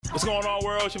What's going on,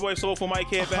 world? It's your boy Soulful Mike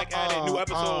here, back at it. New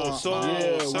episode, Soul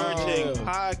Searching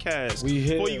Podcast.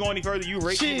 Before you go any further, you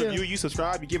rate, you review, you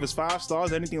subscribe, you give us 5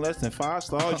 stars. Anything less than 5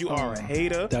 stars, you are a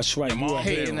hater. That's right. Your mom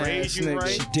didn't raise you right.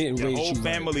 She didn't Your raise whole you right.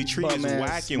 family tree is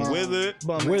whack and withered.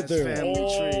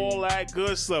 All that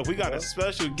good stuff. We got a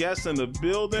special guest in the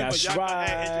building. That's but y'all right.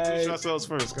 gotta introduce yourselves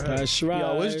first. That's right.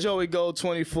 Yo, it's Joey Gold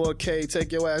 24K.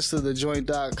 Take your ass to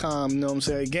thejoint.com. You know what I'm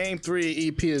saying? Game 3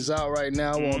 EP is out right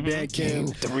now on Bandcamp. Game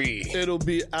 3. It'll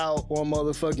be out on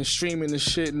motherfucking streaming the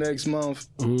shit next month.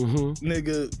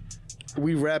 Nigga,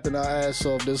 we rapping our ass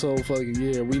off this whole fucking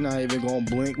year. We not even gonna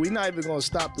blink. We not even gonna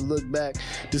stop to look back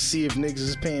to see if niggas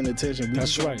is paying attention. We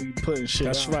That's just right. Be putting shit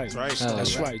That's out. right.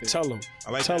 That's right. Tell them.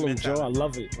 I like Tell that them, Joe. I mentality.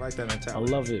 love it. I like that I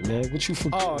mentality. love it, man. What you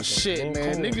forget? Oh shit,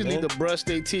 man. Niggas need to brush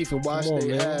their teeth and wash Come on,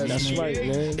 their man. ass. That's man. right,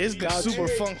 man. It's got super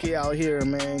funky out here,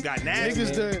 man. Got nasty.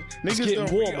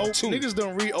 Niggas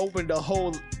done reopened the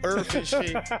whole earth and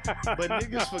shit, but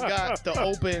niggas forgot to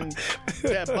open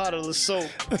that bottle of soap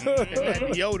and that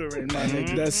deodorant, my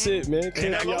nigga. That's it, man.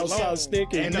 Can't that be outside lotion.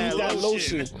 stinking. And Need that that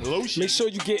lotion. Lotion. Make sure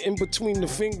you get in between the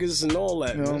fingers and all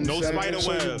that. You know what Man. I'm No saying? spider Make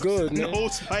sure you webs. good, man. No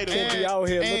spider Can't webs. be out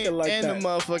here looking like and that. the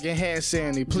motherfucking hand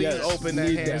sandy. Please Yes, open that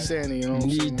need hand that. sandy. You know what I'm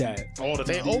saying? Need that. All the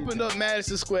They time. opened up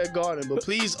Madison Square Garden, but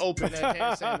please open that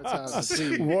hand sanitizer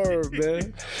too. Word,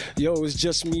 man. Yo, it's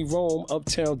just me, Rome.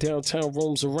 Uptown, downtown,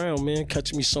 roams around, man.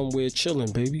 Catch me somewhere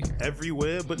chilling, baby.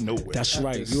 Everywhere but nowhere. That's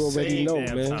right. You already Same know,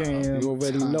 damn man. time. You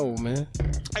already know, man.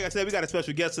 Like I said, we got a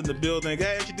special guest in the building. Go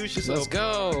ahead, introduce yourself. Let's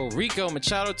go. Rico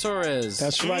Machado Torres.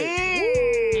 That's right.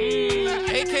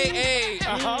 AKA.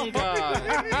 God.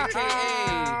 AKA.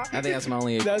 I think that's my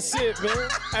only AKA. That's it, man.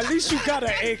 At least you got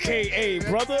an AKA,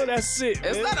 brother. That's it.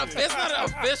 It's man. not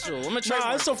official. I'm gonna try.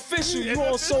 Nah, it's official. You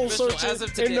on Soul official Searching as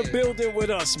of in the today. building with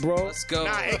us, bro. Let's go.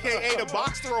 Nah, AKA the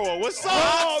box thrower. What's up?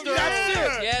 Oh, Yeah. that's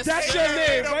it. Yes, That's sir. your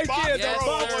name The right box there. Yes, The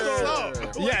box sir. thrower.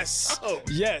 What's up? Yes. Oh.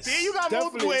 Yes. See, you got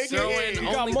multiple Definitely. Throw AKAs. in You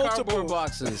got only multiple. cardboard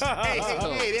boxes.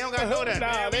 Hey, they don't got to know that.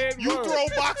 Nah, man. they ain't You word. throw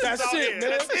boxes That's out it, here. man.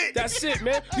 That's it. That's it,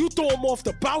 man. You throw them off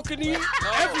the balcony,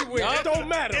 everywhere. yup. It don't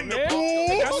matter, In the man. pool.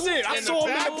 That's it. I In the saw them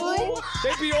in the bathroom. pool.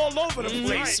 They be all over the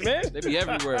place, Right. man. They be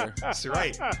everywhere. That's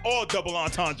right. All double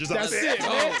entendres out That's there. it,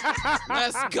 man.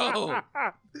 Let's go.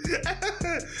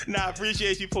 Nah, I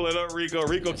appreciate you pulling up, Rico.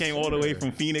 Rico came all the way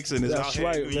from Phoenix and is That's out here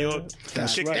right, in New man. York.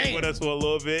 That's Kicked right. it with us for a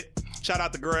little bit. Shout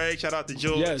out to Greg. Shout out to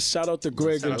George. Yes, shout out to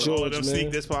Greg Shout and out to all of George, them. Sneak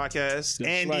man. This podcast. That's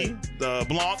Andy, right. the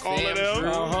Blanc, all of Sam them. Drew.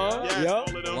 Uh-huh. Yes, Yup.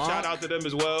 all of them. Blanc. Shout out to them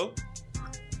as well.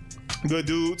 Good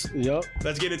dudes. Yup.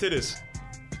 Let's get into this.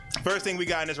 First thing we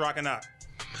got in this Rockin' Out.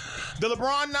 The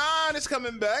LeBron 9 is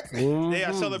coming back. They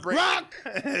are celebrating. Rock!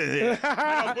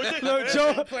 Yeah. Look,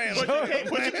 Joe. Put your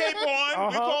cape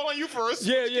on. We're calling you first.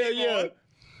 Yeah, Put your yeah, cape yeah. on.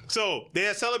 So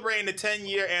they're celebrating the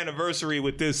 10-year anniversary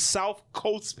with this South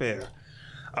Coast pair.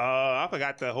 I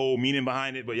forgot the whole meaning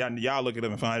behind it, but y'all look it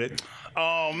up and find it.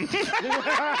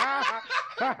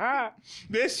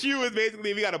 This shoe is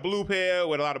basically, we got a blue pair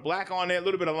with a lot of black on it, a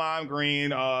little bit of lime green,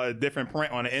 different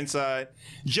print on the inside.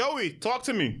 Joey, talk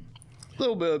to me. A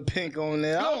little bit of pink on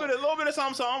there. A little bit of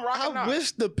something. Rockin' I Out.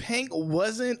 wish the pink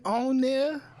wasn't on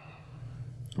there.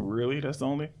 Really? That's the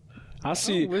only? I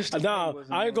see. wish the Nah, thing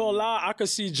wasn't I ain't gonna lie. I could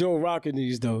see Joe rocking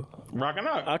these though. Rockin'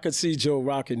 Out. I could see Joe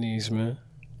rocking these, man.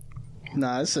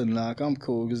 Nah, it's a knock. I'm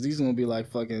cool because these gonna be like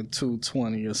fucking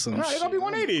 220 or something. No, they're gonna be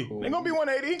 180. Cool. They're gonna be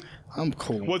 180. I'm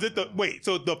cool. Was it the wait?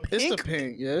 So the pink? It's the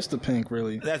pink. Yeah, it's the pink.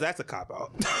 Really. That's a cop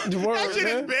out. The word, That shit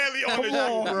man. is barely on Come the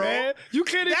on, shoe, bro. man. You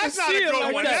can't That's even not a see it good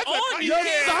like one. that. That's a- on you you.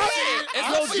 can't Stop see it. it. It's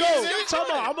Yo, on Joe, you.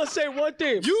 come on. I'm gonna say one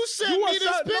thing. You sent me this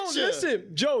No, picture. listen,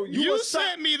 Joe. You a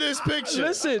sent me this picture.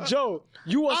 Listen, Joe.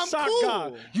 You a I'm sock cool.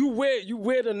 guy. You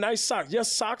wear the nice socks. Your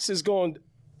socks is going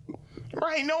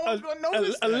Right? No one's gonna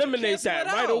notice. that. eliminate that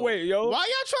Cancel it right out. away, yo. Why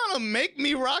y'all trying to make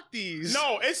me rock these?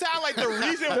 No, it sounds like the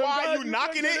reason why you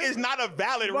knocking it is not a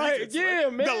valid Right, reason. yeah,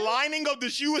 man. The lining of the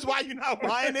shoe is why you're not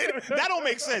buying it. That don't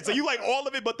make sense. So you like all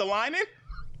of it but the lining?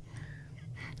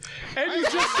 And you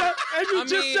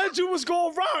just said you was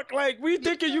gonna rock. Like we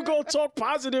thinking you gonna talk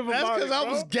positive That's about it. because I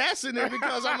bro. was gassing it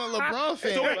because I'm a LeBron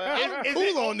fan. So wait, but I'm is cool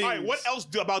it, on these. all right, what else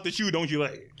about the shoe don't you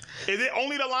like? Is it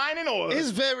only the lining or? It's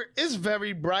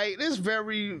very bright. It's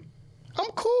very. I'm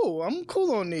cool. I'm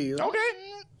cool on these. Okay.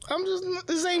 I'm just.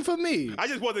 This ain't for me. I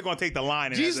just wasn't gonna take the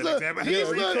lining These as an look. example. These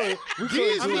we look. couldn't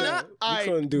These do look. that. We Alright,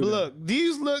 couldn't do that. look.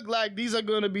 These look like these are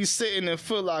going to be sitting in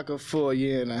Foot Locker for a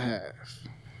year and a half.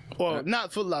 Or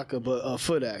not Foot Locker, but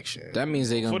Foot Action. That means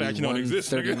they're gonna be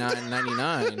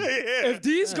 $139.99. If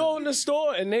these go in the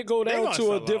store and they go down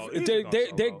to a different,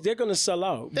 they're gonna sell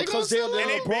out because they're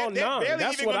LeBron 9.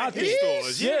 That's what I think.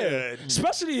 Yeah,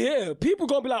 especially here, people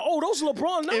gonna be like, "Oh, those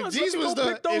LeBron 9s." If these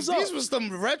was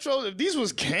some retro, if these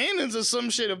was cannons or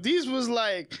some shit, if these was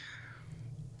like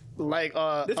black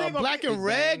and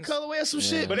red colorway or some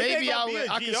shit, but maybe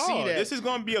I can see that. This is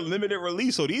going to be a limited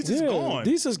release, so these is gone.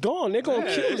 These is gone. They're going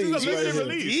to kill these. This is a limited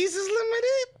release. These is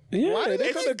limited? Yeah,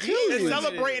 they're going to kill these. They're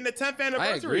celebrating the 10th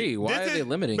anniversary. I agree. Why are they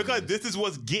limiting? Because this is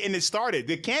what's getting it started.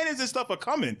 The cannons and stuff are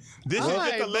coming. This is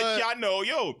just to let y'all know,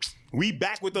 yo, we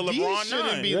back with the LeBron 9. These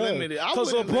shouldn't be limited.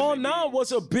 Because LeBron 9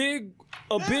 was a big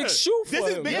shoe for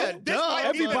him.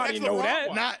 Everybody know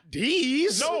that. Not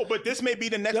these. No, but this may be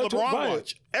the next LeBron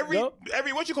watch. Every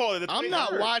what you call it? I'm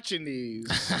not watching these.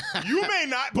 You may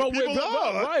not, but people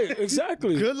are. Right,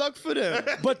 exactly. Good luck for them.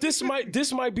 But this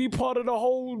might be part of the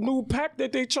whole new pack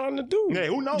that they trying to do. Yeah,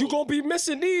 who knows? You're going to be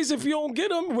missing these if you don't get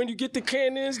them when you get the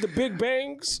cannons, the big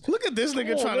bangs. Look at this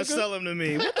nigga trying to sell them to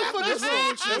me. What the fuck is wrong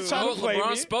with you?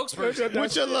 LeBron spokesperson.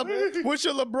 With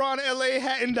your LeBron LA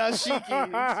hat and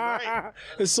dashiki. Right.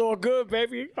 It's all good,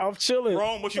 baby. I'm chilling.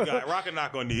 Rome, what you got? Rock and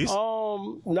knock on these.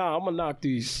 Nah, I'm gonna knock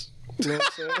these. You know what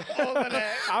I'm saying? All of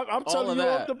that. I'm telling you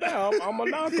off the bat, I'm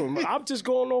gonna knock them. I'm just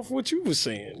going off what you were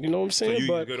saying. You know what I'm saying?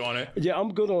 So you good on it? Yeah,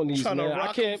 I'm good on these, man.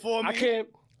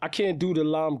 I can't do the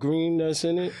lime green that's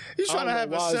in it. You trying to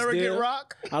have a surrogate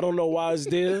rock? I don't know why it's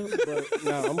there, but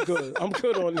nah, I'm good. I'm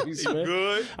good on these, man.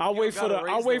 Good. I'll wait for the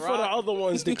other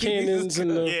ones, the cannons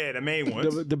and the main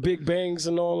ones, the big bangs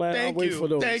and all that. I'll wait for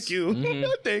those. Thank you.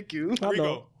 Thank you.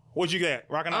 Rico, what you got?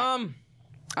 Rock and knock.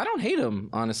 I don't hate them,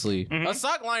 honestly. A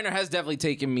sock liner has definitely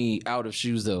taken me out of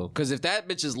shoes, though. Because if that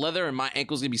bitch is leather and my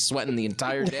ankle's going to be sweating the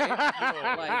entire day,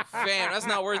 like, fam, that's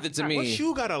not worth it to me. What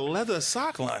shoe got a leather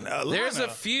sock liner? There's a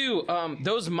few.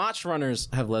 Those Mach runners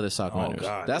have leather sock liners.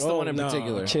 God. That's the one in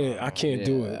particular. I can't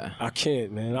do it. I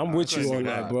can't, man. I'm with you on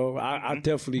that, bro. I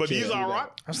definitely can't. But these are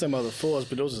rock? I'm saying other fours,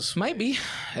 but those are small. Might be.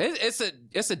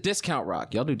 It's a discount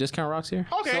rock. Y'all do discount rocks here?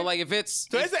 Okay. So, like, if it's...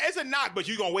 So it's a knock, but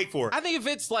you going to wait for it. I think if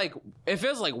it's like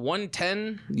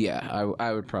 110, yeah,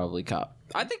 I would probably cop.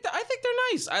 I think they're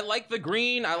nice. I like the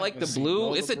green. I like the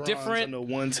blue. It's a different. The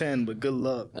 110, but good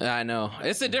luck. I know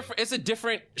it's a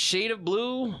different shade of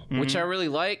blue, which I really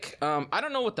like. I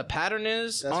don't know what the pattern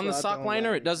is on the sock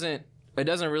liner. It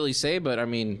doesn't really say, but I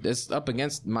mean, it's up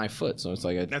against my foot, so it's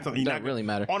like it doesn't really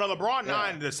matter. On a LeBron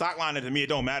 9, the sock liner to me, it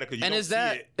don't matter because you don't see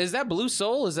it. Is that blue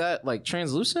sole? Is that like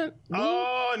translucent?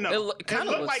 Oh no, it kind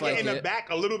of looks like it in the back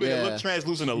a little bit. Yeah. It looks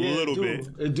translucent a little bit.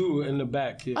 It do in the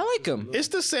back. Yeah. I like them. It's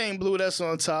the same blue that's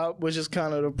on top, which is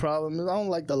kind of the problem. I don't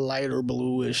like the lighter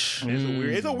bluish.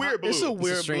 It's a weird blue. It's a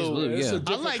weird blue. Yeah. It's a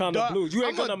different kind of blue. You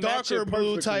ain't I'm gonna a match darker it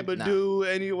blue perfectly. type of dude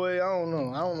anyway. I don't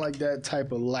know. I don't like that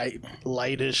type of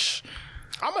lightish.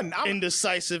 I'm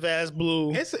indecisive ass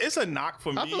blue. It's a knock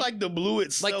for me. I feel like the blue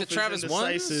itself like the Travis is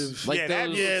indecisive. ones? Like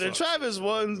the Travis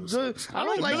ones. I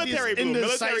don't like military these blue.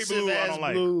 indecisive Military blue, I ass don't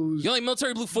like. blues. You like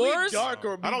military blue fours? Be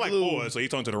darker, be I don't like blue. fours, so you're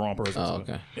talking to the wrong person. Oh,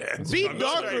 okay. Yeah. Be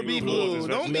darker, be blue.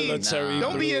 Don't be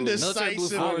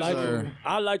indecisive.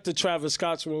 I like the Travis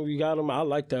Scotts when we got them. I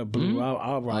like that blue.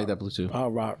 I like that blue too. I'll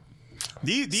rock.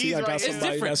 These right it's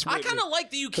different. I kind of like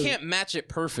that you can't match it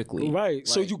perfectly. Right. Like,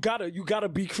 so you gotta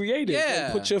be creative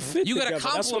and put your fit you together.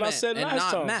 Gotta That's what I said and last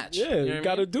not time. Match. Yeah, you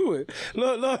gotta do it.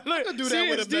 Look. I could do that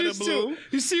with a better blue.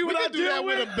 You see what I deal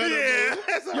with?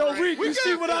 Yo, Reek, you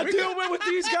see what I deal with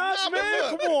these guys,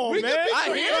 man? Come on, man. I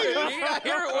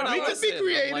hear it when we can be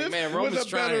creative with a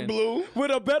better blue.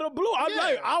 With a better blue,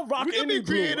 I'll rock any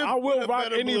blue. I will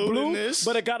rock any blue,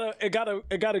 but it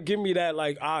gotta give me that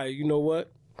like, you know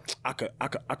what? I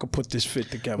could put this fit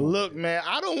together. Look, man,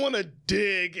 I don't want to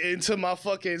dig into my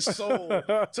fucking soul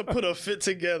to put a fit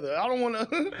together. I don't want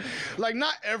to, like,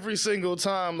 not every single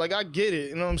time. Like, I get it,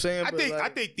 you know what I'm saying? I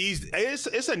think these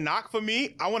it's a knock for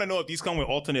me. I want to know if these come with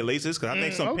alternate laces because I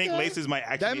think some pink laces might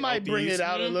actually that might bring it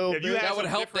out a little bit. That would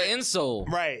help the insole,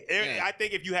 right? I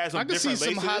think if you had some, I could see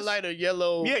some highlighter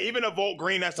yellow. Yeah, even a Volt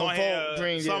green that's on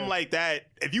here, something like that.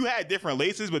 If you had different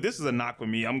laces, but this is a knock for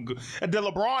me. I'm good. The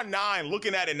LeBron 9,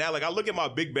 looking at it now, like I look at my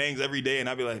big bangs every day, and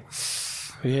I be like,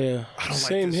 yeah, I don't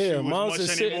same like this here. shoe Mine's as is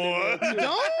much sitting anymore. in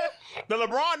there. The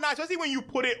LeBron 9, especially when you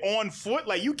put it on foot,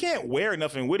 like you can't wear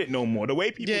nothing with it no more. The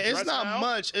way people dress it's not now,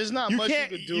 much. It's not much you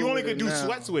could do. You only could do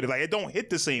sweats with it. Like it don't hit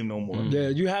the same no more. Yeah,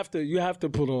 you have to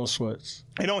put on sweats.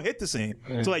 It don't hit the same.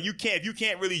 Yeah. So like if you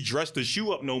can't really dress the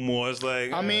shoe up no more, it's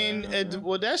like I mean,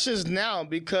 that's just now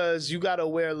because you gotta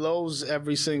wear lows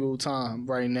every single time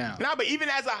right now. Nah, but even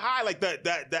as a high, like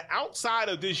the outside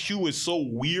of this shoe is so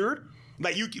weird.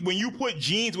 Like when you put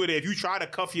jeans with it, if you try to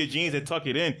cuff your jeans and tuck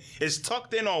it in, it's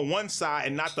tucked in on one side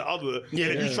and not the other. Yeah.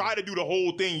 And if you try to do the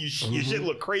whole thing, your shit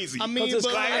look crazy. I mean,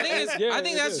 I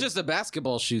think that's just a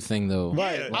basketball shoe thing, though.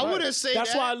 Right. I wouldn't say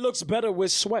that's why it looks better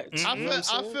with sweats.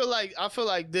 I feel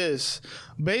like this,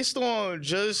 based on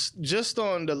just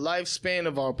on the lifespan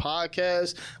of our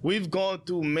podcast, we've gone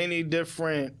through many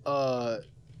different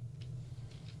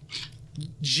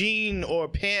jean or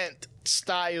pant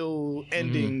style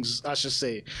endings, I should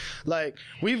say. Like,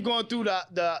 we've gone through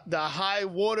the high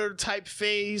water type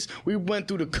phase. We went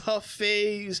through the cuff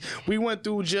phase. We went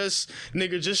through just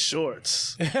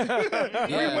shorts. We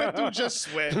went through just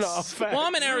sweats. Well,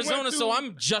 I'm in Arizona, so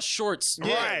I'm just shorts.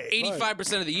 Right.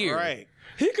 85% of the year. Right.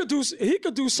 He could do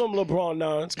some LeBron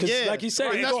 9s because, like he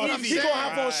said, he gonna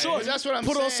have on shorts. That's what I'm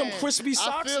saying. Put on some crispy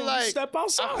socks and step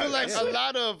outside. I feel like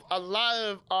a lot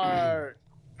of our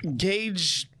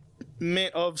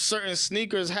engagement of certain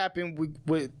sneakers happen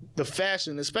with the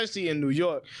fashion, especially in New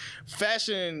York.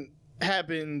 Fashion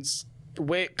happens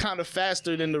way kind of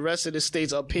faster than the rest of the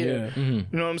states up here. Yeah. You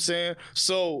know what I'm saying?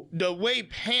 So the way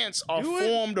pants are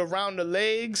formed around the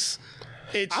legs.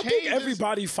 I think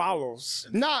everybody follows.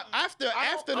 Nah, after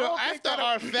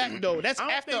our fact though. That's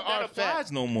after our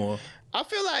fact. No more. I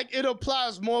feel like it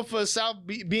applies more for South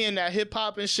being that hip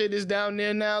hop and shit is down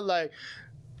there now. Like,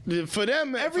 for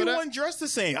them, everyone dressed the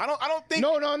same. I don't think.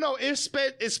 No. It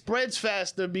spreads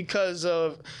faster because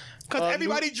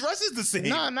everybody dresses the same.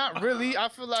 Nah, not really. I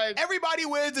feel like everybody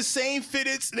wears the same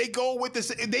fitteds. They go with the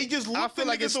same. They just look. I feel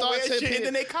like it starts here, and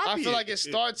then they copy. I feel like it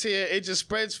starts here. It just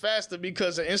spreads faster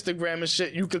because of Instagram and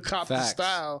shit. You could copy the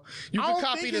style. You can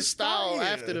copy the style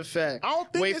after the fact. I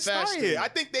don't think it's faster. I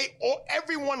think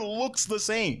everyone looks the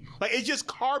same. Like, it's just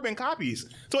carbon copies.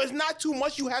 So it's not too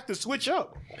much you have to switch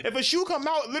up. If a shoe come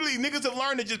out, literally niggas have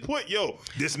learned to just put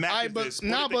this matches this. Put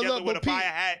it together with a fire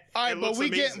hat. All right, but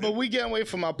we get away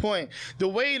from my point. The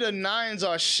way the 9s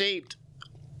are shaped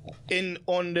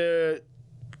on the,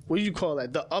 what do you call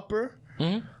that? The upper.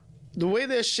 Mm-hmm. The way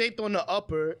they're shaped on the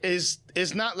upper is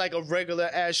not like a regular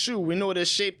ass shoe. We know they're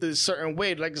shaped a certain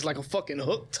way, like it's like a fucking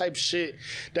hook type shit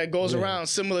that goes around,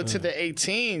 similar to the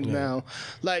 18 now.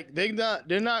 Like, they're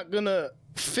not gonna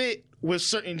fit with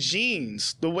certain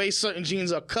jeans, the way certain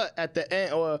jeans are cut at the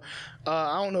end, or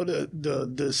I don't know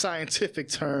the scientific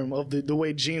term of the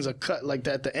way jeans are cut, like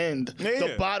that at the end,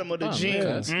 the bottom of the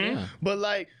jeans. But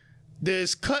like,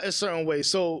 there's cut a certain way.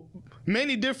 So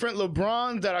many different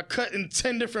LeBrons that are cut in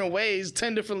 10 different ways,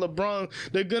 10 different LeBrons,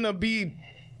 they're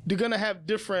gonna have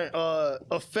different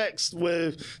effects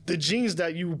with the jeans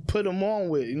that you put them on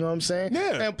with. You know what I'm saying?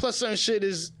 Yeah. And plus, certain shit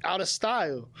is out of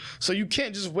style, so you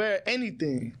can't just wear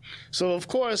anything. So of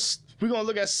course, we're gonna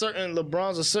look at certain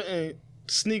LeBrons or certain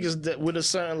sneakers that with a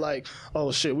certain, like,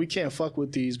 oh shit, we can't fuck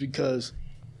with these because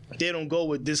they don't go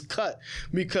with this cut,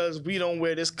 because we don't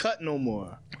wear this cut no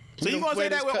more. So you gonna say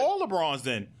that with all LeBrons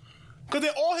then? Because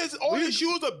all his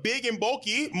shoes are big and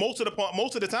bulky most of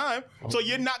the time, so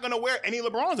you're not gonna wear any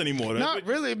LeBrons anymore. Not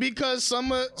really, because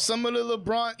some of the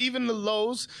LeBron, even the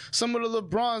lows, some of the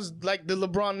LeBrons, like the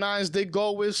LeBron 9s, they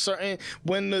go with certain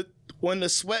when the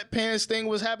sweatpants thing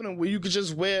was happening, where you could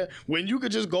just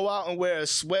go out and wear a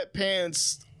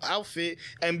sweatpants outfit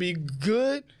and be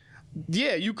good.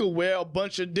 Yeah, you could wear a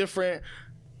bunch of different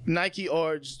Nike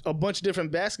or a bunch of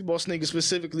different basketball sneakers,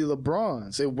 specifically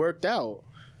LeBrons. It worked out.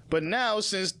 But now,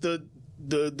 since the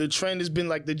trend has been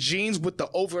like the jeans with the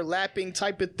overlapping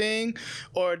type of thing,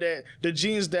 or that the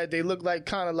jeans that they look like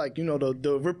kind of like, you know,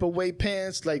 the rip away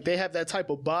pants, like they have that type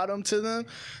of bottom to them,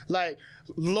 like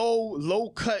low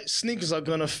cut sneakers are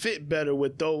gonna fit better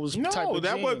with those type of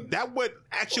jeans. That would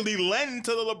actually lend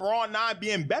to the LeBron 9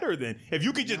 being better. Then if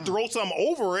you could just throw something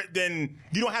over it, then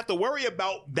you don't have to worry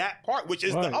about that part, which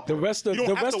is the upper. The rest of the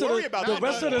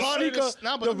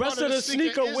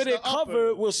sneaker with it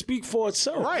covered will speak for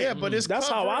itself. Right. Yeah, but that's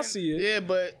how I see it. Yeah,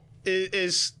 but it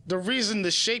is the reason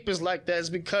the shape is like that is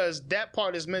because that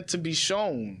part is meant to be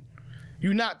shown.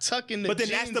 You're not tucking the jeans. But then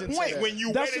that's the point. When you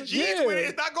wear the jeans with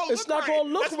it, it's not gonna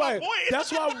look right.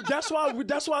 That's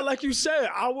why, like you said,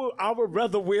 I would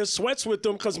rather wear sweats with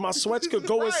them, because my sweats could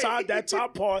go inside that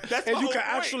top part and you can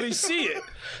actually see it.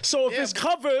 So if it's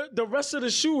covered, the rest of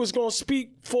the shoe is gonna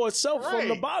speak for itself from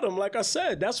the bottom. Like I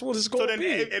said, that's what it's gonna be.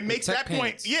 It makes that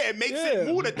point. Yeah, it makes it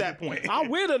mood at that point. I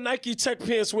wear the Nike Tech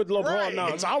pants with LeBron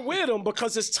 9s. I wear them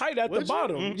because it's tight at the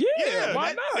bottom. Yeah,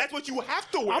 why not? That's what you have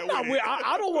to wear.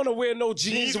 I don't want to wear no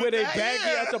little jeans where they baggy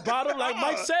at the bottom. Like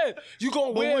Mike said, you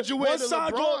gonna wear one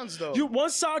side one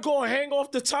side gonna hang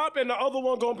off the top and the other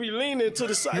one gonna be leaning to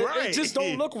the side. Right. It just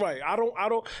don't look right. I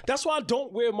don't. That's why I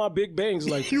don't wear my big bangs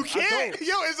like you can't. Yo,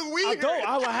 it's weird. I don't.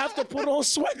 I would have to put on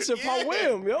sweats if I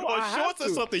wear them. Yo, or shorts or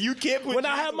something. You can't put. When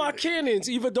I had my Cannons,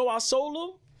 even though I sold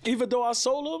them.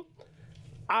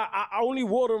 I only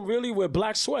wore them really with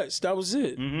black sweats. That was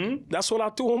it. Mm-hmm. That's what I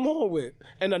threw them on with.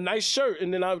 And a nice shirt,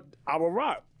 and then I would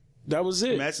rock. That was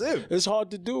it. That's it. It's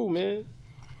hard to do, man.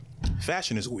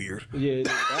 Fashion is weird. Yeah,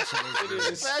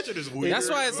 fashion is weird.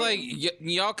 That's why it's like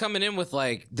y'all coming in with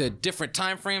like the different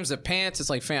time frames of pants.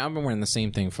 It's like, fam, I've been wearing the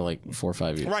same thing for like 4 or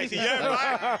 5 years. Right.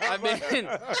 Yeah.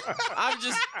 I'm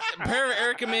just a pair of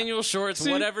Eric Emanuel shorts,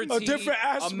 whatever. A different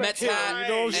aspect. A Mets hat.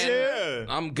 You know what I'm saying?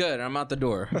 I'm good. I'm out the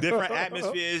door. Different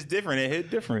atmosphere is different. It hit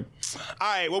different. All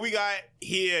right. What we got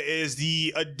here is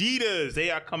the Adidas. They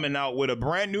are coming out with a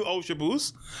brand new Ultra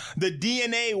Boost, the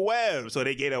DNA Web. So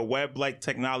they get a web-like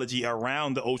technology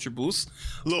around the Ultra Boost,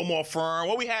 a little more firm.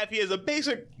 What we have here is a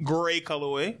basic gray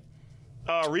colorway.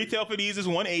 Retail for these is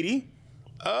 $180.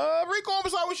 Rico, I'm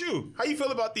sorry with you. How you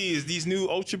feel about these new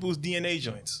Ultra Boost DNA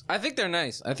joints? I think they're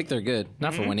nice. I think they're good.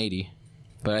 Not for $180,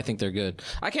 but I think they're good.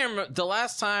 I can't remember the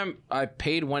last time I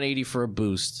paid $180 for a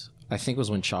Boost. I think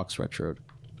was when Chalks retroed.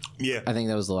 Yeah, I think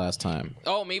that was the last time.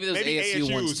 Oh, maybe those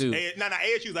ASU ones too.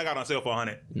 ASUs I got on sale for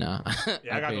 $100. Nah,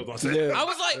 yeah, I got those on sale. Yeah. I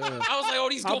was like, oh,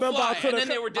 these go fly, and then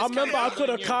they were discounted. I remember I could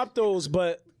have copped those,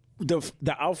 but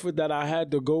the outfit that I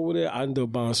had to go with it, I ended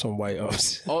up buying some white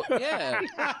ups. Oh yeah.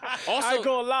 Also, I ain't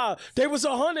gonna lie, they was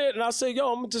 $100, and I said, yo,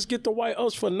 I'm gonna just get the white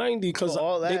ups for $90 because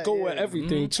they go with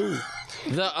everything too.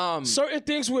 The certain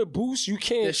things with Boost you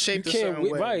can't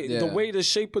wear, right. Yeah. The way the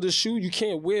shape of the shoe you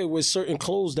can't wear with certain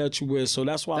clothes that you wear. So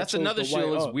that's why that's another shoe that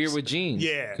looks weird with jeans.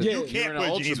 Yeah. You can't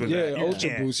wear jeans with that.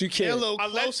 Ultra Boost. You can't. They're a little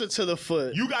closer to the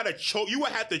foot. You gotta choke. You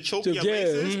would have to choke your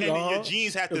laces, and then your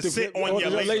jeans have to sit on your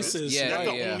laces. Yeah,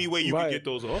 that's the only way you can get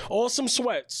those off. Or some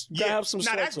sweats. You have some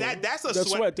sweats. That's a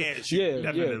sweat shoe.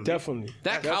 Yeah, definitely.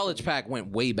 That college pack went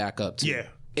way back up too. Yeah.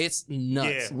 It's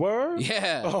nuts. Yeah. Word?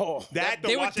 Yeah. Oh.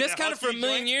 They were discounted for a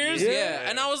million years. Yeah.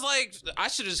 And I was like, I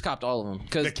should have just copped all of them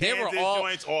because they were all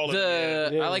joints, all of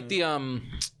them. I like the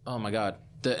oh my God.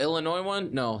 The Illinois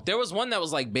one? No. There was one that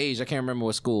was like beige. I can't remember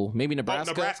what school. Maybe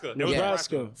Nebraska.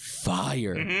 Nebraska.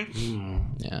 Fire.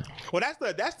 Yeah. Well,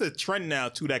 that's the trend now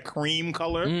too. That cream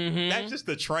color. That's just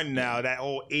the trend now. That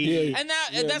old 80s. And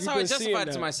that's how I justified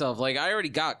it to myself. Like I already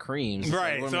got creams.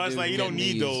 Right. So it's like you don't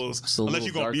need those unless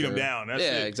you're gonna beat them down. That's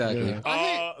it. Exactly. Yeah.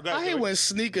 I hate when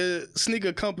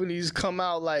sneaker companies come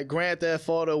out like Grand Theft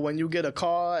Auto when you get a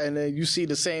car and then you see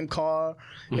the same car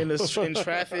in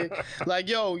traffic. Like,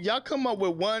 yo, y'all come up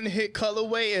with one hit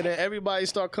colorway and then everybody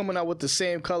start coming out with the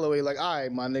same colorway. Like, all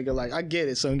right, my nigga, like I get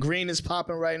it. So green is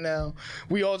popping right now.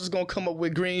 We all just gonna come up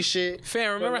with green shit.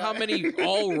 Fam, remember how many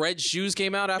all red shoes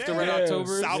came out after Red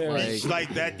October? South Beach,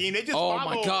 like that theme. They just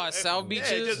my God, South Beaches.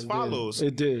 It just follows.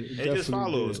 It did. It just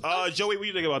follows. Joey, what do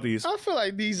you think about these? I feel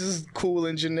like these is cool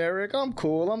and generic. I'm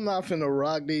cool. I'm not finna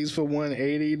rock these for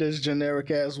 $180. This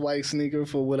generic ass white sneaker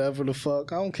for whatever the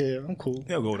fuck. I don't care. I'm cool.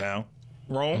 They'll go down.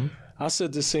 Rome? I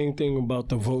said the same thing about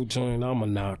the Vogue joint. I'm a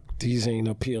knock. These ain't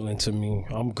appealing to me.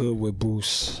 I'm good with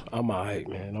Boost. I'm alright,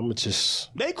 man. I'm just.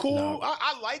 They cool.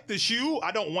 I like the shoe.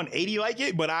 I don't 180 like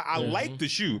it, but I like the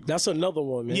shoe. That's another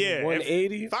one, man. Yeah,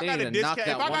 180. If I got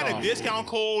a discount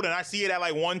code and I see it at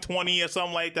like 120 or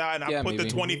something like that, and I put the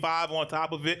 25 on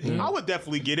top of it, I would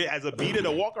definitely get it as a beater to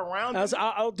walk around.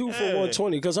 I'll do for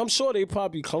 120 because I'm sure they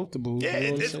probably comfortable. Yeah,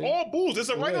 it's all Boost. It's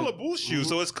a regular Boost shoe,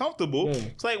 so it's comfortable. Yeah.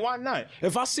 It's like, why not?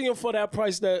 If I see them for that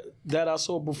price that I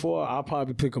saw before, I'll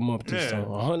probably pick them up this time.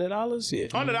 $100? Yeah.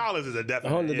 $100 is a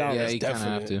definite. $100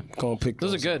 definitely. Have to. Gonna pick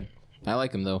those are good. I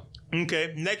like them though.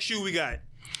 Okay, next shoe we got.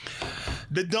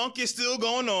 The dunk is still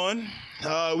going on.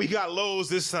 We got lows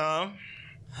this time.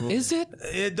 Is it?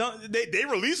 They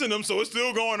releasing them, so it's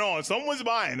still going on. Someone's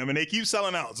buying them, and they keep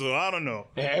selling out. So I don't know.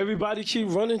 And everybody keep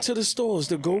running to the stores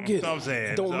to go get them. I'm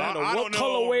saying. Don't matter what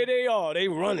colorway they are, they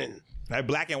running. That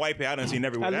black and white pair I done seen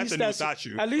everywhere. That's a new thought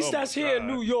shoe. At least that's here in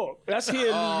New York. That's here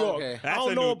in New York. Okay. I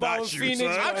don't know about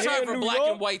Phoenix. I've tried for black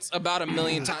and whites about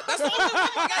 1,000,000 times. That's the only thing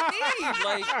I need.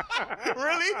 Like,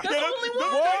 really? That's the only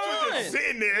one. Just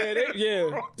sitting there.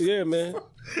 Yeah, man.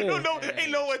 No, ain't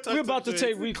no way. We're about to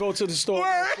take Rico to the store,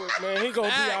 real quick, man. He gonna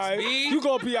be all right. You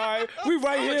gonna be all right. We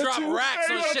right here drop too. racks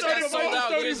on shit that sold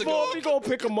out years ago. We gonna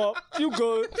pick him up. You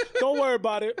good? Don't worry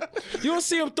about it. You'll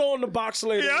see him throw in the box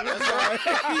later. Yeah.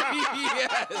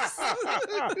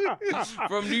 Yes.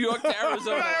 From New York to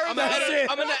Arizona. I'm gonna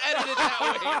edit it that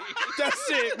way. That's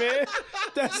it, man.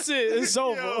 That's it. It's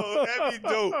over. Yo, that'd be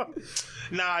dope.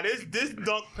 Nah, this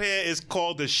dunk pair is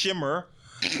called the Shimmer.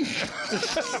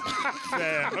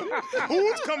 Man,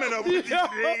 who's coming up with these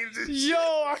names? Yo,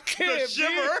 I can't. The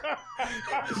Shimmer.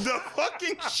 The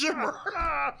fucking Shimmer.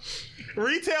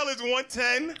 Retail is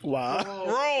 $110. Wow.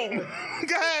 Rome.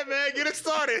 Go ahead, man. Get it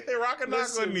started. Rock a knock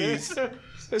on these.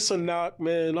 It's a knock,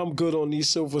 man. I'm good on these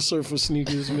Silver Surfer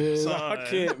sneakers, man. Son. I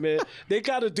can't, man. They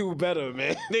gotta do better,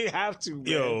 man. They have to, man.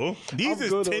 Yo, these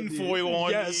is tinfoil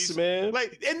on yes, these. man.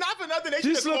 Like, and not for nothing, they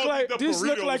These look like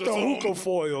the hookah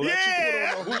foil Yeah.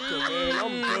 that you put on a hookah, man.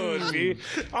 I'm good, man.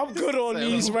 I'm good on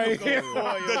these right here.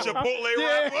 The Chipotle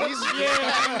wrapper.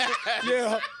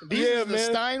 Yeah,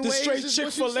 man. Steinways The straight is what you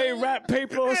Chick-fil-A saying? wrap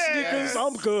paper sneakers.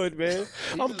 I'm good, man.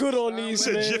 I'm good on these,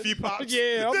 The man. Jiffy Pops.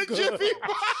 Yeah, I'm The good. Jiffy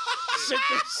Pops.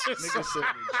 Nigga said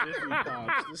the Jiffy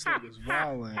Pops. This nigga's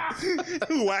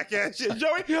wildin'. Whack ass shit.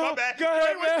 Joey, Yo, my bad. go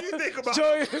ahead, Joey, man. what do you think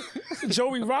about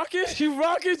Joey Rocket? You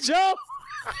rocket, Joe?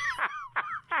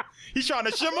 He's trying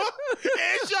to shimmer?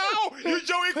 And show. You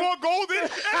Joey going golden?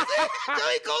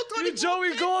 Joey go 20. You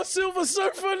Joey going Silver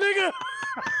Surfer, nigga?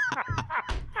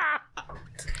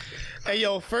 Hey,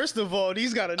 yo, first of all,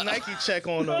 these got a Nike check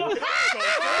on them.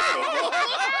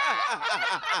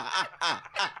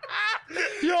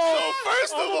 Yo,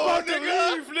 First of I'm all, about to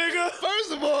nigga. leave, nigga.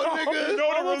 First of all, You nigga,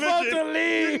 know I'm the about religion. to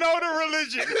leave. You know the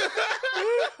religion.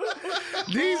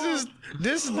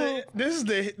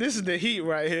 this is the heat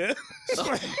right here.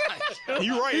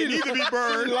 You right. It needs to be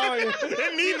burned. lying.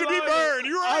 It needs to be burned.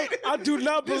 You right. I do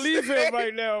not believe him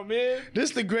right now, man. This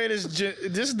is the greatest.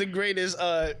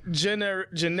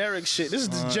 Generic shit. This is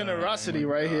the generosity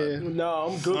right here. No,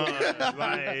 I'm good.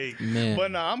 Like, Man.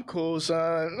 But nah, I'm cool,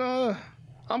 son.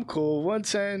 I'm cool.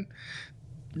 110.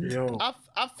 Yo.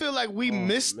 I feel like we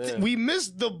missed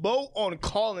the boat on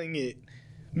calling it,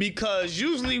 because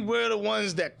usually we're the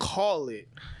ones that call it.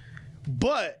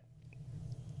 But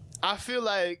I feel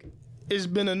like it's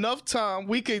been enough time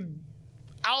we could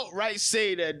outright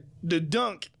say that the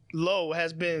Dunk Low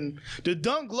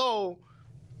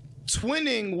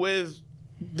twinning with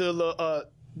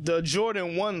the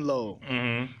Jordan 1 Low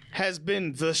has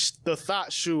been the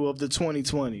thought shoe of the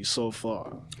 2020s so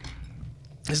far.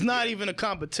 It's not even a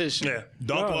competition. yeah.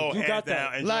 Dunk No, low, you hands got that.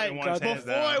 down. And Like Jordan 1's hands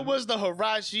before down. it was the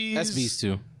Hirachis. That's Beast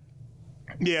too.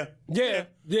 Yeah. Yeah.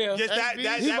 Just that SB.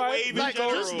 that He right. wave in Like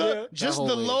general. just whole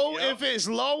the wave. low. Yep. If it's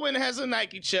low and has a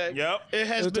Nike check, Yep. it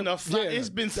has been it's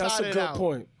been That's thought a good out.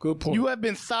 point. Good point. You have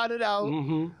been thought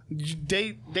out.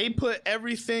 They put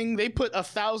everything. They put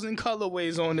 1,000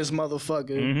 colorways on this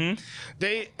motherfucker.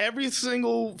 Every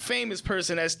single famous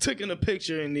person has taken a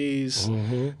picture in these.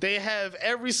 They have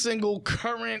every single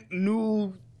current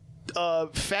new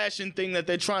fashion thing that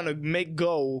they're trying to make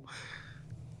go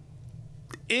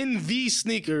in these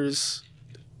sneakers,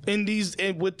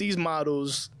 with these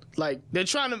models. Like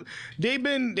they've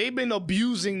been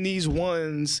abusing these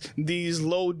ones, these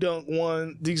low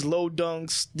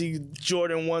dunks, these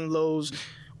Jordan 1 lows,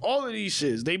 all of these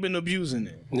shits. They've been abusing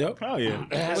it. Yep. Oh yeah.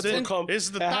 It has become It's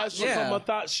the it thought has shoe. become a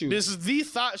thought shoe. This is the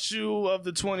thought shoe of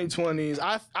the 2020s.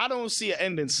 I don't see an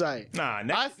end in sight. Nah,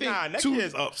 next two- year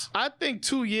is ups. I think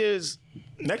 2 years.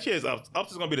 Next year is ups.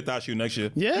 Ups is gonna be the thought shoe next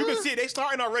year. Yeah. You can see it. They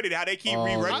starting already. How they keep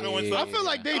re-retro and I stuff. feel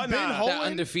like they've Oh, been nah. The holding.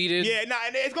 undefeated. Yeah, nah,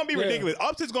 and it's gonna be ridiculous.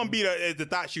 Ups is gonna be the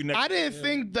thought shoe next I year. didn't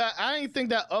think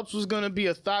that Ups was gonna be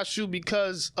a thought shoe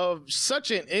because of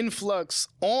such an influx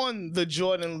on the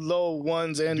Jordan Low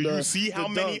ones and Do the you see how the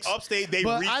many dunks. ups they But I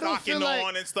don't restocking feel like,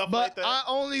 on and stuff but like that? I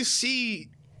only see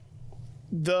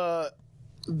the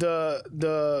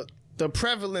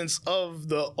prevalence of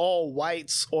the all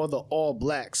whites or the all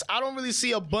blacks. I don't really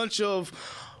see a bunch of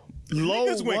low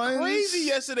Niggas went ones. crazy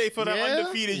yesterday for the Yeah?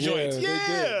 undefeated joints. they did.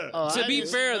 Yeah. To I be didn't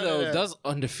see fair none of though, that. those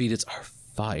undefeateds are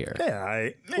fire. Yeah, all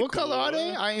right. What color are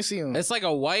they? I ain't see them. It's like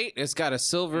a white. It's got a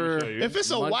silver. If it's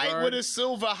a mud white guard. with a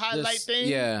silver highlight thing,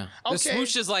 Yeah. The Okay.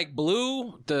 swoosh is like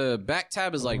blue. The back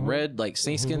tab is like red, like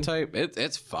snakeskin type.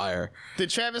 It's fire. Did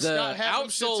Travis The Scott have them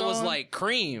outsole shits was on? like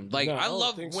cream. Like No, I I don't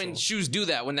love think when so. shoes do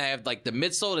that. When they have like the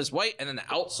midsole is white and then the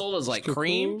outsole is like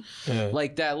cream. Yeah.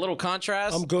 Like that little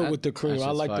contrast. I'm good That- with the cream. that I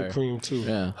shit's like fire. the cream too.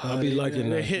 Yeah. I be liking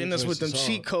They're that. hitting us with them It's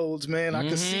cheat hard. codes, man. I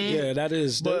can see it. Yeah, that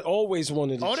is. They But always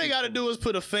wanted. All they got to do is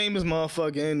put a famous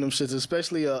motherfucker in them shits,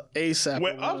 especially a ASAP.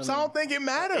 With Ups, I don't think it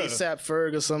matters. ASAP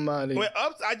Ferg or somebody. With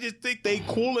Ups, I just think they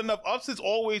cool enough. Ups is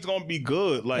always gonna be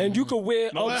good. Like, and you can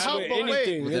wear Ups with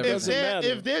anything. It doesn't matter.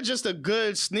 If they're just a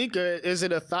good sneaker, is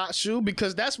it a thought shoe?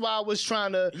 Because that's why I was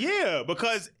trying to. Yeah,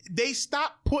 because they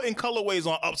stopped putting colorways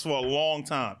on Ups for a long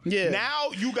time. Yeah.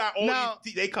 Now you got all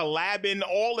these, they collabing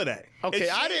all of that. Okay,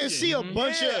 I didn't see a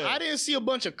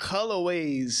bunch of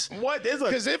colorways. What? There's a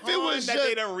because if it was that just,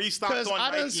 they done restocked on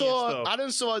Nike and stuff. I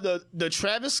done saw the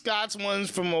Travis Scott's ones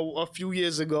from a few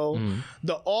years ago,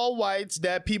 the all whites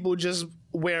that people just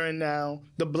wearing now,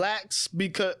 the blacks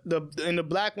because the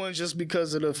black ones just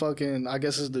because of the fucking, I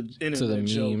guess it's the internet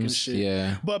joke and shit.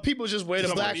 Yeah, but people just wear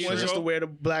the black ones just to wear the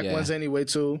black ones anyway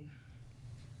too.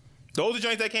 Those are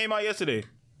joints that came out yesterday.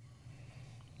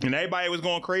 And everybody was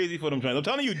going crazy for them joints. I'm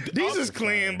telling you, these is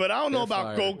clean, but I don't know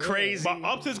about go crazy. But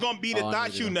Ups is gonna be the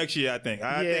thought shoe next year. I think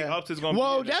Ups is gonna.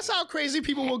 Well, that's how crazy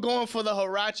people were going for the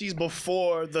Huaraches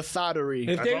before the thottery.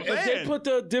 If they put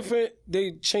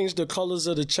they changed the colors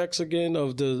of the checks again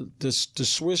of the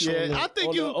swish. Yeah, I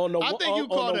think you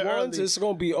called it ones. Early. It's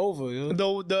gonna be over. Yeah.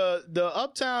 The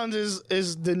Uptowns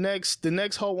is the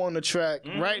next hoe on the track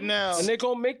right now, and they're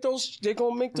gonna make the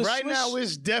right swish, now.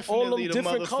 It's definitely all them the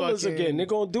different colors again. They're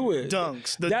gonna do it.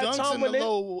 Dunks. The dunks and the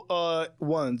low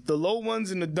ones. The low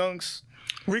ones and the dunks.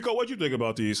 Rico, what you think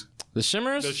about these? The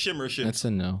shimmers? The shimmer shit. That's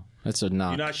a no. That's a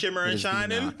knock. You're not shimmering,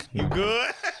 shining? You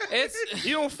good?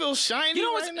 You don't feel shiny. You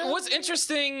know right now? what's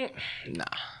interesting? Nah,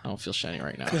 I don't feel shiny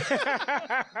right now.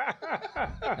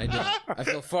 I don't. I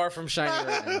feel far from shiny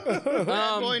right now.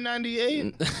 Bad Boy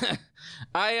 98.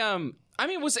 I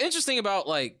mean, what's interesting about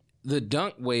like the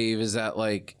dunk wave is that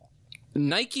like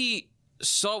Nike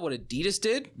saw what Adidas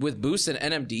did with Boost and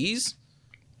NMDs,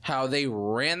 how they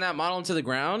ran that model into the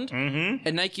ground,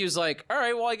 and Nike was like, all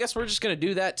right, well, I guess we're just going to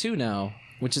do that too now,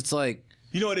 which it's like,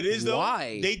 you know what it is though?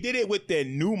 Why? They did it with their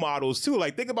new models too.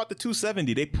 Like, think about the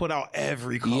 270. They put out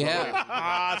every color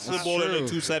possible in the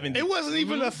 270. It wasn't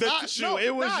even a thought shoe.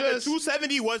 It was just the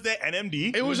 270 was their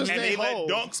NMD. It was just and they let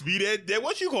Dunks be their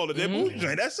what you call it, their boot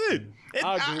joint. That's it.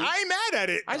 I ain't mad at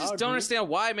it. I just don't understand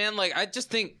why, man. Like, I just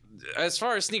think, as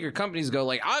far as sneaker companies go,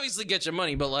 like, obviously get your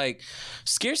money, but like,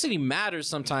 scarcity matters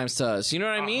sometimes to us. You know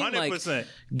what I mean? 100%.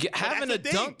 Like, having a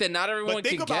dunk that not everyone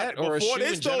can get, or a shoe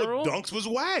in general. Dunks was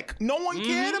whack. No one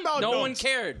cared about Dunks. No one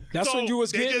cared. That's when you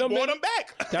was getting them. Bought them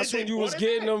back. That's when you was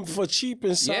getting them for cheap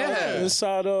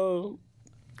inside of.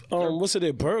 What's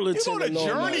it? Burlington. You go to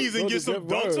Journeys and get some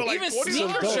dunks for like even $40.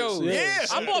 sneaker shows. Yeah,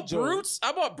 I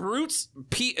bought Brutes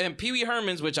and Pee Wee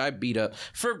Herman's, which I beat up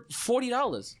for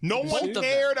 $40. No one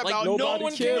cared about. No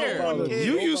one cared.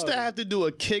 You used to have to do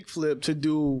a kickflip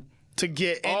to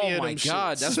get any of them. Oh my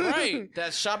god, that's right.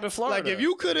 That shop in Florida. Like if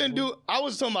you couldn't do, I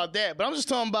was talking about that, but I'm just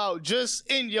talking about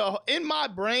just in my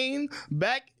brain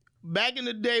back in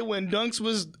the day when dunks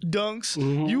was dunks,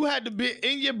 you had to be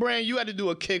in your brain. You had to do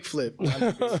a kickflip.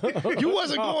 You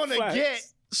wasn't going to get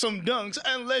some dunks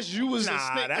unless you was a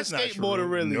skateboarder.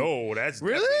 Really? No, that's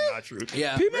really not true.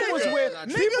 Yeah, people was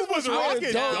rocking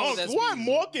dunks. What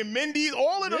Mork and Mindy's,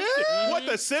 all of them. Yeah. What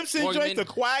the Simpsons joints, the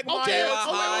Quagmire,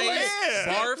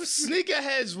 Barfs,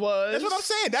 Sneakerheads was. That's what I'm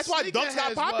saying. That's why dunks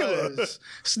got popular.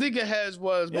 Sneakerheads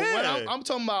was, but when I'm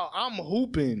talking about, I'm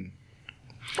hooping.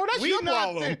 Oh, that's your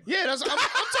problem. Yeah, that's. I'm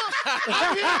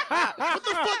here. What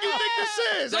the fuck you think this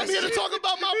is? I'm here to talk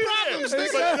about my problems, nigga.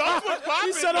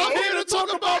 He said, I'm here to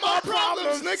talk about my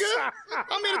problems, nigga.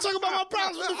 I'm here to talk about my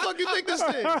problems. What the fuck you think this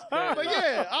is? But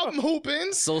yeah, I'm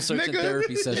hooping. Soul searching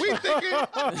therapy session.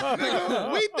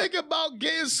 We think about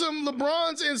getting some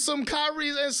LeBrons and some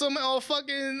Kyries and some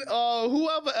fucking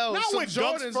whoever else. Not when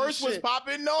Dunks first was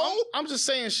popping, no. I'm just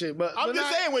saying shit, but I'm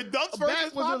just saying when Dunks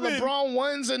first was popping. The LeBron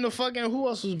ones and the fucking who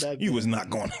else was back then? You was not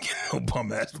going to get no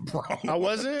bum ass LeBron. I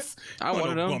wasn't. I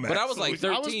wanted them, but I was like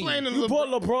 13. I was playing the you bought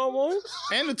LeBron ones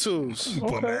and the twos.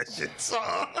 Bum ass shit.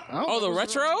 Oh, the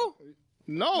retro?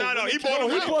 No, he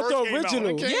bought the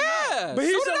original. Yeah, but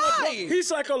he's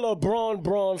like a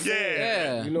LeBron fan.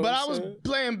 Yeah. You know but I was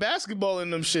playing basketball in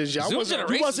them shits. You wasn't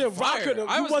rocking them.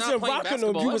 You wasn't rocking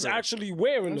them. You was actually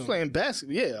wearing them. I was playing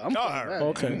basketball. Yeah, I'm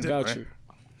playing okay, got you.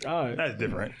 All right, that's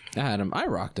different. I had him. I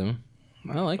rocked him.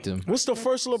 I liked him. What's the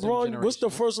first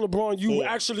LeBron you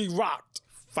actually rocked?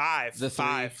 5. The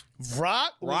 5.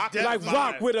 Rock like 5.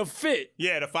 Rock with a fit.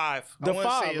 Yeah, the 5. The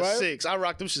 5, right? 6. I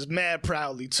rocked them shits mad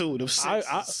proudly too. The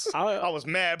 6. I was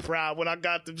mad proud when I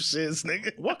got them shits,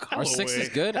 nigga. What color? Our 6 is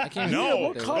good. I can't. No,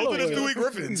 what color? Those are the Stewie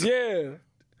Griffins. Yeah.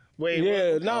 Wait,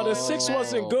 yeah, no, the 6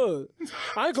 wasn't good.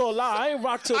 I ain't gonna lie, I ain't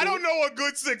rock to. I don't know a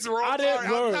good 6, bro. I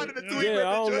didn't learn. Yeah,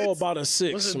 I don't know about a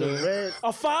 6, man.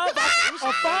 A 5,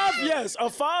 a 5, yes. A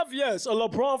 5, yes. A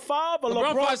LeBron 5, a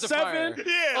LeBron 7.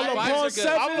 Yeah, a LeBron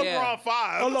 7. I'm LeBron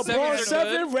 5. A LeBron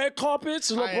 7, red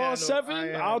carpets. LeBron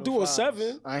 7. I'll do a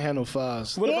 7. I ain't had no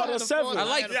 5s. What about a 7? I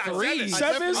like 3.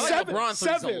 7. LeBron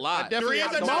 7. A lot. 3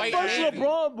 is a My first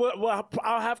LeBron, well,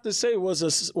 I'll have to say was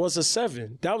a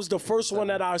 7. That was the first one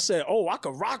that I said, oh, I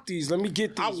could rock these. Let me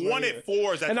get these. I wanted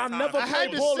 4s, and I never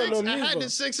played ball in them. I had the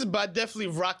 6s, but I definitely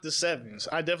rocked the 7s.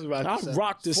 I definitely rocked the 7s. I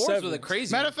rocked the 7s. 4s were the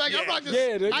crazy. Matter of fact, I rocked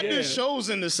the. I did shows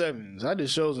in the 7s.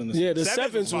 Yeah, the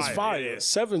 7s was fire.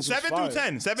 7s was 7 fire. through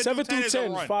 10. 7 through 10 is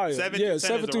fire.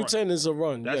 7 through 10 is a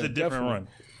run. That's a different run.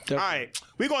 Definitely. All right,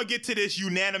 we're gonna get to this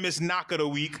unanimous knock of the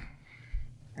week.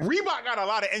 Reebok got a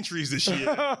lot of entries this year.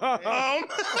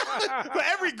 For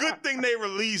every good thing they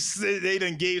released, they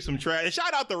done gave some trash. And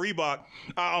shout out to Reebok.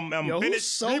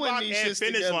 Reebok and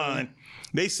Finish Line.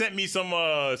 They sent me some.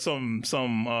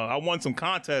 I won some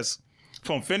contests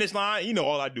from Finish Line. You know,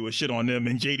 all I do is shit on them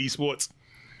and JD Sports.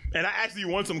 And I actually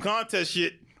won some contest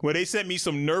shit where they sent me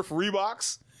some Nerf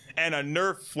Reeboks and a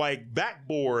Nerf like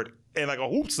backboard and like a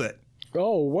hoop set.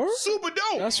 Oh, word? Super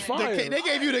dope. That's fire. They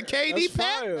gave you the KD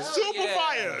pack? Fire. Super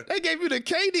fire. They gave you the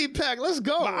KD pack. Let's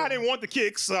go. But I didn't want the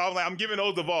kicks, so I was like, I'm giving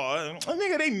those to Vol.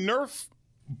 Nigga, they Nerf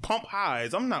pump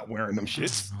highs. I'm not wearing them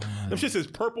shits. Them shits is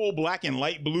purple, black, and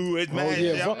light blue. It's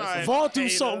Vol do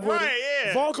something with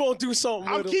it. Vol gonna do something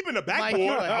with it. I'm keeping the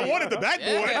backboard. I wanted the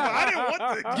backboard, but I didn't want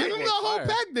the... Give him the whole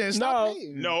pack then.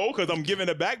 No, because I'm giving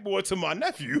the backboard to my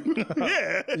nephew.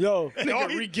 Yeah. Yo,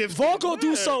 Vol gonna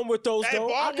do something with those,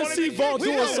 though. I can see Vol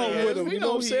doing something with them. You know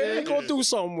what I'm saying? They gonna do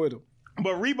something with them.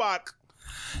 But Reebok,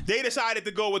 they decided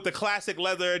to go with the classic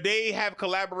leather. They have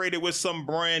collaborated with some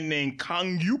brand named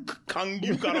Kangyuk, I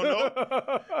don't know.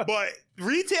 But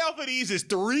retail for these is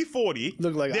 $340.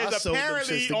 Look like there's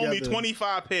apparently only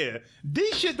 25 pair.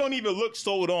 These shit don't even look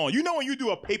sold on. You know when you do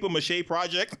a paper mache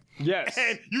project? Yes.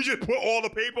 And you just put all the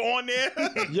paper on there?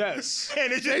 Yes.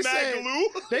 And it's just mad glue?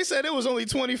 They said it was only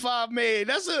 25 made.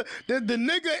 That's the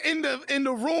nigga in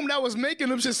the room that was making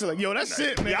them just like, yo, that's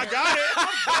it, man. Yeah, I got it.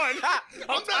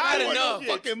 I'm done. I'm not doing no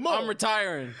fucking more. I'm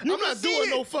retiring. I'm not doing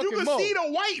no fucking more. You can see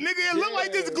the white, nigga. It look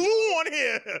like there's glue on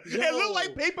here. It look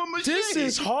like paper mache. This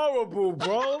is horrible,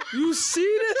 bro. You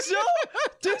see this, yo?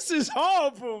 This is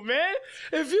horrible, man.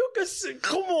 If you could see,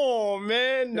 come on,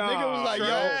 man. Nah, the nigga was like,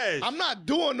 yo, I'm not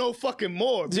doing no fucking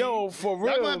more. Yo, for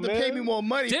real, y'all gonna have to pay me more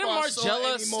money. Didn't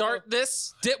Margiela start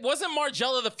this? Wasn't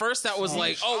Margiela the first that was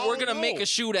like, oh, we're gonna make a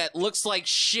shoe that looks like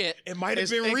shit? It might have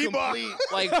been Reebok.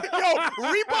 Like, yo,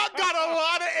 Reebok got a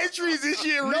lot of entries this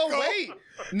year, Rico. No, wait.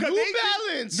 New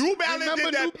Balance. New Balance Remember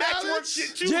did that New patchwork Balance?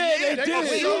 shit too. Yeah, they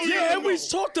did. Yeah, we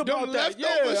talked about that.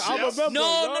 Yeah, I remember.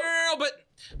 No, but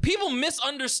people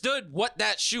misunderstood what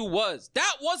that shoe was.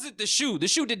 That wasn't the shoe. The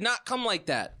shoe did not come like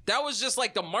that. That was just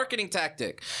like the marketing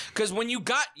tactic. Because when you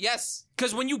got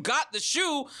the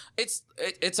shoe, it's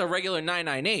a regular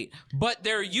 998. But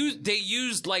they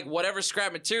used like whatever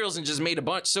scrap materials and just made a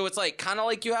bunch. So it's like kind of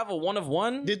like you have a one of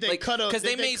one. Did they cut because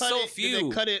they made so few?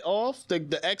 Did they cut it off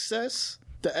the excess?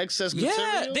 The excess material?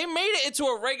 Yeah, they made it into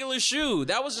a regular shoe.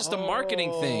 That was just a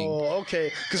marketing thing. Oh,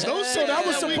 okay. So that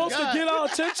was supposed to get our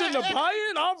attention to buy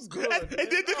it? I'm good. It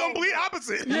did the complete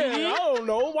opposite. Yeah, I don't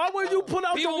know. Why would you put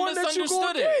out people the one that you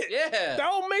gonna get? Yeah. That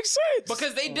don't make sense.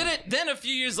 Because they did it then a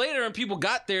few years later and people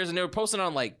got theirs and they were posting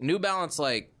on like New Balance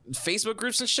like Facebook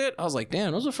groups and shit. I was like,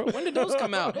 damn, when did those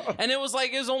come out? And it was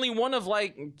only one of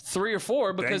like 3 or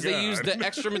 4 because they used the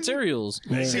extra materials.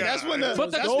 See, that's when the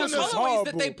colorways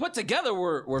that they put together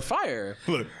were fire.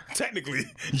 Look, technically,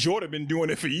 Jordan been doing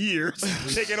it for years,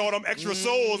 taking all them extra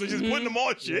soles and just putting them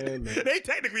on shit. Yeah, they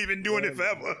technically been doing it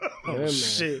forever. Oh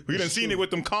shit, we done seen it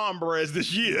with them cornbreads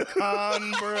this year.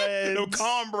 Cornbreads, them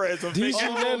cornbreads.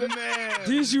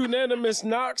 These unanimous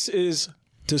knocks is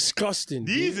disgusting.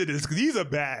 These are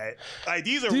bad. Like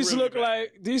these really look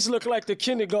bad. These look like the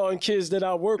kindergarten kids that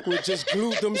I work with just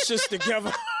glued them shits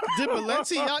together. Did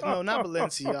Balenciaga? No, not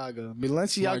Balenciaga.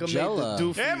 Balenciaga Margiela. made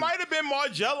the doofy. It might have been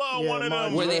Margiela or one of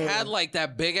them. Where they had like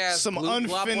that big ass some glue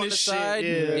glop on the side.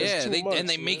 Shit. Yeah,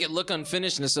 they make it look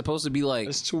unfinished and it's supposed to be like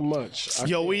it's too much.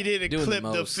 Yo, we didn't clip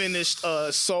the finished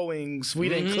sewings. We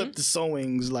didn't clip the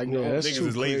sewings like niggas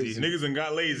is lazy. Niggas done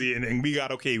got lazy and we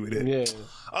got okay with it. Yeah.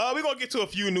 We're gonna get to a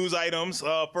few news items.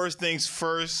 First things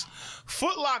first,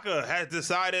 Foot Locker has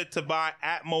decided to buy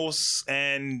Atmos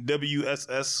and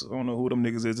WSS. I don't know who them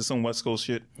niggas is. It's some West Coast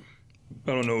shit.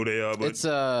 I don't know who they are, but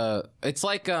it's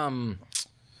like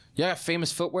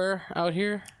famous footwear out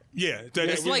here. Yeah,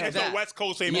 it's like that. The West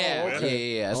Coast same. Yeah,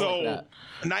 yeah. So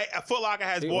Foot Locker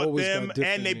has bought them,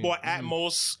 and they bought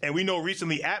Atmos, and we know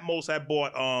recently Atmos had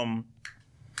bought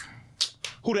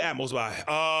who did Atmos buy?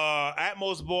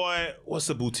 Atmos bought what's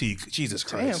the boutique? Jesus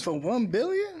Christ! Damn, for $1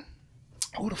 billion.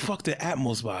 Who the fuck did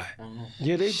Atmos buy?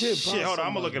 Yeah, they did. Shit, hold on,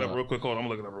 I'm gonna look it up real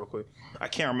quick. I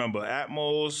can't remember.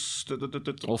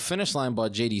 Atmos. Well, Finish Line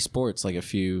bought JD Sports like a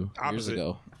few years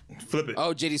ago. Flip it.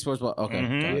 Oh, JD Sports bought. Okay.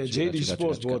 Yeah, JD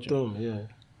Sports bought them. Yeah.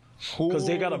 Because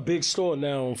they got a big store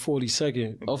now on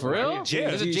 42nd. Oh, for real? Yeah.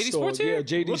 Is it JD Sports here? Yeah,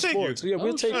 JD Sports. Yeah,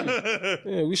 we'll take you.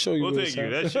 Yeah, we show you. We'll take you.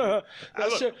 That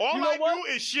shit. Look, all I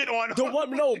do is shit on the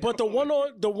one. No, but the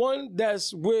one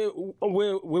that's where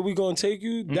we gonna take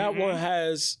you. That one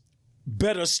has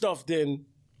better stuff than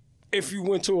if you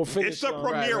went to a Finish. It's the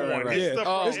premier one. Right.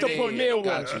 It's the premier one.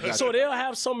 Gotcha. So they'll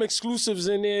have some exclusives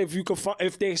in there if you can find,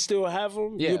 if they still have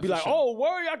them. You'll be like, oh,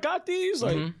 worry, I got these.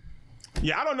 Like,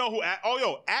 yeah, I don't know who.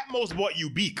 Atmos bought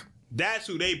Ubique. That's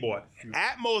who they bought.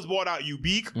 Atmos bought out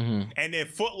Ubique, and then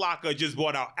Foot Locker just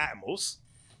bought out Atmos.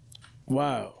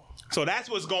 Wow. So that's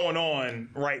what's going on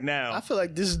right now. I feel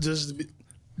like this is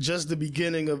just the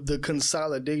beginning of the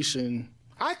consolidation.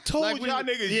 I told y'all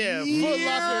niggas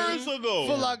years ago.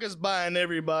 Foot Locker's buying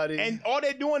everybody. And all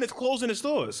they're doing is closing the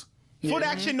stores. Foot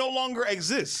Action no longer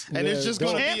exists. And it's just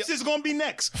going to be... Champs is going to be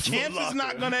next. Champs is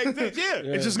not going to exist. Yeah.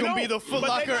 It's just going to be the Foot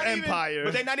Locker empire.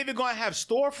 But they're not even going to have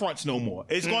storefronts no more.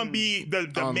 It's going to be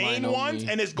the main ones,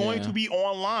 and it's going to be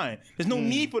online. There's no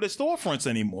need for the storefronts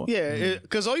anymore. Yeah,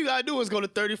 because all you got to do is go to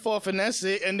 34th, and that's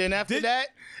it. And then after that,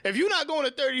 if you're not going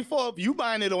to 34th, you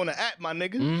buying it on the app, my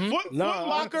nigga. Foot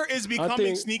Locker is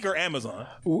becoming sneaker Amazon.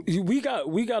 We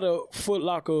got a Foot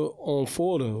Locker on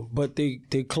Fordham, but they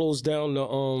closed down the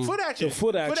Foot Action.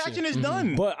 Foot Action is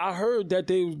done. But I heard that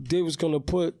they was gonna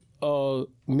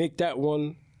make that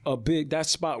one that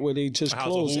spot where they just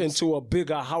closed into a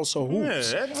bigger house of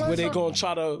hoops. Yeah, where they gonna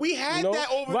try to. We had that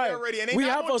over there already. And we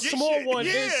have a small one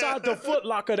inside the Foot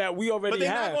Locker that we already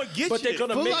have. But they're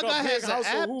gonna make a big house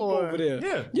of hoop over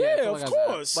there. Yeah, of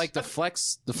course. Like the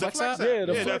Flex app? Yeah,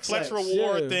 the Flex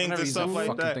reward things and stuff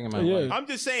like that. I'm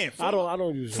just saying. I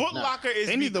don't use it. Foot Locker is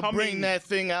They need to bring that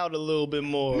thing out a little bit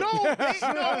more. No,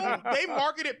 they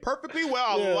market it perfectly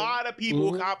well. A lot of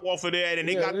people cop off of that, and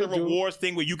they got the rewards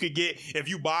thing where you could get, if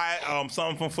you buy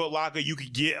something from Foot Locker, you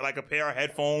could get like a pair of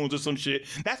headphones or some shit.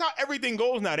 That's how everything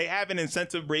goes now. They have an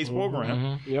incentive-based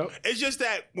program. It's just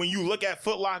that when you look at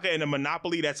Foot Locker and the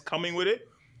monopoly that's coming with it,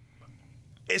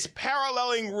 it's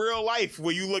paralleling real life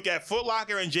where you look at Foot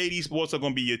Locker and JD Sports are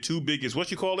going to be your two biggest,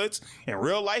 in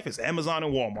real life, it's Amazon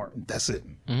and Walmart. That's it.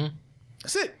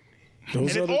 That's it.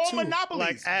 Those and are it's all two. monopolies.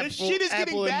 Like Apple, this shit is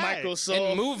getting Apple bad. and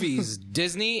Microsoft. In movies,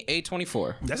 Disney,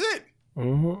 A24. That's it.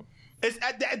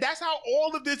 That's how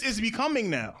all of this is becoming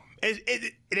now.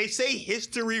 They say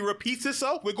history repeats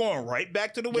itself. We're going right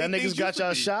back to the way y'all things niggas got used to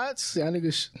y'all be. shots. Y'all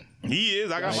niggas. He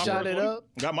is. I got my shot first it one. up.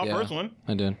 Got my first one.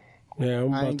 I did. Yeah,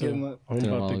 I'm I about ain't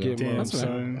to get Damn, mine.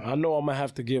 son. I know I'm gonna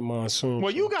have to get mine soon.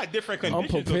 Well, you got different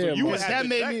conditions. I'm prepared, so you man. would have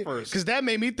to check first. Because that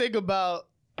made me think about,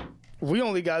 we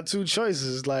only got two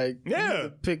choices. Like, you either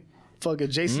pick fucking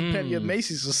JCPenney or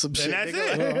Macy's or some shit. And that's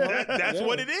nigga. it. That's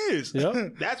what it is.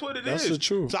 Yep. That's what it is. That's the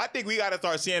truth. So I think we got to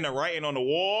start seeing the writing on the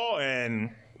wall,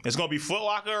 and it's going to be Foot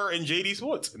Locker and JD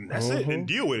Sports. And that's it. And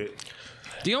deal with it.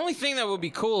 The only thing that would be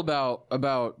cool about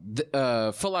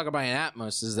Foot Locker buying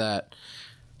Atmos is that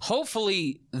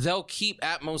hopefully they'll keep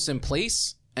Atmos in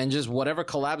place, and just whatever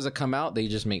collabs that come out, they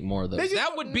just make more of those.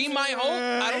 That would be my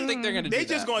hope. I don't think they're going to do that.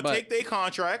 They just going to take their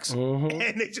contracts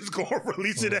and they just going to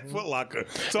release it at Foot Locker.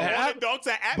 So all the dunks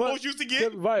that Atmos used to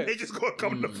get, they just going to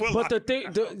come to Foot Locker. But the thing,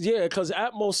 because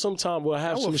Atmos sometimes will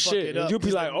have some shit. And you'll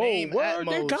be like, oh, word,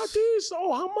 they got these?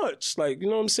 Oh, how much? Like, you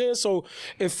know what I'm saying? So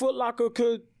if Foot Locker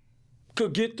could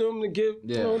get them to give,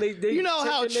 you know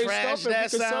how trash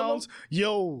that sounds?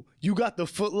 Yo, you got the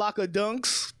Foot Locker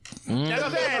dunks? That's what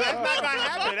I'm saying. That's not going to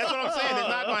happen. That's what I'm saying. It's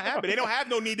not going to happen. They don't have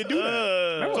no need to do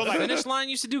that. So Finish Line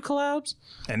used to do collabs?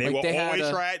 And they will always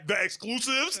try the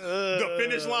exclusives, the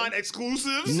Finish Line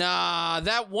exclusives. Nah,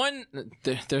 that one,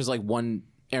 there's like one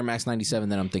Air Max 97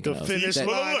 that I'm thinking of. Finish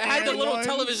Line. It had the little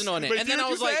television on it. But and then I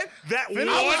was like, that one.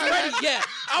 I was ready. Yeah,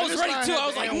 I was ready too. I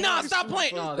was like, nah, stop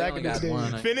playing. Oh, Back in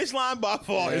the day. Finish Line by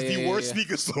far is the worst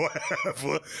sneaker store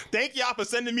ever. Thank y'all for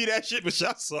sending me that shit, but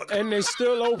y'all suck. And they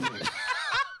still open.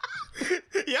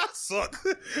 Y'all suck.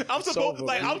 I'm supposed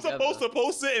to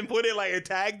post it and put it like and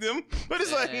tag them, but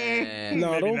it's like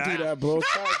no, don't do that, bro.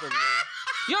 Tag them, man.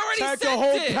 You already Tag sent the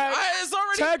whole it. pack. It's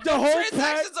already Tag the whole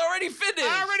transaction's already finished.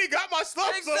 I already got my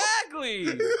stuff. Exactly.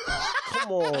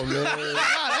 Come on, man.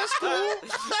 Nah, that's cool.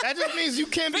 That just means you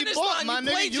can't be Finish bought, line, my you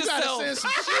nigga. played You gotta yourself. send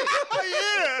some shit.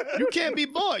 Yeah. You can't be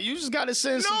bought. You just gotta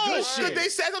send some No, good because shit. they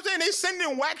said I'm saying they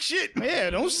sending whack shit. Yeah,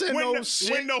 don't send When no the,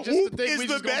 shit. when the just hoop to think is we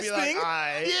the just gonna best be like, thing,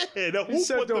 alright. yeah, the hoop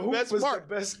said was the the hoop best was the part.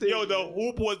 best thing. Yo, the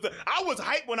hoop was the. I was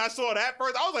hyped when I saw that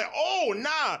first. I was like, oh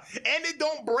nah, and it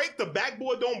don't break. The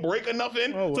backboard don't break or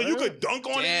nothing, Oh, so you word? could dunk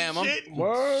on Damn, it. And shit.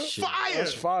 Word. Fire.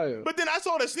 That's fire. But then I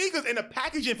saw the sneakers, and the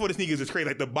packaging for the sneakers is crazy.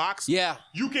 Like the box, Yeah.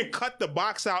 you can cut the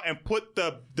box out and put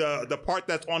the part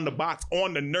that's on the box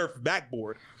on the Nerf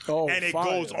backboard, Oh, and it fire.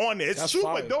 goes on there. It's That's super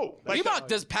fire. dope. Like Reebok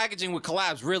does packaging with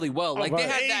collabs really well. Like they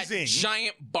had that Amazing.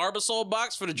 giant Barbasol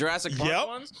box for the Jurassic Park Yep.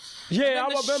 ones. Yeah, And I then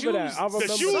the remember that. shoes- I remember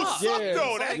the shoes that. suck Yeah.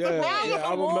 though. That's yeah, the problem. Yeah, I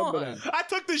Come remember on. that. I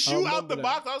took the shoe out the remember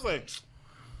box. I was like,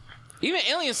 Even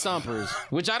Alien Stompers,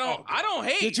 which I don't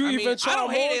hate. Did you I mean, even try I don't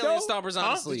hate more, Alien though? Stompers,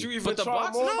 honestly. Did you even but the try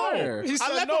box more? is fire. He I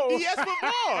said left no. him DS for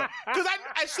more. Because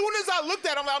as soon as I looked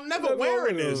at him, I'm never Never wearing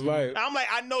wearing this. them, right. I'm like,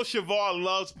 I know Shavar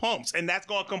loves pumps, and that's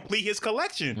going to complete his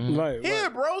collection. Right, Here,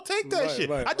 right. bro, take that Right, shit.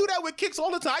 right. I do that with kicks all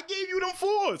the time. I gave you them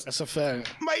fours. That's a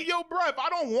fact. I'm like, yo, bro, if I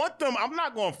don't want them, I'm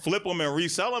not going to flip them and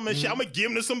resell them and shit. I'm going to give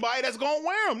them to somebody that's going to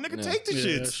wear them. Nigga, take the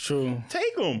Yeah, that's shits. true.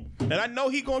 Take them. And I know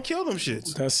he going to kill them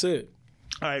shits. That's it.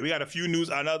 All right, we got a few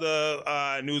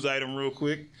another news item real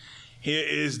quick. Here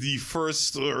is the first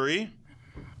story.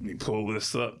 Let me pull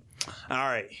this up. All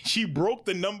right, she broke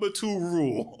the number 2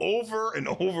 rule over and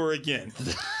over again.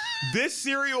 This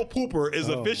serial pooper is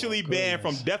officially banned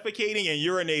from defecating and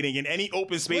urinating in any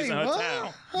open space in her what?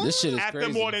 town This shit is after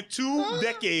crazy. more than 2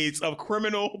 decades of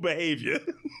criminal behavior.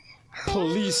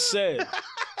 Police said.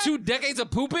 2 decades of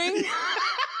pooping?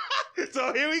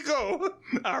 So here we go.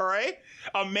 All right.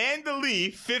 Amanda Lee,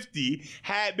 50,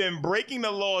 had been breaking the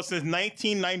law since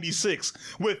 1996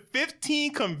 with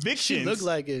 15 convictions Look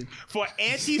like it. for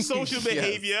antisocial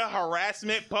behavior,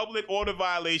 harassment, public order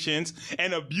violations,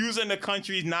 and abusing the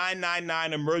country's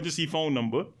 999 emergency phone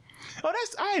number. Oh,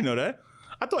 I didn't know that.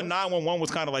 I thought 911 was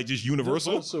kind of like just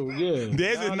universal. So, yeah.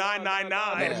 There's is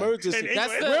 999. Emergency. In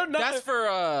That's England. that's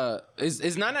for is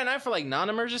 999 for like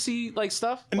non-emergency like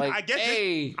stuff? Like I guess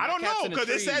hey, I don't cat's know in a because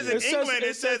it tree. says in It says- England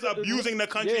it says abusing the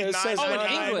country's yeah, it says 999. Oh,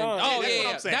 in England. That's Oh, what yeah,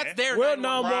 I'm saying. that's their We're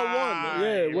 911. 911.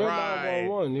 Yeah, we're Right.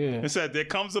 911. Yeah. It said there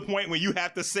comes a point when you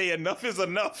have to say enough is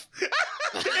enough.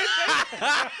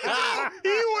 He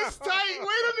was tight. Wait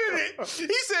a minute.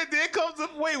 He said there comes a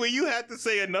point where you have to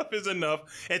say enough is enough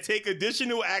and take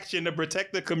additional action to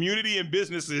protect the community and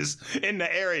businesses in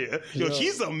the area. Yo,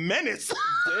 she's a menace.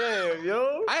 Damn,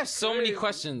 yo. I have so many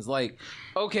questions. Like,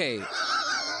 okay,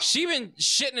 she been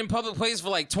shitting in public places for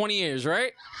like 20 years,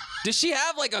 right? Does she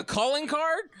have like a calling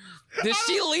card? Does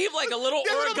she leave like a little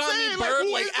That's what I'm origami saying, like, bird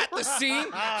who like is- at the scene?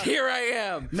 Here I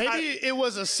am. Maybe it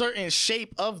was a certain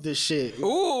shape of the shit.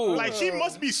 Ooh. Like she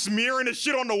must be smearing the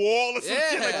shit on the wall or some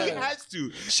shit. Like she Yeah. has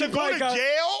to. She go probably to got-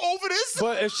 jail over this?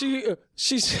 But if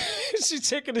she's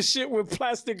taking the shit with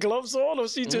plastic gloves on, or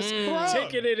she just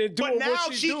taking it and doing But now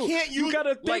what she do, can't you use-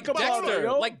 gotta think like about Dexter, it,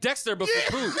 yo. like Dexter, but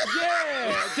for poop.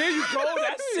 Yeah, there you go.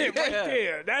 That's it right Yeah.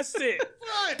 there. That's it.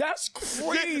 That's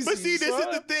crazy. But see, this son.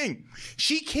 is the thing.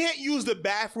 She can't use the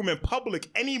bathroom in public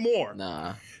anymore.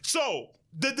 Nah. So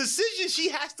the decision she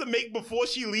has to make before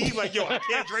she leaves, like, yo, I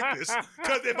can't drink this.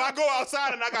 Because if I go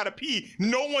outside and I gotta pee,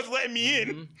 no one's letting me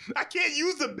in. I can't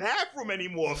use the bathroom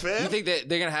anymore, fam. You think that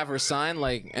they're gonna have her sign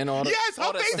like in all the, Yes,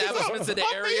 all her the face is up. establishments in the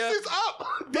Her area? face is up.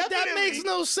 But that Definitely. makes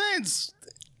no sense.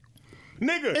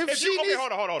 Nigga, If she needs,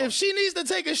 hold on. If she needs to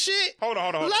take a shit, Hold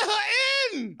on. let her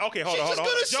in. Okay, hold on. She's just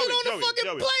gonna shit on Joey, the fucking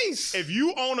Joey. place. If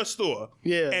you own a store,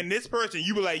 Yeah. and this person,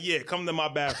 you be like, yeah, come to my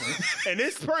bathroom, and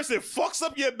this person fucks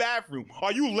up your bathroom,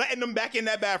 are you letting them back in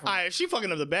that bathroom? All right, she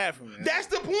fucking up the bathroom. Man. That's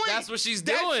the point. That's what she's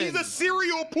That doing. She's a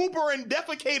serial pooper and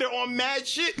defecator on mad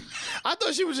shit. I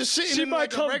thought she was just shitting She in might like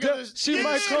come. a regular. She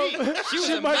might come. She was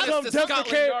She a might menace come to Scotland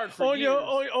defecate Yard for on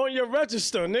your years. on your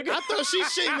register, nigga. I thought she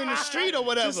shitting in the street or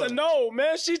whatever. Just no,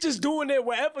 man. She just doing it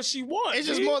wherever she wants. It's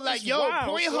just G. more like, It's yo, wild,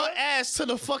 point son. her ass to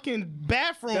the fucking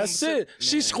bathroom. That's it.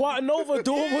 She's squatting over,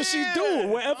 doing what she do,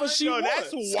 wherever she Yo, wants.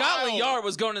 that's wild. Scotland Yard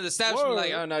was going to the establishment Word.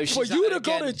 like, oh no, she's for you to out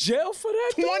go again. to jail for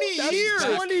that? dude? 20 That's years.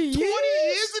 20 years. 20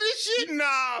 years of this shit?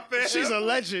 Nah, fam. She's a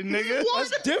legend, nigga.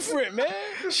 That's different, man.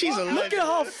 She's a legend. Look at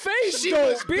her face, She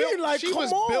though. was Be built- like, she come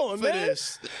was on, built for man.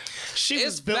 this. She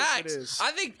was built for this.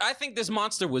 I think this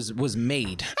monster was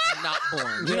made, not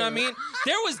born. You know what I mean?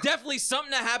 There was definitely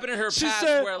something that happened in her She past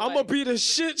said, where, "I'm gonna be the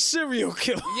shit serial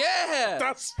killer."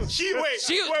 Yeah. She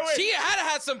had to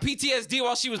have some PTSD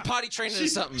while she was potty training or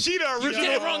something. She the original. You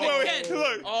did it wrong again.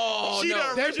 Look. Oh, she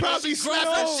no. They probably slapped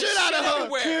the shit out of her.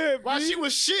 Everywhere. While she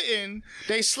was shitting,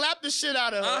 they slapped the shit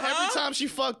out of her every time she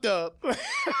fucked up.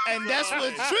 And that's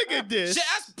what triggered this.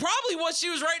 That's probably what she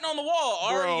was writing on the wall.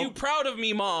 Are you proud of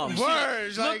me, Mom?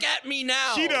 Words. Look at me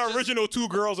now. She the original 2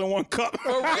 girls in 1 cup.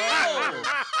 For real.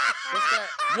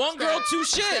 One girl, 2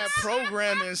 shits. That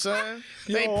programming, son.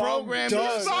 They programmed She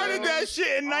started that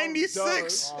shit in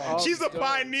 96. She's a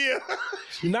pioneer.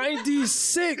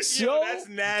 96, yo. That's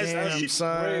nasty. Damn,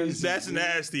 son. That's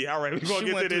nasty. All right, we're going to She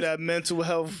get went to through this. that mental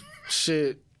health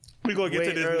shit. We're going to get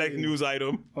to this early. next news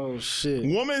item. Oh, shit.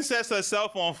 Woman sets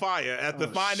herself on fire after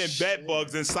finding bed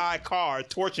bugs inside car,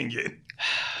 torching it.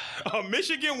 A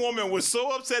Michigan woman was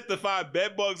so upset to find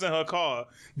bed bugs in her car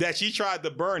that she tried to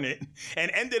burn it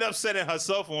and ended up setting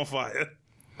herself on fire.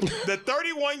 The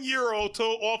 31-year-old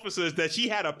told officers that she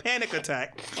had a panic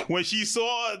attack when she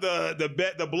saw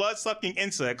the blood-sucking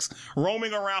insects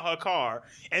roaming around her car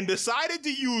and decided to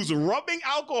use rubbing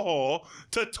alcohol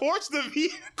to torch the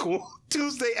vehicle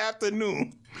Tuesday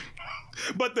afternoon.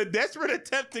 But the desperate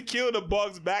attempt to kill the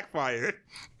bugs backfired,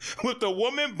 with the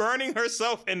woman burning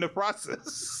herself in the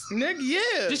process. Nigga,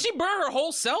 yeah. Did she burn her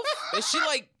whole self? Is she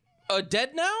like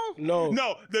dead now? No.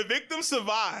 No, the victim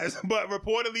survives, but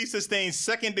reportedly sustained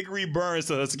 2nd-degree burns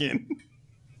to her skin.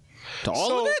 To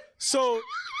all of it?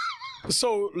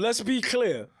 So let's be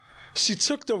clear. She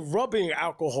took the rubbing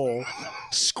alcohol,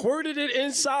 squirted it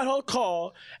inside her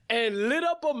car, and lit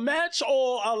up a match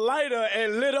or a lighter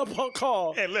and lit up her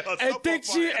car. And lit herself on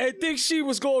fire. And think she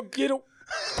was gonna get a.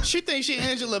 She thinks she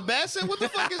Angela Bassett? What the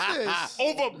fuck is this?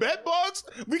 Over bed bugs?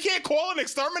 We can't call an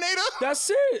exterminator? That's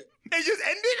it. They just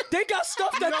ended? They got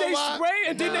stuff that know they what? spray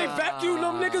and then they vacuum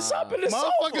them niggas up in the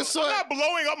Motherfuckers sofa. I'm not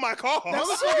blowing up my car.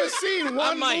 Motherfuckers seen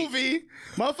one might. movie.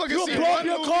 Motherfuckers You seen blow up one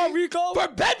your movie. car, Rico? For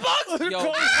bed bugs?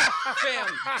 Yo, fam,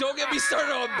 don't get me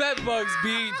started on bed bugs,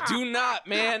 B. Do not,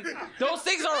 man. Those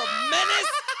things are a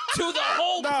menace to the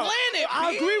whole planet,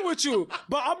 I B. agree with you,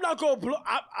 but I'm not gonna blow.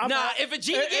 If a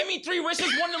genie gave me 3 wishes,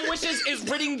 one of them wishes is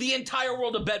ridding the entire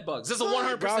world of bed bugs. That's a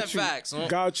 100% fact. So.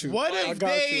 Got you. What I if got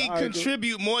they you. I agree.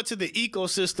 contribute more to the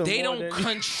ecosystem? They more don't than-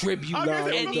 contribute I guess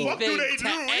what the fuck do anything they to do?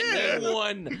 Yeah.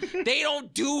 anyone. They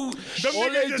don't do Them All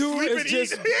niggas they just do sleep is and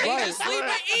just eat. They right. just sleep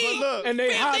and eat. look, And they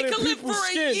Fam, hide they in can live people's for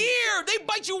skin. a year. They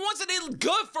bite you once and they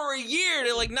good for a year.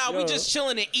 They're like, nah, we Yeah. just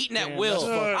chilling and eating at will.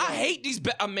 that's I hate these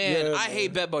man. Yeah, I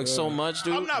hate bed bugs so much,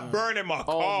 dude. I'm not burning my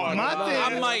Oh car. my My God.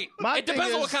 thing- I might. my It depends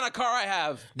thing on what is- kind of car I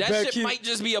have. That Better shit keep- might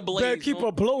just be a blaze. Better keep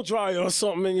a blow dryer or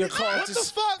something in your car. What the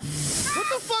fuck? What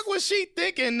the fuck was she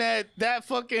thinking that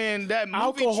movie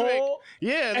Alcohol, trick?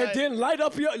 Yeah, and like, then light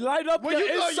up Well, the you thought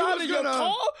you inside was of your gonna-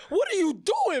 car. What are you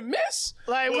doing, miss?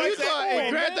 like Well, when you exactly. thought Come in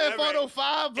on, Grand man. Theft Auto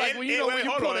 5, like And- when you and know wait, when you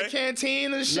hold pull on. the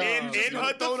canteen and shit. In just her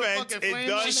gonna throw the defense, fucking it flames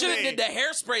does on She should have say- did the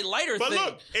hairspray lighter But thing.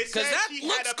 look, it because says that she had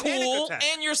looks a panic cool attack.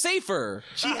 and you're safer.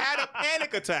 She had a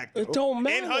panic attack. It don't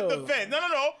In her matter. defense.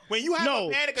 No. When you have No,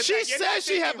 a panic attack, she you're said not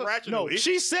she had thinking rationally.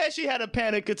 she said she had a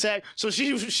panic attack, so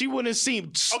she wouldn't seem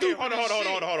Okay, stupid hold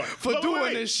on. for But doing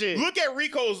wait. this shit. Look at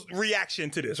Rico's reaction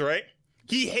to this, right?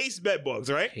 He hates bed bugs,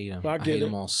 right? Hate him. I I get hate it.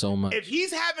 them all so much. If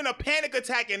he's having a panic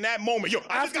attack in that moment, yo, I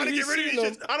just After gotta he get rid of seen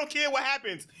these them- shits. I don't care what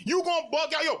happens. You gonna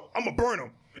bug out, yo, I'm gonna burn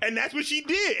them. And that's what she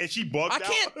did, and she bugged I out.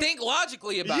 can't think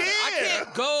logically about it. I Yeah,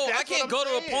 can't go. that's I can't what go I'm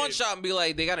to a saying. pawn shop and be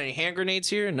like, "They got any hand grenades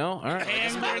here?" No. All right.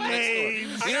 Hand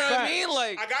grenades. You know what I mean?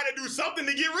 Like, I gotta do something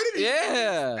to get rid of these.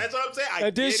 yeah. That's what I'm saying. I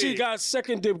And then get she it. got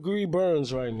 2nd-degree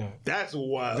burns right now. That's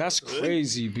wild. That's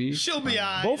crazy, B. She'll be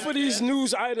alright. Both of these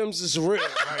news items is real.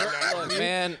 Look,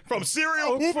 man. From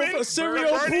cereal pooping, From cereal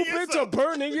to burning pooping to yourself.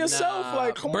 burning yourself. Nah,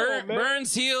 Like, come on, man.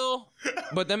 Burns heal,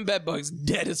 but them bed bugs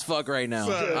dead as fuck right now.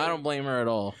 Son. I don't blame her at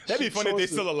all. That'd be funny if they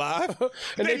still alive.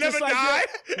 And they never just like, died.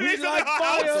 yeah, They we still like in our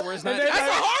fire. house. So where's And that? they That's a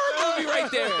like- horror movie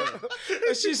right there.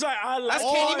 And she's like, I like That's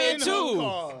All Candyman in her too.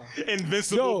 car.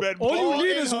 Invincible Yo, bed all bugs. you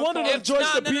need in is her one of car. them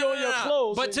joints to be on your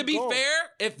clothes. But and to be go. fair,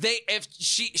 if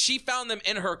she found them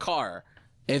in her car,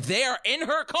 if they are in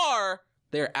her car,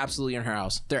 they're absolutely in her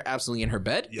house. They're absolutely in her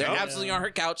bed. They're Yup. absolutely on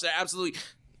her couch. They're absolutely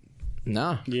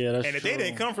nah. Yeah, that's And if they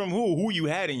didn't come from who you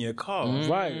had in your car.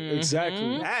 Right,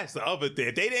 exactly. That's the other thing.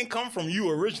 If they didn't come from you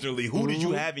originally, who did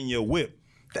you have in your whip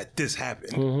that this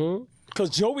happened? Because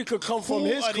Joey could come from Who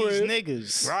his are these crib.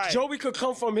 niggas? Right. Joey could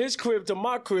come from his crib to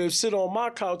my crib, sit on my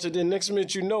couch, and then next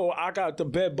minute you know I got the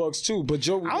bed bugs too. But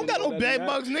Joey, I don't got no didn't bed know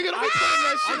bugs, nigga. Don't be putting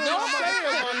that shit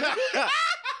on my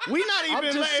We not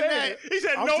even letting that. He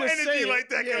said no energy like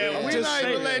that. Yeah, we not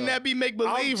even letting that be make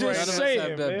believe right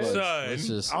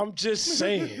now. I'm just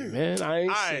saying, man. I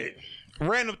ain't saying.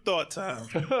 Random thought time.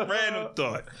 Random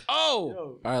thought.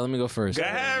 Oh! All right, let me go first. Go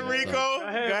ahead, Rico. Go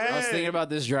ahead. I was thinking about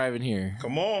this driving here.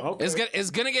 Come on. Okay. It's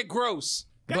gonna get gross,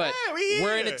 but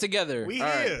we're in it together. We here.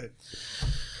 Right.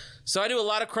 So I do a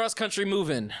lot of cross-country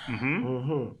moving.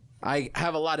 I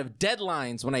have a lot of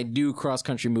deadlines when I do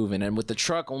cross-country moving. And with the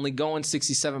truck only going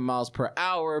 67 miles per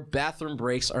hour, bathroom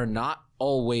breaks are not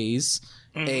always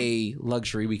a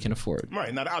luxury we can afford.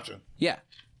 Right, not an option. Yeah.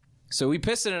 So we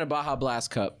pissed it in a Baja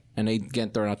Blast cup, and they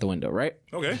get thrown out the window, right?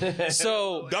 Okay.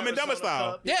 So Dumb and Dumber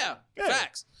style. Yeah,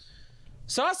 facts.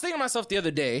 So I was thinking to myself the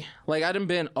other day, like I done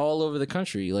been all over the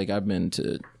country. Like I've been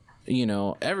to,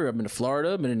 everywhere. I've been to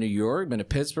Florida, been to New York, been to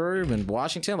Pittsburgh, been to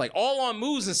Washington, like all on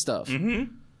moves and stuff.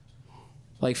 Mm-hmm.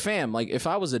 Like fam, like if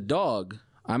I was a dog,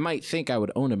 I might think I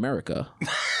would own America.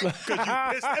 Because you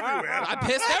pissed everywhere. I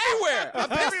pissed everywhere. I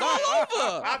pissed all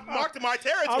over. I've marked my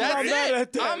territory. I'm not mad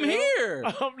at that. I'm here.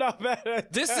 I'm not mad at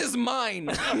that. This is mine.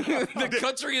 The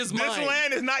country is mine. This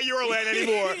land is not your land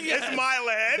anymore. Yes. It's my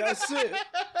land. That's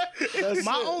it.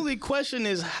 My only question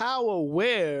is how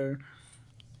aware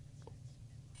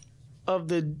of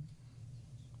the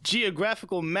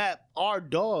geographical map our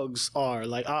dogs are.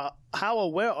 Like, how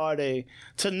aware are they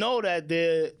to know that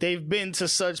they've been to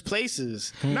such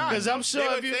places? Because I'm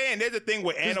sure saying there's a thing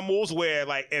with animals where,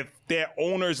 like, if their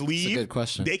owners leave, that's a good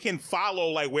question. They can follow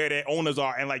like where their owners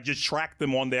are and like just track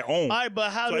them on their own. All right,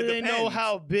 but how do they know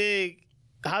how big?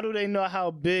 How do they know how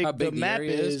big the map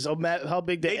is, or how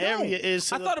big the area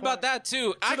is? I thought about that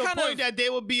too. To the point that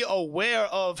they would be aware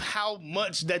of how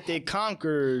much that they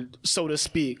conquered, so to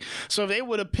speak. So if they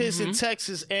would have pissed in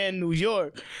Texas and New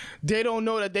York, they don't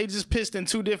know that they just pissed in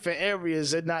two different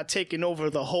areas and not taking over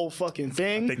the whole fucking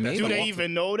thing. Do they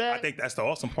even know that? I think that's the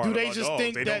awesome part. Do they just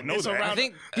think that it's around? I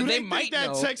think do they might think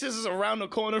that know. Texas is around the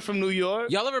corner from New York?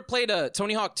 Y'all ever played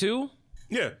Tony Hawk 2?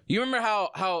 Yeah. You remember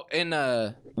how in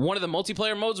one of the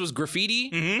multiplayer modes was graffiti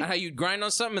and how you'd grind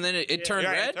on something and then it turned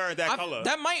red? It turned that color.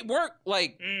 That might work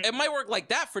like it might work like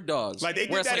that for dogs. Like they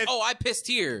did where it's that like, I pissed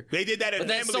here. They did that, but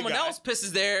then someone else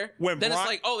pisses there. Then it's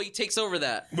like, he takes over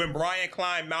that. When Brian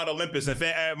climbed Mount Olympus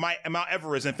and Mount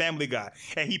Everest and Family Guy,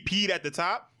 and he peed at the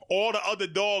top. All the other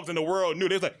dogs in the world knew.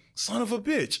 They was like, son of a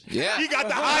bitch. Yeah. He got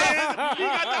the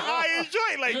highest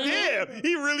joint. Like, damn,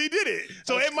 he really did it.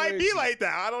 So it might be like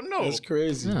that. I don't know. That's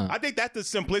crazy. Yeah. I think that's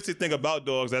the simplistic thing about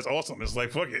dogs. That's awesome. It's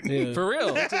like, fuck it. Yeah. For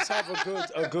real. They just have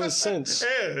a good sense.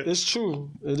 Yeah. It's true.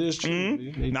 It is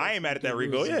true. Nah, I ain't mad at that,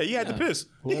 Rico. Yeah, you had to piss.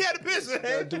 You had to piss, man. You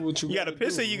gotta do what you got to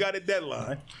piss and you got a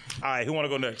deadline. All right, who want to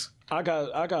go next? I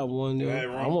got one.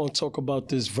 I want to talk about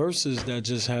this versus that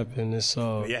just happened. This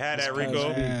you had that, Rico.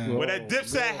 With that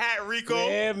Dipset hat, Rico.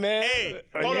 Yeah, man. Hey,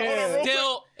 hold on.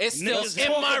 It's still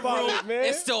in my room.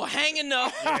 It's still hanging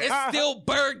up. It's still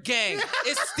Bird Gang.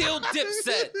 It's still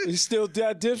Dipset. It's still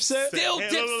that Dipset? Still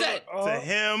Dipset. To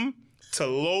him. To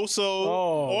Loso,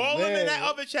 all in that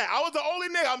other chat. I was the only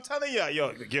nigga. I'm telling you,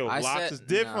 yo, Locks is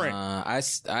different. I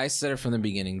said it from the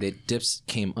beginning that Dips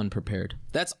came unprepared.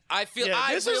 I feel. Yeah,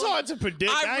 this is hard to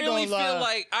predict. I really feel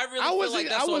like that's all it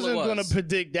was. I wasn't gonna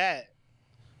predict that.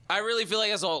 I really feel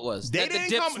like that's all it was. They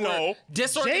didn't come. No,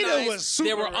 disorganized. Jada was super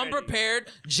they were ready. unprepared.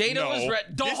 Jada was ready.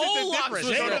 The whole Locks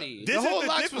was ready. The whole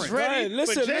Locks was ready.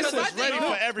 Listen, Jada was ready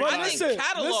for everybody. I think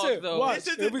catalog though. This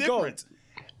is the difference.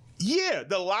 Yeah,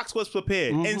 the Locks was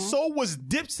prepared, and so was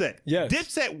Dipset. Yes.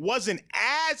 Dipset wasn't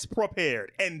as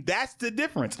prepared, and that's the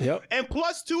difference. Yep. And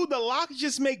plus, too, the Locks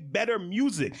just make better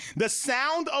music. The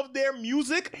sound of their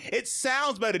music, it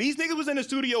sounds better. These niggas was in the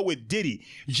studio with Diddy.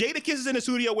 Jadakiss is in the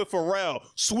studio with Pharrell,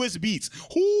 Swiss Beats.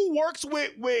 Who works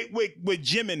with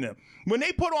Jim and them? When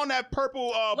they put on that purple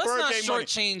Let's Bird not Gang money,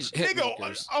 shortchange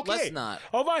Hitmakers. Okay. Let's not.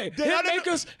 All right,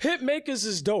 Hitmakers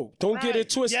is dope. Don't get it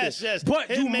twisted. Yes.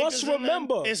 But you must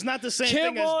remember, it's not the same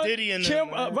thing as Diddy and them.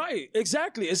 Right,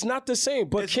 exactly. It's not the same.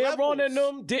 But Cameron and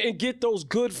them didn't get those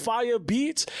good fire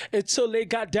beats until they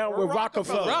got down with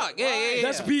Rockefeller. Yeah.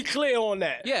 Let's be clear on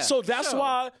that. Yeah, so that's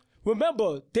why,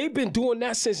 remember, they've been doing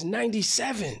that since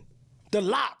 97. The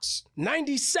Locks,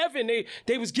 97,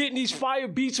 they was getting these fire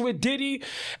beats with Diddy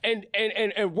and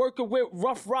working with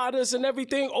Rough Riders and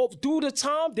everything. Through the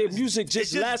time, their music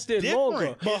just lasted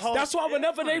longer. That's why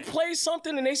whenever they play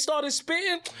something and they started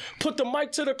spitting, put the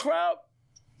mic to the crowd,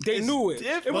 they knew it.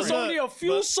 It was only a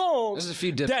few songs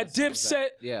that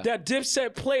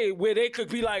Dipset played where they could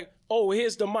be like,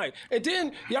 here's the mic. And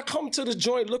then y'all come to the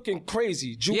joint looking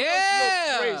crazy. Look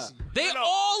crazy. They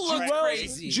all look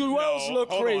crazy. Jewels look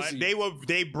crazy.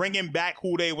 They bringing back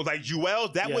who they was like.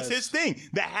 Jewels, that was his thing.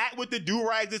 The hat with the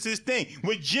do-rags is his thing.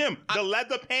 With Jim, the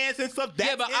leather pants and stuff.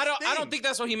 That's but I don't think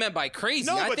that's what he meant by crazy.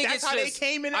 No, I but think that's it's how just, they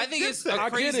came in. I think it's a I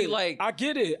crazy I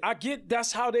get it.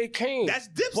 That's how they came. That's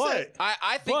Dipset.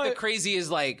 I think the crazy is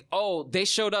like, oh, they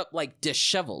showed up like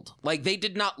disheveled. Like they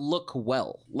did not look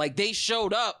well. Like they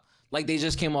showed up like they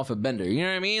just came off a bender. You know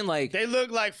what I mean? Like they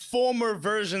look like former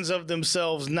versions of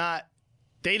themselves, not.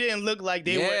 They didn't look like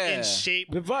they were in shape.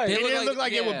 They didn't look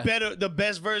like they were better, the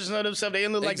best version of themselves. They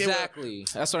didn't look like they were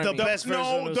That's what I mean. the best version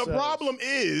of themselves. The problem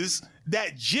is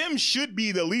that Jim should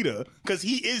be the leader because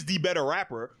he is the better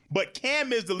rapper, but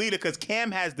Cam is the leader because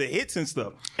Cam has the hits and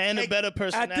stuff. And a better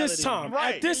personality.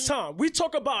 At this time. We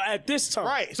talk about at this time.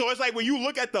 Right. So it's like when you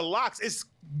look at the locks, it's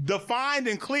defined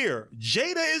and clear.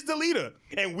 Jada is the leader,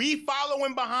 and we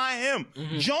following behind him.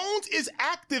 Mm-hmm. Jones is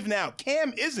active now.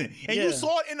 Cam isn't. And you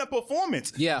saw it in the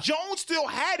performance. Yeah. Jones still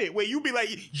had it where you be like,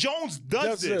 Jones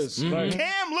does this. Mm-hmm. Right.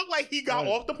 Cam looked like he got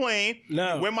off the plane.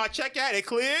 No. When my check out, it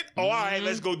cleared. Oh, all right,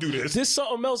 let's go do this. This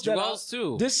something else that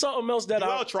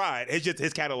Joel tried. It's just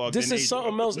his catalog. This is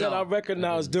something else that I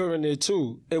recognized during it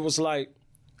too. It was like,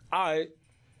 all right,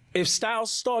 if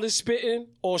Styles started spitting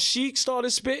or Sheek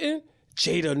started spitting,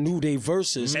 Jada knew they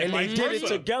verses, and they did it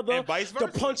together.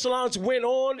 The punchlines went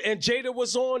on, and Jada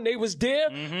was on. They was there,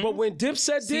 but when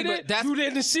Dipset did it, you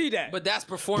didn't see that. But that's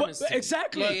performance.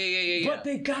 Exactly. But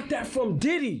they got that from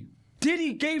Diddy.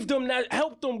 Diddy gave them that,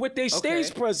 helped them with their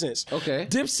stage presence. Okay.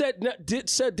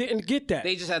 Dipset didn't get that.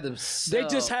 They just had themselves. They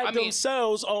just had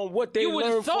themselves on what they learned from.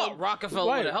 You would have thought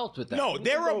Rockefeller would have helped with that. No,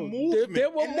 they're a movement. They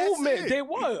were movement. They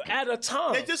were at a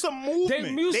time. They're just a movement.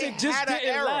 Their music just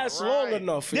didn't last long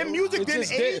enough. Their music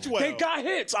didn't age well. They got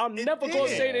hits. I'm never going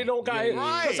to say they don't got hits.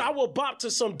 Because I will bop to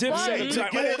some Dipset and be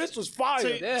like, oh, this was fire.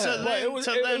 But it was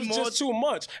just too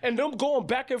much. And them going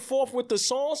back and forth with the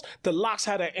songs, the Locks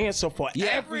had an answer for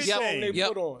every song they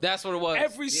put on. That's what it was.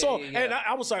 Every song. And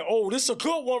I was like, oh, this is a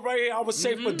good one right here. I would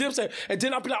say for Dipset. And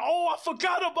then I'd be like, oh, I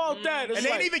forgot about that. And they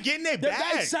ain't even getting their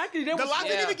bag. Exactly. The Locks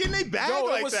ain't even getting their bag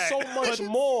like that. It was so much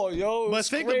more, yo. But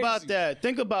think about that.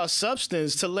 Think about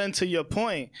substance, to lend to your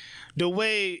point.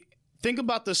 Think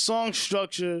about the song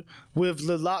structure with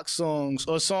the Lock songs,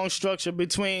 or song structure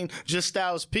between just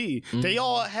Styles P. Mm-hmm. They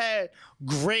all had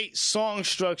great song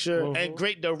structure and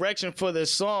great direction for their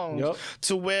songs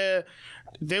to where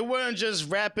they weren't just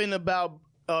rapping about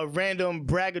random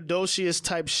braggadocious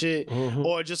type shit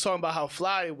or just talking about how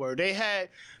fly they were. They had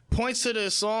points to their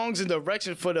songs and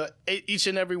direction for each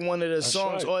and every one of their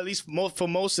songs, or at least for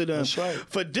most of them. That's right.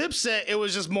 For Dipset, it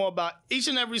was just more about each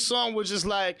and every song was just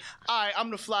like, all right, I'm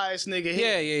the flyest nigga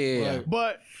here. Yeah. Right.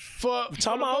 But for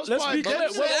time out, let's be clear.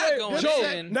 Wait.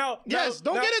 Don't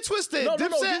get it twisted.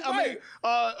 Dipset,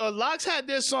 Locks had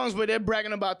their songs where they're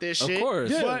bragging about their shit. Of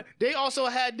course. Yeah. But they also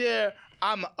had their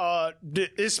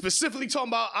it's specifically talking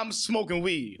about I'm smoking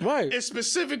weed. Right. It's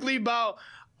specifically about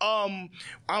I'm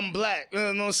black,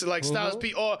 like Styles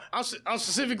P, or I'm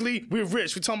specifically, we're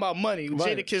rich, we're talking about money,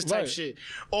 Jadakiss type shit,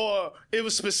 or it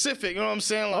was specific, you know what I'm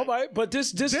saying? Like, all right, but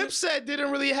this Dipset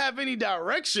didn't really have any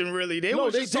direction, really. They were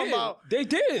just talking about they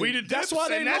did. We did that's why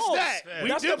they lost.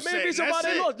 That's the main reason why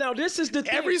they lost. Now this is the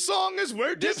thing. Every song is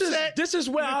where Dipset. This is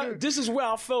where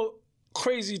I felt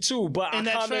crazy too, but and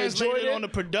I kind of enjoyed it on the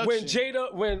production. When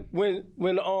Jada,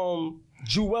 when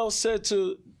Jewel said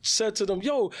to them,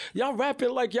 yo, y'all rapping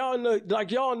like y'all in the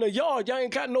yard. Y'all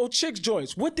ain't got no chicks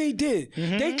joints. What they did,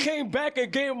 they came back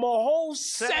and gave them a whole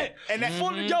set. And that,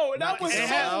 that was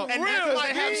so real.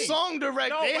 They have song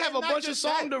direct. They have a bunch of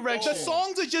song direction. The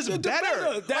songs are just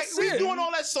better. That's we doing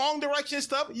all that song direction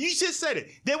stuff. You just said it.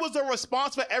 There was a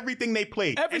response for everything they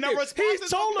played. Everything. And the response he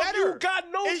told them you got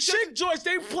no chick joints.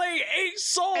 They played 8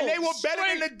 songs. And they were better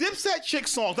than the Dipset chick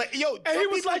songs. Like, yo, and he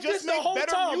was like this the whole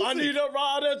time. Music. I need a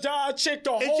ride or die chick. The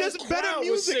whole it's just better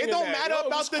music. It don't matter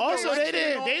about the also they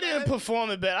didn't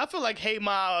perform it better. I feel like Hey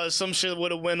Ma or some shit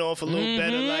would have went off a little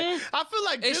better. Like I feel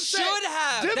like it should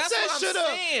have. That's what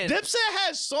I'm saying. Dipset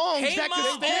has songs hey that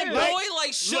could stand.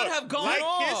 Boy, should have gone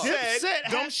off.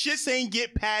 Dipset, them shits ain't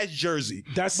get past Jersey.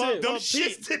 That's it. Them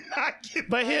shits did not get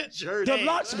past Jersey. The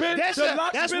Locks been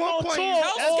on tour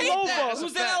all over.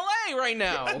 Who's in LA right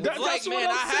now? That's what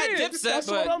I'm saying. That's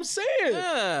what I'm saying.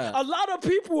 A lot of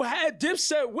people had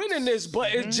Dipset winning this,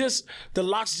 but it just the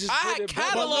Locks just. I had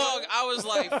catalog. I was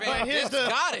like, fam, this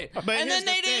got it. And then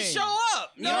they didn't show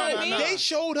up. You know what I mean? They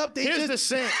showed up. Here's the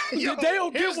thing. They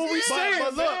don't get what we saying.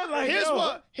 But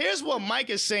look, here's what Mike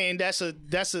is saying. That's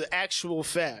an actual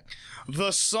fact.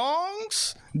 The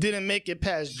songs didn't make it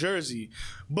past Jersey,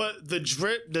 but the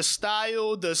drip, the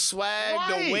style, the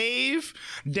swag, the wave,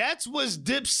 that's was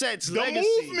Dipset's legacy.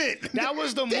 Movement. That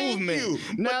was the movement.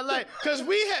 Now, like, because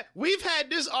we've had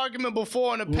this argument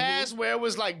before in the past where it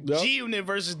was like G Unit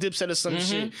versus Dipset or some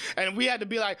shit, and we had to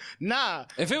be like, nah.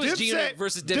 If it was G Unit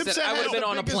versus Dipset, I would have been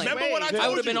on a plane. Remember what I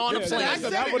would have been on a plane.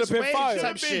 That would have been fire. It should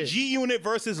have been G Unit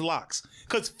versus Lox.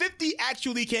 Because 50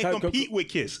 actually can't compete with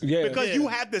Kiss. Because you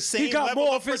have the same He got level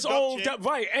more of of his production. own,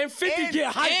 right? And 50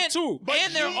 get hyped too.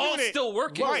 And they're all still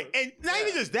working. Right. And not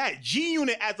even just that. G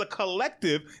Unit as a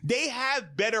collective, they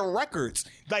have better records.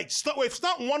 Like, if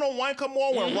Stunt 101 come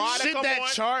on, when Rada shit come that on.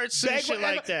 charts and shit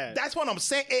like that. That's what I'm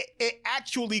saying. It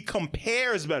actually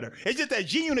compares better. It's just that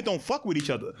G Unit don't fuck with each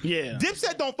other. Yeah.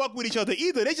 Dipset don't fuck with each other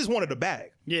either. They just wanted the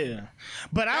bag. Yeah.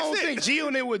 But I don't think G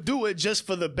Unit would do it just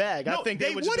for the bag. I think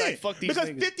they would just be like, fuck these because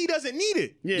niggas. 50 doesn't need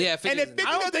it. Yeah, 50 and if 50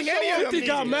 I don't think any of them 50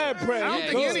 got mad bread. I don't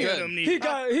think any of them need it.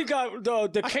 He got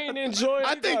the Kanan joint.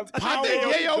 I think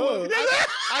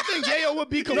Yayo would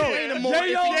be complaining more.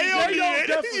 Yayo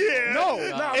definitely. No,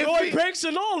 Lloyd Banks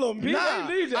and all of them.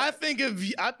 I think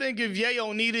if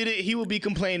Yayo needed it, he would be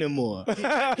complaining more.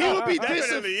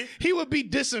 He would be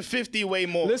dissing 50 way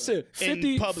more. Listen,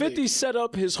 50 set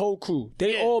up his whole crew.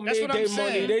 They all made their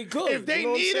money. They good. If they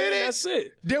needed it, that's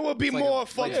it. There would be more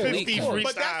fuck 50 freestyles.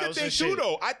 But that's the thing too,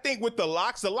 though. I think with the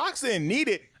Lox didn't need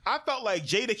it. I felt like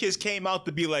Jadakiss came out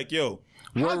to be like, yo,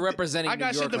 we're representing I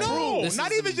got New York. shit to no, prove.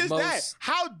 not even just that.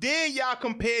 How dare y'all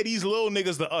compare these little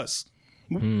niggas to us?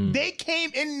 They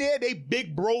came in there, they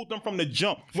big broed them from the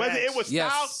jump. Whether it was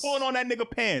Styles pulling on that nigga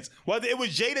pants, whether it was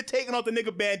Jada taking off the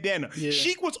nigga bandana.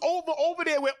 Sheik was over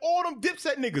there with all them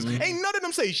Dipset niggas. Ain't none of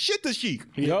them say shit to Sheik.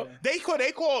 Yep. They called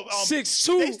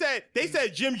 6'2". They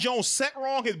said Jim Jones set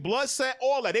wrong, his blood set,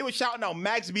 all that. They were shouting out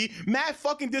Max B. Mad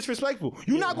fucking disrespectful.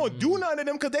 You're not gonna do none of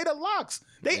them because they the Lox.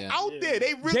 They out there.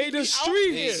 They really They the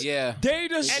streets. They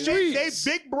the streets.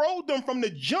 They big broed them from the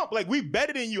jump. Like, we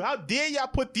better than you. How dare y'all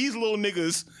put these little niggas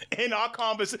in our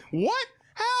conversation? What?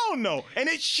 Hell no. And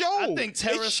it showed. I think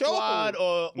Terror Squad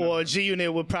or G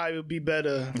Unit would probably be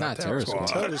better. Not Terror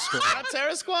Squad. Not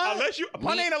Terror Squad? Unless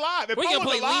Pun ain't alive. If we Pun can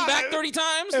play alive, Lean Back 30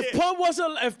 times. If Pun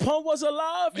was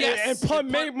alive and Pun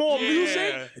made more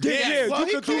music, then well,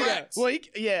 you could do that. Well,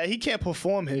 he can't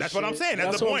perform his That's shit. what I'm saying.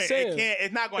 That's the what point. I'm saying.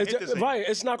 It's not going to hit the same. Right,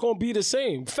 it's not going to be the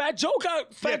same. Fat Joe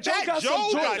got some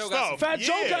joints. Fat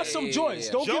Joe got some joints.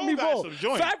 Don't get me wrong.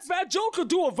 Fat Joe could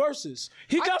do a versus.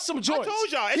 He got some joints. I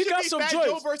told y'all. It should be Fat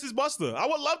Joe versus Busta. I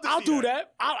would love to see I'll do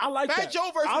that. I like that. Fat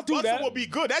Joe versus Busta would be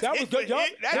good. That would be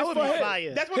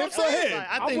fire. That's what I'm saying.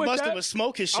 I think Busta would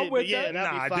smoke his shit, but yeah,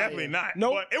 that'd be fire. Definitely not.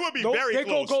 No, it would be very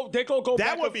close. They gonna go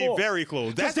that back would be and forth. very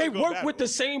close. Because they work with the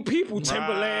same people.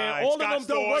 Timberland, all of them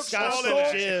don't work.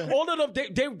 All of them,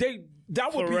 they.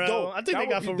 That would be dope. I think they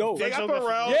got Pharrell.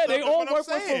 They all work with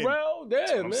Pharrell.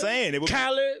 Yeah, man. I'm saying it would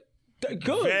Khaled.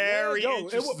 Good. Very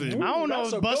interesting. I don't know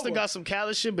if Busta got some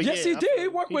Khaled shit, but yes, he did. He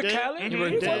worked with Khaled. He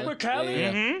worked with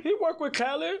Khaled. He worked with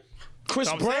Khaled.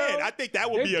 Chris Brown. I think that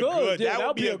would be a good. That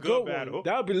would be a good battle.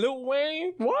 That would be Lil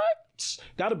Wayne. What?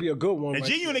 That'll be a good one. And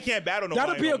G Unit can't battle nobody.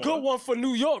 That'll be a good one for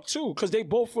New York too, because they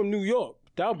both from New York.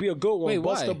 That would be a good one. Wait,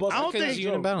 why? Busta. I don't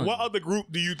think what other group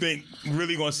do you think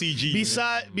really gonna see G?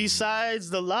 Besides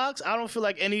the Lox, I don't feel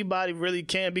like anybody really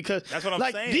can, because that's what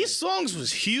I'm saying. These songs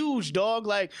was huge, dog.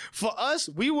 Like, for us,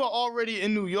 we were already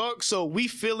in New York, so we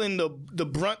feeling the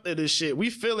brunt of this shit. We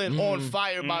feeling On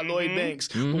Fire by Lloyd Banks.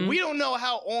 But we don't know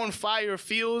how On Fire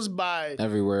feels by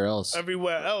everywhere else.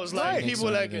 Like people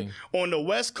like on the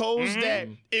West Coast that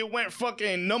it went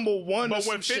fucking number one. But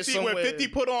when 50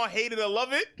 put on Hated to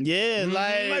Love It,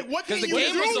 like what can you do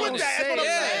with that? That's what I'm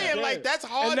saying. Like, that's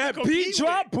hard to compete with. And that beat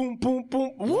drop, boom, boom,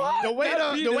 boom. What? The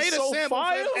way the sample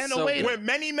and the way when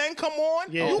Many Men come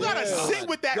on, you gotta sit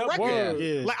with that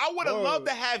record. Like, I would have loved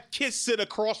to have Kiss sit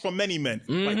across from Many Men.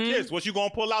 Like, Kiss, what you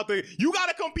gonna pull out there? You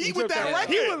gotta compete with that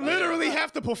record. He would literally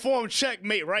have to perform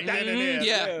Checkmate right then and there.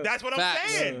 Yeah, that's what I'm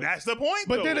saying. That's the point.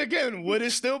 But then again, would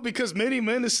it still, because Many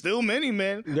Men is still Many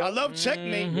Men. I love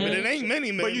Checkmate, but it ain't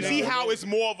Many Men. But you see how it's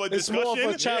more of a discussion. It's more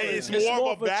of a challenge. It's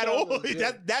more of a battle.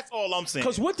 That's all I'm saying.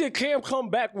 Because what did Cam come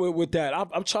back with that?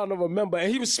 I'm trying to remember.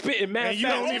 And he was spitting mad. And you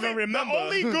don't even remember. The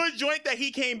only good joint that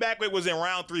he came back with was in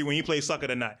round 3 when he played Sucker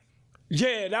Tonight.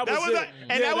 Yeah, that was it.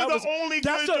 That was the only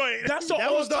good joint.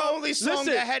 That was the only song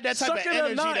that had that type of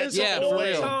energy. That's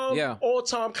an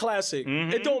all-time classic.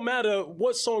 It don't matter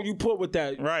what song you put with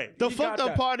that. Right. The fucked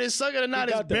up part is Suck It or Not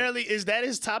is that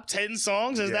his top 10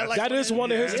 songs? Is that like that is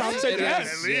one of his top 10?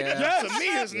 Yes. To me,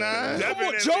 it's not. Come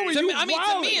on, Joey, you I mean,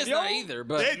 to me, it's not either.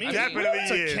 But it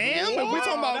definitely is. Cam? We're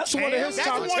talking about that's one of his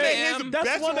top 10.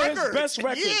 That's one of his best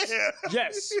records.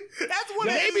 Yes. That's one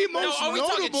of maybe most are we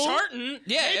notable. talking charting?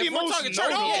 Yeah, Maybe if we're most talking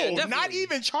charting, yeah, No, definitely. not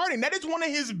even charting. That is one of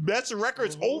his best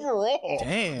records overall.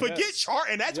 Damn. Forget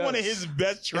charting. That's one of his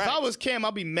best tracks. If I was Cam,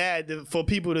 I'd be mad for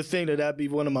people to think that that'd be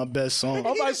one of my best songs.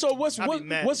 All right, so what's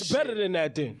better than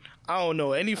that then? I don't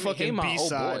know. Any fucking hey,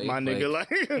 B-side, my nigga. Like,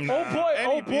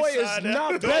 Oh boy is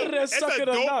not better than Suck It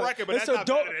or Not. Record, but it's a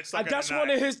dope. That's one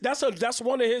of his. That's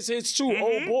one of his hits too.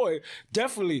 Oh boy,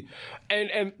 definitely.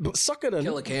 And Suck It or Not.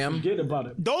 Killer Cam. Forget about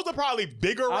it. Those are probably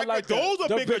bigger records. like that. Those are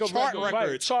They're bigger chart records,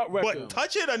 records. right, chart record. But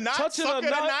Touch It or Not, Touch It Suck or It or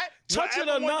Not. Not, Touch It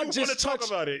or Not. Just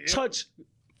touch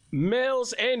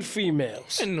males and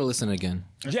females. And listen again.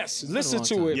 Yes, listen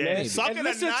to it, man. Suck It or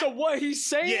listen Not. to what he's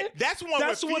saying. Yeah, that's one.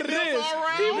 That's with what it females is. all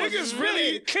around. He niggas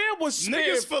really Cam was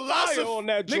spitting fire on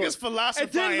that joint. Niggas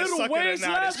philosophizing. And then Lil Wayne's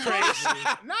last crazy.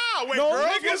 Nah, when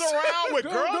girls was around, with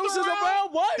girls was around,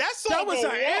 what? that was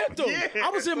an anthem. Yeah.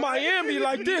 I was in Miami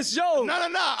like this, yo. No.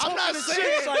 I'm not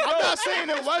saying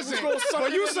it wasn't.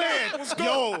 But you saying,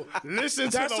 yo, listen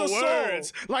to the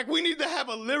words. Like we need to have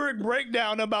a lyric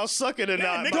breakdown about Suck It or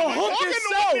Not. The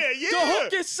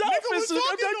hook itself is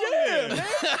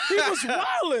he was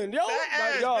wildin', yo.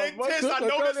 I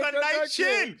noticed a nice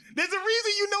chin. There's a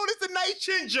reason you noticed a nice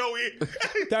chin, Joey.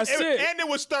 That's it. And it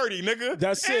was 30, nigga.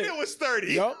 That's it. And it was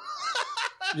 30.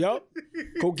 Yup.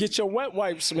 Go get your wet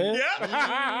wipes, man. Yep.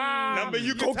 Number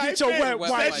you can Go type get your in. wet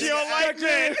wipes. That you don't like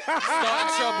that.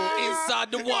 Start trouble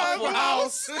inside the Waffle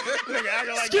House. Nigga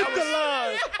acting like Skip the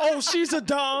line. Oh, she's a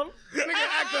dom.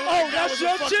 That's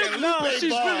your chick? No,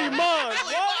 she's really mine.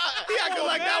 He acting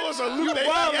like that was a Lupe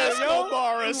Fiasco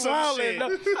bar or some shit.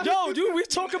 Yo, we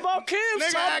talk about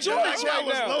Cam's top joints right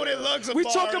now. We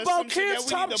talk about Cam's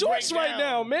top joints right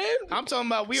now, man. I'm talking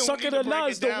about we don't Suck It or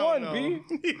Not is the one, B.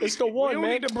 It's the one, man. We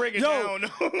don't need to break it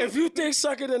down. If you think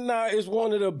Suck It or Not is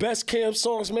one of the best Cam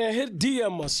songs, man, hit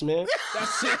DM us, man.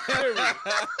 That's it, period.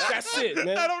 That's it,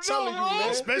 man. I don't know, you, man.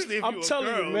 Especially if I'm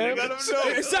telling you, man.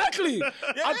 Exactly.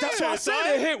 That's why I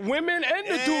said it hit women and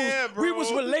the dudes. Bro. We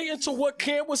was relating to what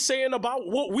Cam was saying about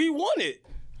what we wanted.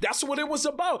 That's what it was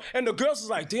about. And the girls was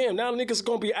like, damn, now niggas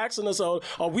gonna be asking us, are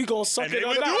we gonna suck it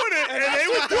or not? And they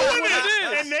was doing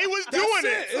it. And they was doing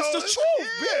it. It's the truth,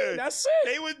 man. That's it.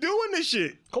 They was doing the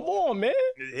shit. Come on, man.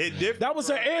 It hit different. That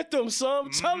was an anthem, son.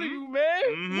 I'm telling you,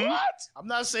 man. What? I'm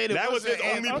not saying that was his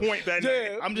only point that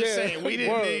night. I'm just saying we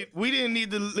didn't need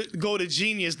to go to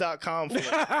genius.com for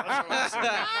it.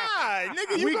 Nah,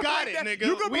 nigga, we got it, nigga.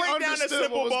 You can break down the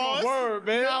simple bars. Word,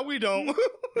 man. Nah, we don't.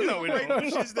 No, we don't.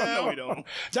 No, we don't.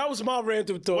 That was my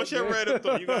random thought. What's your random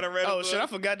thought? You got a random thought? Oh, shit, I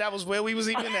forgot that was where we was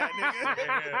even at,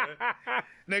 nigga.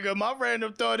 Nigga, my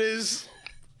random thought is,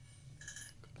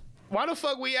 why the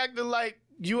fuck we acting like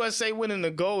USA winning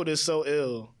the gold is so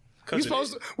ill? We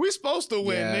supposed to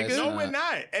win, nigga. No, we're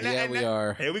not. We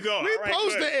are. Here we go. We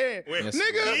supposed to end. Yes,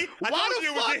 nigga, I told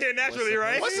you we get here naturally,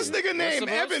 right? What's this nigga name?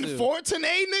 Evan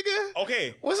Fortuné, nigga?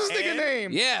 Okay. What's this nigga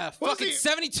name? Yeah, fucking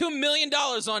 $72 million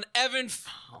on Evan.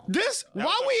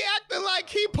 Why we acting like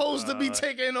he supposed to be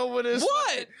taking over this?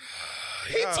 What?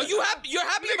 You're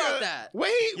happy about that?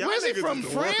 Where's he from?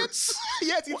 France?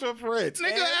 Yes, he's from France.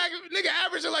 Nigga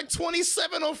averaging like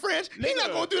 27 on French. He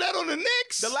not gonna do that on the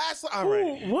Knicks. The last all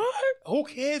right. What? Who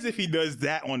cares if he does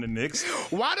that on the Knicks?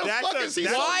 Why the fuck is he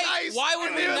so nice? Why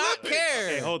would we not care?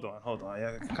 Hey, hold on.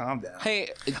 Yeah, calm down. Hey,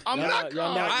 I'm not.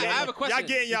 I have a question. Y'all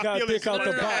getting y'all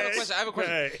feelings. I have a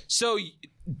question. So,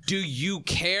 do you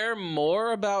care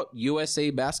more about USA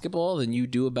basketball than you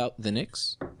do about the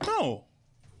Knicks? No.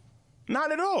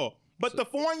 Not at all. But the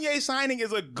Fournier signing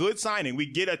is a good signing. We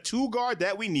get a 2-guard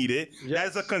that we needed. Yes. That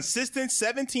is a consistent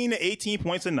 17 to 18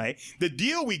 points a night. The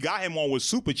deal we got him on was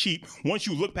super cheap. Once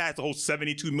you look past the whole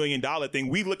 $72 million thing,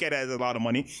 we look at it as a lot of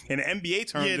money. In the NBA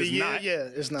terms, it's not. Yeah,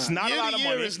 it's not. It's not a lot of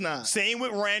money. It's not. Same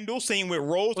with Randall. Same with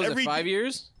Rose. Was it 5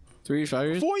 years? 5 years?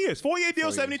 4 years. 4-year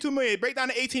deal, $72 million. Break down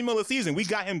to $18 million a season. We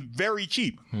got him very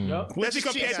cheap. Which is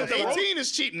cheap. 18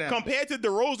 is cheap now. Compared to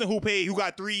DeRozan, who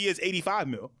got 3 years, $85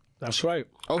 million. That's right.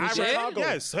 Oh, Chicago.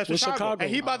 Yes, that's Chicago. And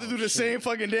he about to do the same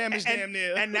fucking damage damn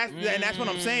near. And that's what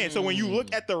I'm saying. So when you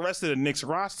look at the rest of the Knicks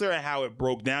roster and how it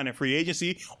broke down in free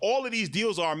agency, all of these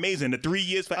deals are amazing. The 3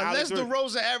 years for Unless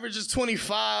DeRozan averages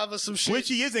 25 or some shit. Which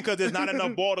he isn't because there's not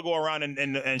enough ball to go around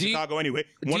in Chicago anyway.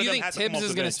 Do you think Tibbs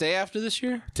is going to stay after this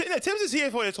year? Tibbs is here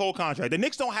for his whole contract. The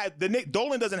Knicks don't have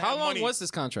Dolan doesn't have money. How long was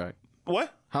this contract?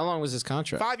 What? How long was his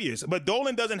contract? 5 years. But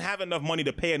Dolan doesn't have enough money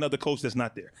to pay another coach that's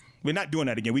not there. We're not doing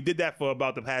that again. We did that for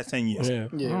about the past 10 years. Yeah.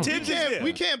 Tibbs is there.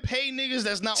 We can't pay niggas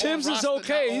that's not Tibbs on is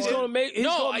roster, okay. He's gonna make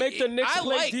the Knicks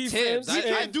play like defense.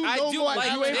 I do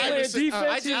like you ain't playing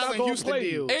defense. He's not gonna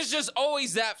play. It's just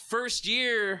always that first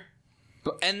year.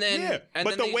 And then,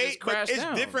 but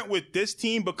it's different with this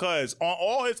team because on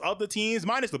all his other teams,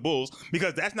 minus the Bulls,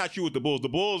 because that's not true with the Bulls. The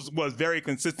Bulls was very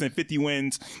consistent, 50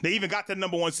 wins. They even got to the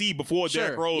number 1 seed before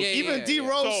Derrick Rose. Even D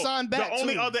Rose signed back. The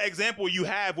only other example you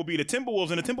have would be the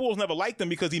Timberwolves, and the Timberwolves never liked them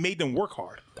because he made them work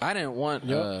hard. I didn't want.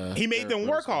 He made them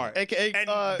work hard. AKA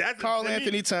Karl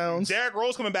Anthony Towns. Derrick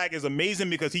Rose coming back is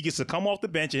amazing because he gets to come off the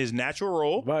bench in his natural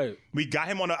role. Right. We got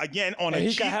him on a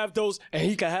he can have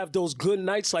those good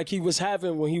nights like he was having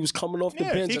when he was coming off the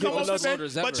bench, giving us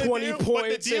 20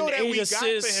 points and 8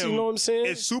 assists. You know what I'm saying?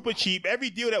 It's super cheap. Every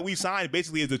deal that we signed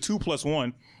basically is a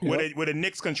 2+1, where the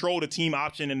Knicks control the team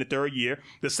option in the 3rd year.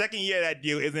 The 2nd year of that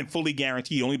deal isn't fully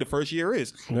guaranteed. Only the 1st year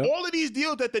is. All of these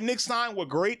deals that the Knicks signed were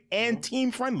great and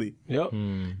team friendly.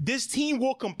 This team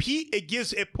will compete.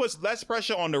 It puts less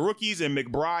pressure on the rookies and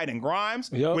McBride and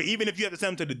Grimes. Where even if you have to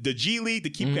send them to the G League to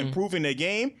keep improving their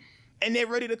game, and they're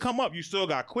ready to come up. You still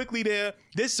got Quickly there.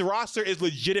 This roster is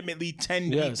legitimately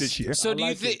 10 deep this year. So do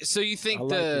you think? So you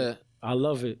think I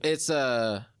love it.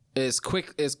 It's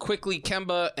Quickly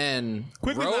Kemba and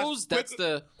Rose.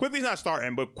 Quickly's not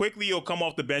starting, but Quickly will come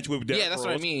off the bench with Derrick Rose. That's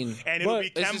what I mean. And it'll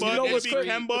be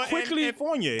Kemba and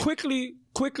Fournier.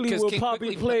 Quickly will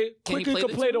probably play. Quickly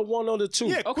could play the 1 or the 2.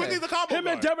 Yeah, Quickly's the combo Him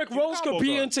and Derrick Rose could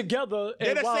be in together.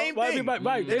 They're the same thing.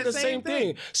 Right, they're the same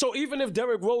thing. So even if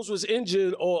Derrick Rose was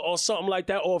injured or something like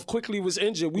that, or if Quickly was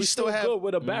injured, we still good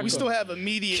with a backup. We still have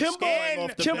immediate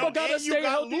Kemba got to stay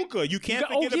healthy. Luka. You can't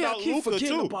forget about Luka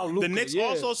too. The Knicks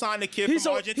also signed a kid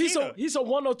from Argentina. He's a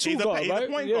 1 or 2 guard, right? He's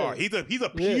a point guard. He's a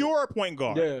pure point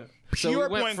guard. Yeah. So we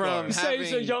went from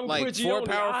having like 4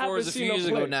 power forwards a few years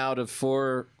ago now to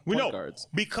 4 point guards.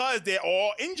 Because they're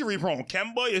all injury prone.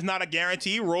 Kemba is not a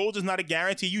guarantee. Rose is not a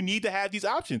guarantee. You need to have these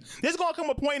options. There's going to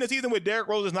come a point in the season where Derrick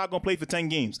Rose is not going to play for 10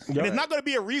 games. And it's not going to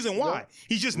be a reason why.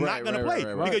 He's just not going to play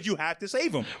because you have to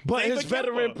save him. But his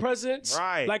veteran presence,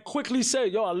 like Quickly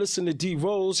said, I listen to D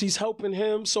Rose. He's helping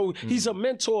him. So he's a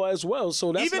mentor as well.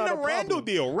 So that's even not the a problem. Randall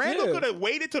deal. Randall could have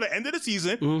waited till the end of the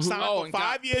season, signed for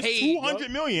 5 years,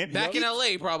 $200 million. Back in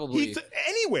LA, probably.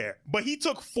 Anywhere. But he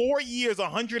took 4 years,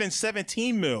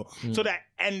 $117 million. So that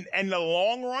and the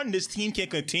long run, this team can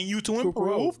continue to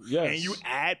improve. And you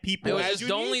add people as you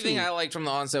the only thing I liked from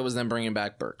the onset was them bringing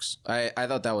back Burks. I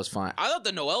thought that was fine. I thought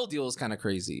the Noel deal was kind of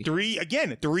crazy. 3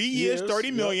 years,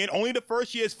 $30 million. Only the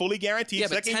first year is fully guaranteed. Yeah,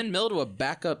 but $10 million to a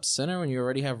backup center when you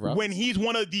already have Russ? When he's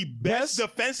one of the best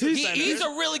defensive centers. He's a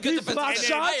really good defensive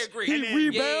center. I agree. He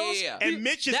rebounds. And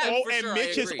Mitch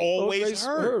is always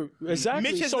hurt.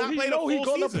 Exactly. Mitch has so not he played know he's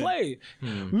going to play.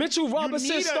 Mitchell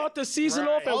Robinson start the season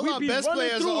off and we be running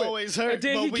through it. Always hurt, and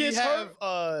then he gets hurt.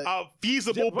 A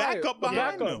feasible backup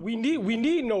behind him. We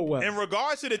need Noel. In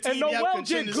regards to the team, and Noel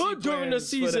did good during the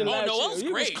season last year. Noel's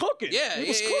great. He was cooking. Yeah, he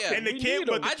was cooking. And the kid,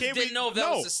 I just didn't know if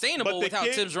that was sustainable with how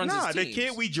Tibbs runs his teams. The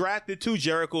kid we drafted too,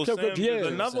 Jericho Sims, is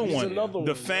another one.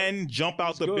 Defend, jump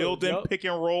out the building, pick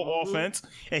and roll offense,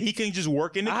 and he can just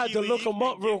work in the I had to look him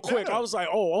up real quick. I was like,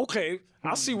 oh, okay.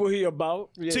 I see what he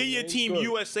about. To your Team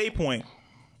USA point.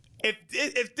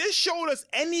 If this showed us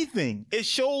anything, it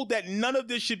showed that none of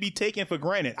this should be taken for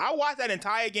granted. I watched that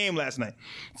entire game last night.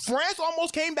 France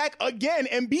almost came back again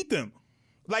and beat them.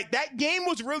 Like, that game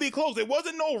was really close. It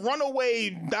wasn't no runaway,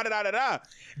 da-da-da-da-da.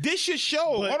 This should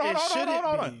show. Hold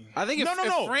on. I think if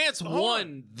France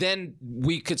won, then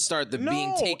we could start the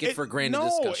being taken for granted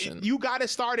discussion. You got to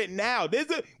start it now.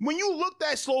 When you looked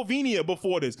at Slovenia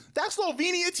before this, that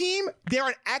Slovenia team, they're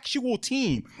an actual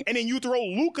team. And then you throw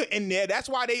Luka in there. That's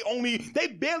why they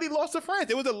barely lost to France.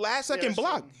 It was a last-second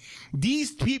block.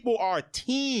 These people are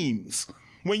teams.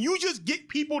 When you just get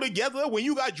people together, when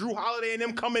you got Drew Holiday and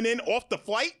them coming in off the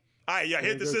flight, all right,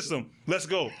 hit the system. Let's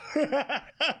go.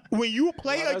 When you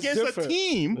play against a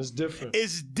team, it's different.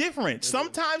 It's different.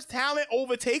 Sometimes talent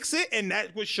overtakes it, and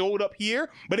that's what showed up here.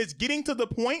 But it's getting to the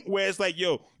point where it's like,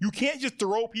 yo, you can't just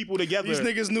throw people together. These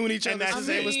niggas knew each other since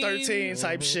they was 13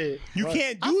 type shit. You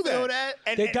can't do that.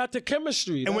 And, they got the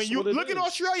chemistry. And when you look at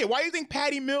Australia, why do you think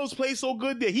Patty Mills plays so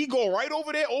good there? He go right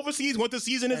over there overseas once the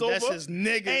season is over. That's his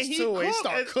niggas too. He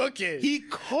start cooking. He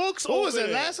cooks. What was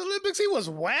it? Last Olympics, he was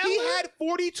wild. He had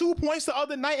 42 points the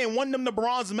other night and won them the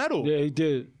bronze medal. Yeah, he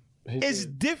did. It's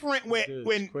different when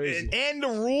and the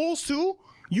rules too.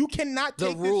 You cannot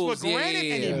take this for granted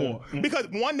anymore. Because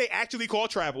one, they actually call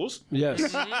travels.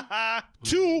 Yes.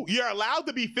 Two, you're allowed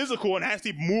to be physical and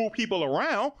actually move people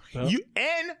around.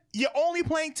 You're only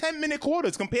playing 10-minute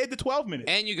quarters compared to 12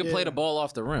 minutes. And you can play the ball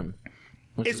off the rim.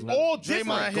 It's all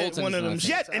different. Hit one of them.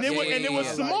 Yes, and it was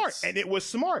smart. And it was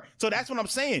smart. So that's what I'm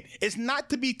saying. It's not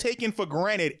to be taken for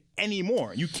granted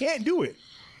anymore. You can't do it.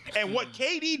 And what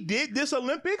KD did this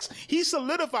Olympics, he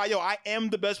solidified, I am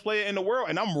the best player in the world,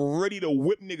 and I'm ready to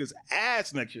whip niggas'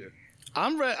 ass next year.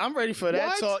 I'm ready for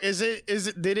that talk.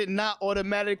 Did it not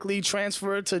automatically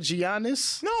transfer to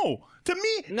Giannis? No. To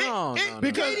me, no.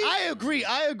 Because I agree.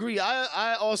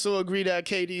 I also agree that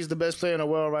KD is the best player in the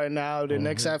world right now. The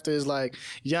next after is like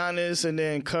Giannis, and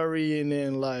then Curry, and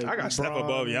then like I got Steph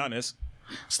above Giannis.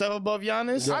 Steph above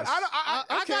Giannis? Yes.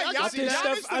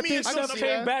 I think Steph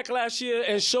came back last year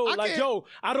and showed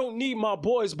I don't need my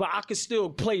boys, but I can still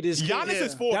play this game. Giannis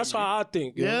is 4. That's how I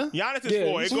think. Yeah? Giannis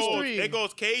is 4. It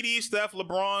goes KD, Steph,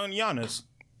 LeBron, Giannis.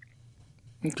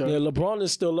 Okay. Yeah, LeBron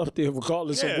is still up there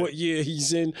regardless of what year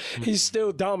he's in. He's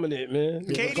still dominant, man.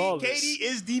 KD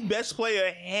is the best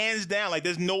player, hands down. Like,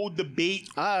 there's no debate.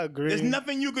 I agree. There's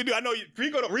nothing you could do. I know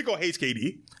Rico hates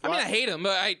KD. I mean, I hate him,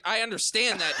 but I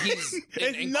understand that he's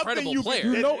an incredible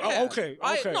player. Okay.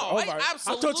 I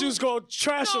thought you was going to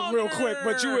trash him real quick,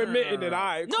 but you admitting it. All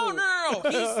right, cool.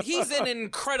 No. He's an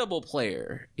incredible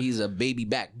player. He's a baby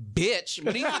back bitch,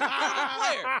 but he's an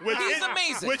incredible player. He's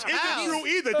amazing. Which isn't true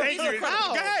either. Thank you.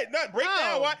 Go ahead. Break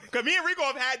down why. Because me and Rico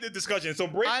have had the discussion. So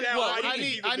break down why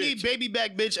I need baby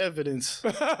back bitch evidence.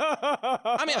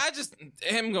 I mean,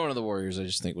 him going to the Warriors, I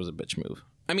just think was a bitch move.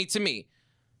 I mean, to me,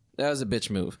 that was a bitch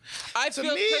move. To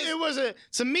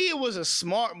me, it was a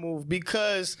smart move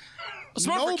because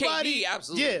smart for KD,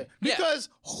 absolutely. Yeah, because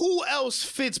who else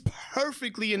fits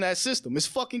perfectly in that system? It's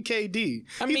fucking KD.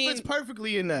 He fits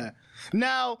perfectly in that.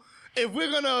 Now, if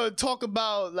we're gonna talk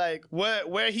about like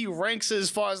where he ranks as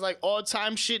far as like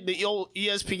all-time shit, the old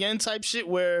ESPN type shit,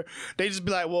 where they just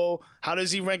be like, well, how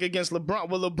does he rank against LeBron?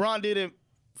 Well, LeBron didn't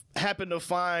happen to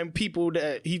find people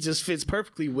that he just fits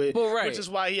perfectly with, which is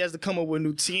why he has to come up with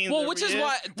new teams. Well, which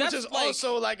is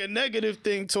also like a negative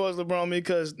thing towards LeBron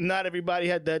because not everybody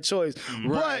had that choice.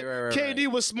 But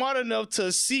KD was smart enough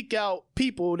to seek out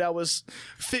people that was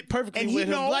fit perfectly with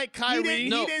him, like Kyrie,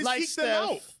 like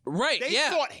Steph. Right,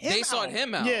 they sought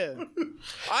him out. Yeah.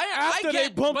 After they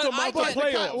bumped him out the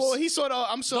playoffs.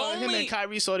 Well, him and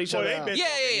Kyrie sought each other out.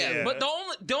 Yeah. But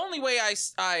the only way I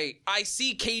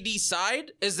see KD's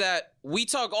side is that we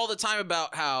talk all the time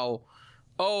about how,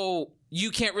 you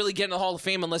can't really get in the Hall of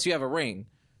Fame unless you have a ring.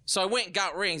 So I went and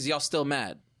got rings. Y'all still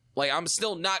mad? Like, I'm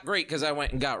still not great because I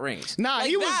went and got rings. Nah,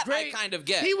 he was great. I kind of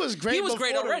get. He was great. He was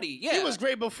great already. Yeah, he was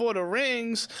great before the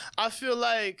rings. I feel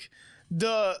like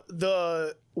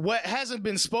the what hasn't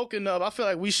been spoken of, I feel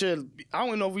like we should, I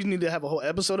don't know if we need to have a whole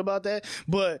episode about that,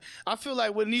 but I feel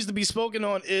like what needs to be spoken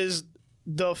on is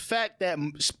the fact that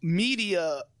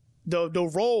media, the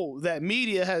role that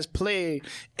media has played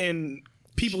in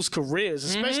people's careers,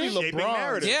 especially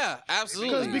LeBron. Yeah,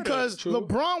 absolutely. Because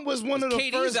LeBron was one of the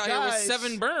first guys. KD's out here with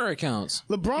 7 burner accounts.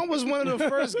 LeBron was one of the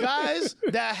first guys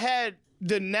that had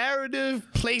the narrative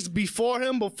placed before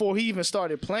him before he even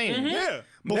started playing. Yeah.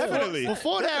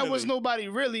 Before that was nobody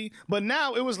really, but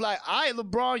now it was like, all right,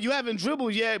 LeBron, you haven't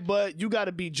dribbled yet, but you got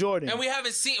to beat Jordan. And we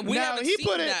haven't seen He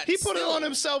put it on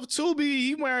himself too.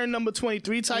 He wearing number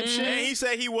 23 type shit. And he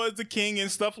said he was the king and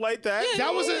stuff like that.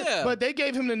 But they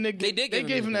gave him the nickname. They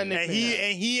gave him that nickname.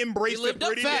 And he embraced it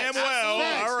pretty damn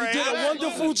well. All right. He did a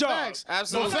wonderful job.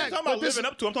 Absolutely. I'm not talking about living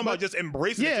up to. I'm talking about just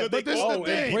embracing it. Yeah, but this is the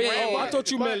thing. I thought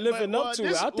you meant living up to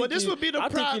it. I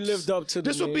think he lived up to it.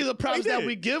 This would be the props that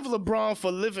we give LeBron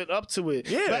for living up to it.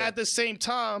 Yeah. But at the same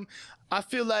time, I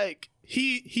feel like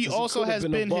he also has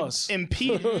been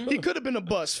impeded. He could have been a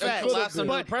bust, facts.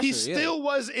 But he still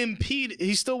was impeded.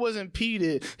 He still was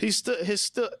impeded. His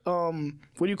what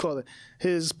do you call it?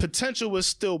 His potential was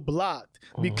still blocked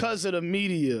because of the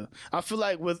media. I feel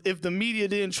like if the media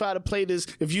didn't try to play this,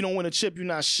 if you don't win a chip, you're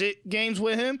not shit games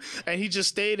with him, and he just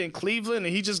stayed in Cleveland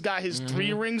and he just got his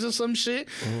 3 rings or some shit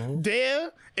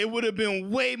there, it would have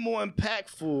been way more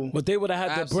impactful. But they would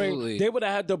have had to bring. They would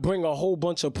have had to bring a whole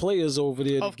bunch of players over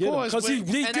there to get him because he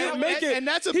did make it. And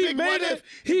that's a big what if.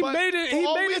 He made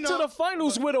it to the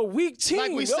finals with a weak team.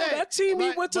 Like we said, that team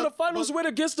he went to the finals with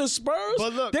against the Spurs.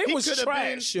 But look, they was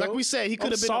trash. Like we said, he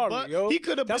could have been a bust. He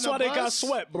could have been a bust. That's why they got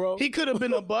swept, bro. He could have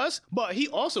been a bust, but he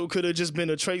also could have just been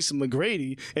a Tracy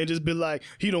McGrady and just been like,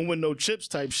 he don't win no chips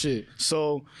type shit.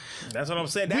 So that's what I'm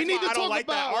saying. That's why I don't like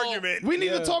that argument. We need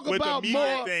to talk about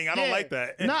more. Thing. I don't like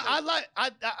that.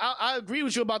 I agree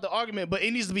with you about the argument, but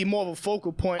it needs to be more of a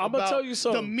focal point. I'm gonna tell you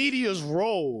something. The media's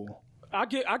role. I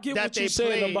get what you're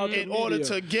saying about the media. In order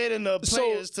to get in the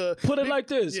players to put it like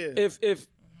this: if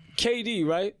KD,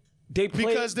 right? They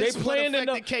playing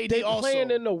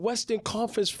in the Western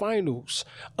Conference Finals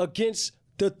against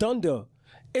the Thunder.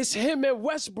 It's him and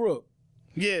Westbrook.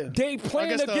 Yeah, they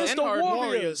playing against the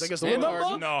Warriors.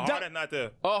 Remember? No, Harden not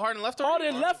there. Oh, Harden left already?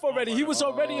 Harden left already. He was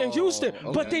already in Houston.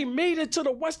 Okay. But they made it to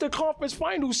the Western Conference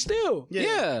Finals still.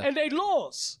 Yeah. And they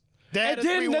lost. And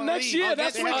then the next year,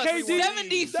 that's when KD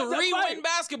 73-win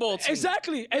basketball team.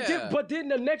 Exactly. And but then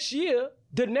the next year,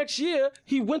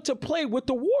 he went to play with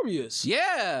the Warriors.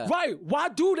 Yeah. Right. Why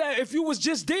do that if you was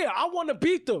just there? I want to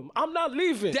beat them. I'm not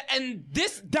leaving.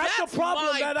 That's the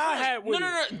problem that I had with it.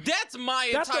 No. That's my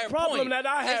entire point. That's the problem that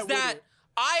I had with it.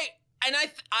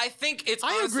 I think it's.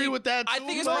 I agree with that. Too, I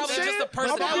think it's probably just a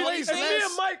personality thing.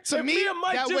 If me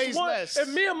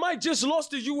and Mike just lost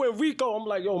to you and Rico, I'm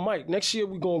like, yo, Mike, next year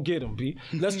we gonna get him, B.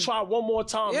 Let's try one more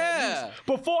time. Yeah.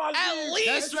 Before I at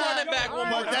least run it back one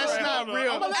more time. That's not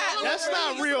real. That's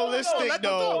not realistic,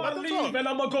 though. I leave and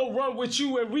I'm gonna go run with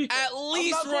you and Rico. At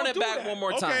least run it back one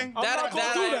more time.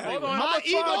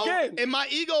 In my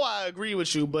ego, I agree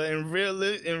with you, but in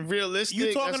realistic,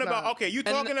 you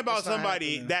talking about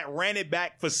somebody that ran it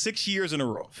back for 6 years in a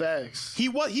row. Facts. He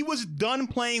was done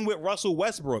playing with Russell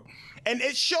Westbrook. And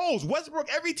it shows. Westbrook,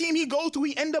 every team he goes to,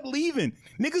 he end up leaving.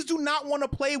 Niggas do not want to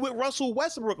play with Russell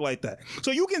Westbrook like that.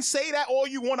 So you can say that all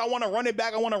you want. I want to run it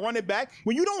back.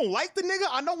 When you don't like the nigga,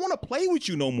 I don't want to play with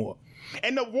you no more.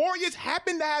 And the Warriors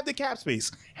happen to have the cap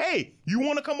space. Hey, you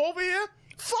want to come over here?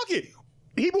 Fuck it.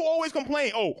 People always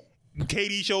complain,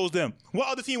 KD shows them. What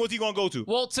other team was he gonna go to?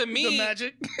 Well, to me, the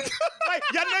Magic. Like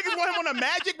y'all niggas want him on the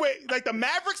Magic? Like the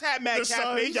Mavericks had mad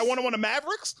cap space. Y'all want him on the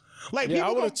Mavericks? Like I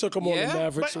would have took him on the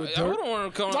Mavericks with Dirk. I would have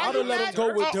wanted to I would have let him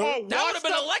go with Dirk. That would have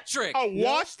been electric. A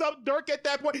washed up Dirk at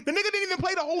that point. The nigga didn't even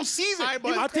play the whole season. I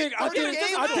think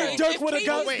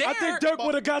Dirk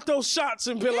would have got those shots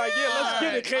and been like, let's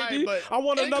get it, KD. I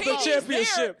want another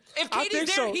championship. If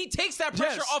KD's there, he takes that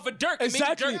pressure off of Dirk.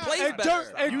 Exactly. Dirk plays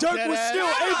better. And Dirk was still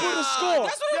able to score.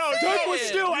 That's what I'm saying. Dirk was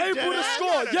still able to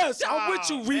score. Yes, I'm with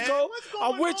you, Rico.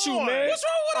 I'm with you, man. What's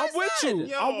wrong with what I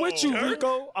said? I'm with you,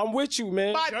 Rico. I'm with you,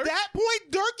 man. By that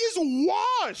point, Dirk is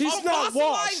washed. He's not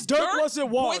washed. Dirk wasn't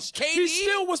washed. He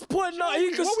still was putting up.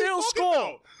 He could still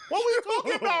score. What are we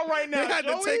talking about right now? They had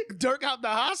to take Dirk out the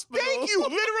hospital. Thank you,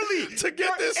 literally. To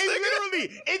get this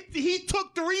nigga. He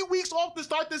took 3 weeks off to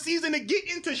start the season to get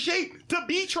into shape to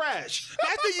be trash.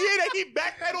 That's the year that he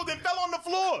backpedaled and fell on the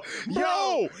floor.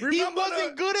 Bro, he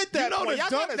wasn't good at that point. The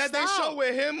dunk that they show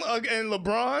with him and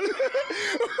LeBron?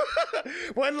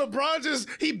 When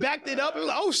LeBron he backed it up and was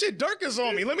like, oh shit, Dirk is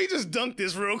on me. Let me just dunk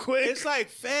this real quick. It's like,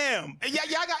 fam.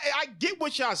 I get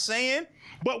what y'all saying.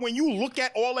 But when you look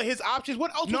at all of his options,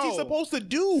 what else was he supposed to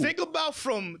do? Think about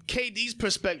from KD's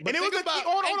perspective. And KD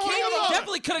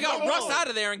definitely could have got Russ out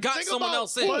of there and got someone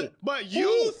else in. But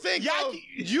you think of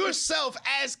yourself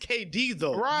as KD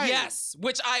though, right? Yes,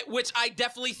 which I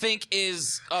definitely think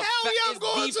is hell yeah, I'm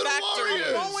going to the Warriors.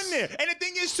 I'm going there. And the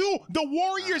thing is too, the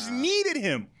Warriors needed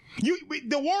him.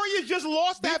 The Warriors just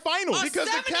lost that final because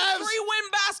the Cavs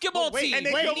 73-win basketball team. And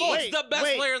they needs the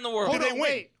best player in the world.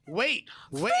 Wait.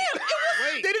 They didn't win.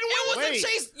 It was a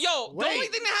chase. Yo, the only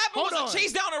thing that happened was a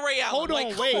chase down to Ray Allen.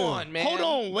 Come on, man. Hold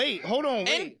on, wait.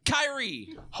 And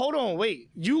Kyrie. Hold on, wait.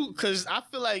 Because I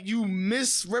feel like you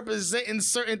misrepresenting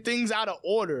certain things out of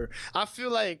order. I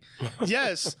feel like,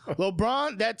 yes,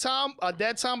 LeBron, that time,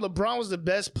 LeBron was the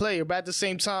best player. But at the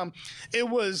same time, it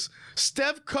was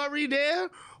Steph Curry there,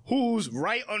 who's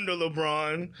right under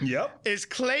LeBron. Yep. Is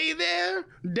Clay there?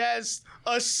 That's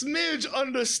a smidge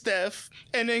under Steph.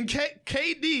 And then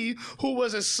KD, who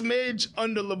was a smidge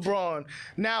under LeBron.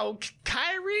 Now,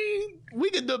 Kyrie,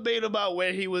 we could debate about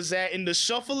where he was at in the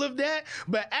shuffle of that.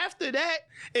 But after that,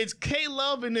 it's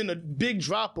K-Love and then a big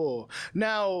drop-off.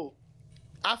 Now,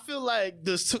 I feel like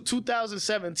the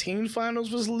 2017 finals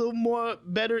was a little more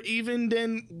better even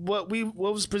than what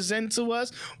was presented to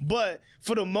us. But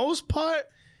for the most part,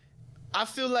 I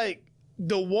feel like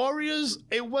the Warriors,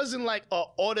 it wasn't like an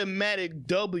automatic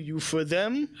W for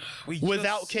them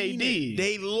without KD.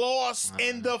 They lost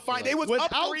in the fight. They was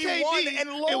without up 3-1 and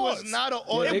lost. It was not an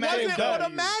automatic. It wasn't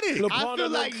automatic. I feel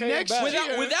like next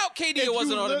year, without KD, it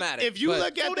wasn't automatic. If you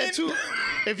look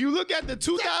at the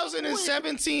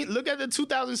 2017, look at the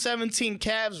 2017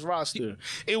 Cavs roster.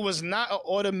 It was not an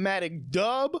automatic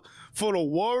dub for the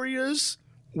Warriors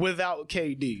without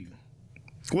KD.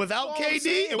 Without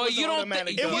KD, it was you don't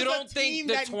automatic. you don't think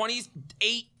the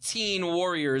 2018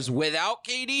 Warriors without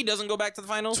KD doesn't go back to the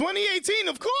finals? 2018,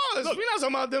 of course. We're not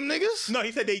talking about them niggas. No,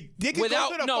 he said they did without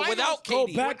go to the finals. without Go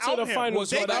KD. back to the finals.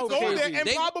 They could without go KD. there and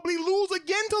probably lose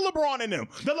again to LeBron and them.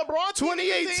 The LeBron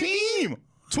 2018.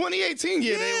 2018,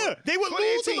 they would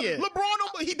lose. Yeah. LeBron,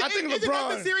 I think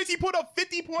LeBron. The series he put up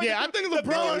 50 points. Yeah, I think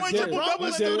LeBron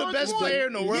was still the best player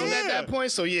in the world at that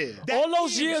point. So yeah, all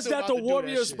those years that the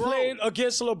Warriors played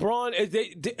against LeBron,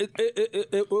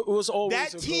 it was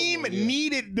always that team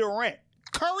needed Durant.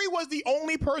 Curry was the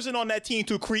only person on that team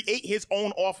to create his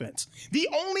own offense. The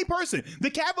only person. The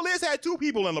Cavaliers had two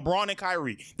people in LeBron and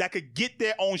Kyrie that could get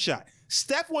their own shot.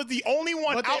 Steph was the only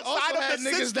one outside of the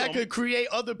niggas system that could create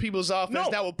other people's offense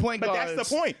that were point guards. But that's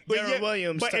the point.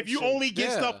 Williams. But if you only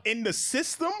get stuff in the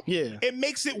system, it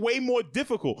makes it way more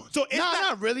difficult. So it's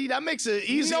not really. That makes it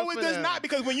easier. No, it does not,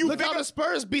 because when you look how the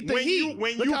Spurs beat the Heat.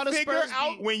 When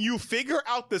you figure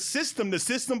out the system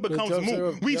becomes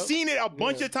moot. We've seen it a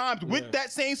bunch of times with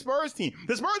that same Spurs team.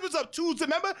 The Spurs was up 2.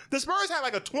 Remember, the Spurs had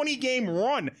like a 20-game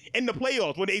run in the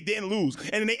playoffs where they didn't lose,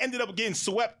 and then they ended up getting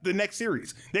swept the next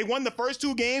series. They won the first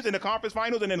 2 games in the conference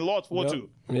finals and then lost 4-2.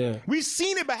 Yeah, we've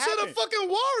seen it happen. To the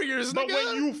fucking Warriors, but nigga.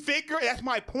 when you figure, that's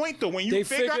my point though. When you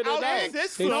figure out the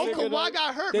system, Kawhi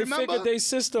got hurt. They figured their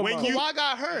system out. Kawhi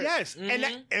got hurt. Yes,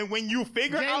 and when you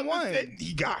figure out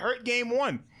he got hurt game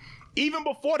 1. Even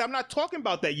before that, I'm not talking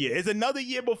about that year. It's another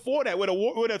year before that where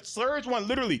the Surge won.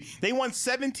 Literally, they won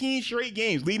 17 straight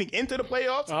games leading into the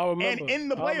playoffs and in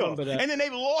the playoffs. And then they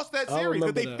lost that series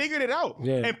because they figured it out.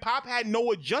 Yeah. And Pop had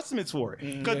no adjustments for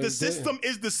it because the system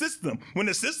is the system. When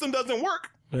the system doesn't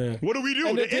work, what do we do?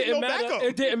 And it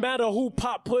didn't matter who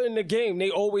Pop put in the game. They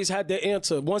always had the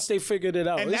answer once they figured it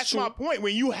out. And that's my point.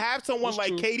 When you have someone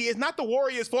like KD, it's not the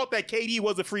Warriors' fault that KD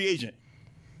was a free agent.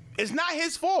 It's not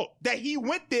his fault that he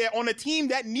went there on a team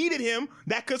that needed him,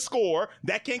 that could score,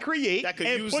 that can create,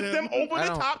 and put them over the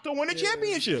top to win a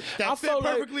championship. I felt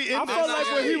like when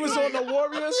he was on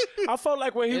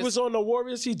the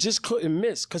Warriors, he just couldn't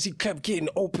miss because he kept getting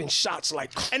open shots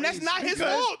like crazy. And that's not his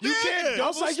fault. You can't double I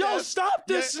was like, yo, stop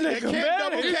this nigga, man. You can't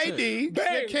double KD.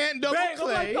 You can't double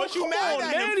Clay. What you mad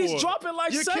at him for? He's dropping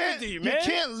like 70, man. You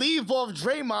can't leave off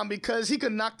Draymond because he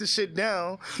could knock the shit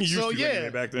down. So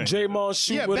Draymond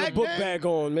shoot with a book bag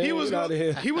on, man. He was out of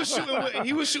here. He was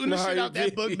shooting the shit out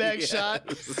that book bag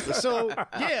shot. So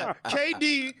yeah,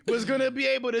 KD was gonna be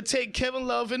able to take Kevin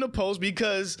Love in the post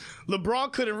because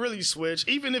LeBron couldn't really switch.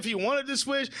 Even if he wanted to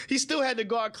switch, he still had to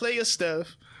guard Clay or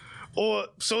Steph. So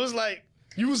it's like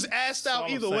you was asked out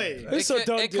either way. It's a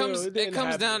done deal. It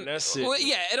comes down. That's it. Well,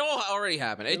 yeah, it all already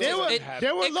happened. They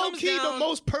were low key the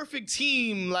most perfect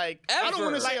team. Like ever. I don't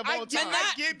want to say of all time.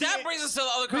 And that brings us to the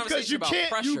other conversation about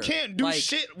pressure. You can't do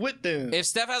shit with them. If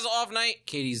Steph has an off night,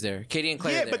 KD's there. KD and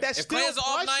Clay are there. But that's if still Clay has an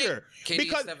off pressure. Night, KD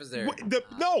and Steph is there.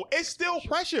 No, it's still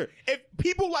pressure. If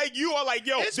people like you are like,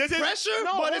 yo, it's pressure,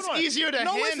 but it's easier to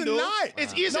handle. No, it's not.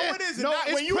 It's easier. No, it is not.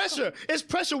 It's pressure. It's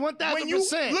pressure 1,000%. When you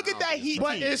look at that Heat team,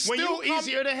 but it's still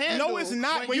easier to handle. No, it's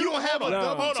not. When you don't have a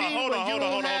double team, hold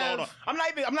on.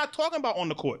 I'm not talking about on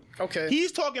the court. Okay.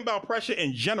 He's talking about pressure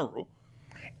in general.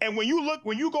 And when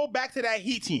you go back to that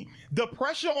Heat team, the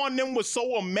pressure on them was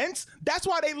so immense. That's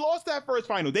why they lost that first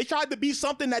final. They tried to be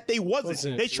something that they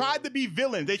wasn't. They tried to be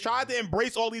villains. They tried to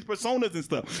embrace all these personas and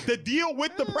stuff. To deal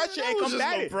with the pressure and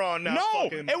combat it.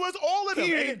 It was all of them.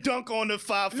 He ain't dunk on the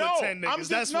 5'10" niggas.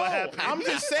 That's what happened. I'm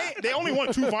just saying they only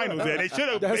won 2 finals there. They should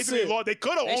have basically lost. They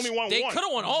could have only won one. They could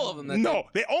have won all of them. No,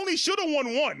 they only should have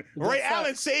won one. Ray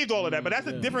Allen saved all of that, but that's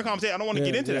a different conversation. I don't want to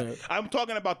get into that. I'm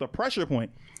talking about the pressure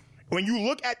point. When you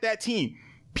look at that team,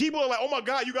 people are like, oh my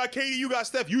God, you got KD, you got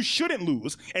Steph. You shouldn't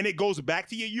lose. And it goes back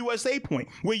to your USA point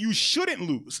where you shouldn't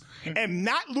lose. And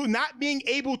not being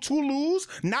able to lose,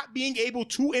 not being able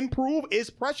to improve is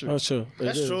pressure. That's true.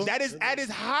 That's true. That is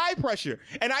high pressure.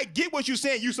 And I get what you're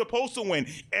saying. You're supposed to win.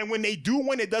 And when they do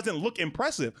win, it doesn't look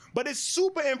impressive. But it's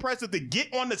super impressive to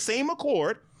get on the same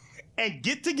accord and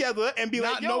get together and be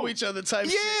not know each other type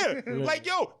shit. Like,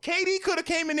 yo, KD could have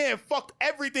came in there and fucked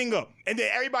everything up. And then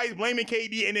everybody's blaming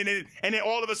KD and then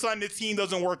all of a sudden this team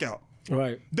doesn't work out.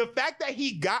 Right. The fact that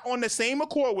he got on the same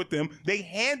accord with them, they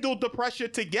handled the pressure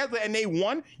together and they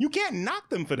won. You can't knock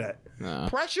them for that. Nah.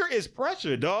 Pressure is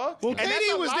pressure, dog. Well,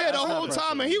 KD was there the whole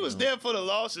time, and he was there for the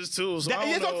losses too. So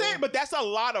that's what I'm saying. But that's a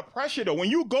lot of pressure, though. When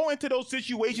you go into those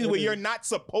situations where you're not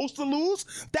supposed to lose,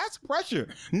 that's pressure.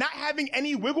 Not having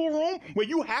any wiggle room where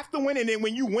you have to win, and then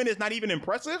when you win, it's not even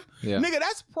impressive. Yeah. Nigga,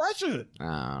 that's pressure.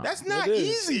 That's not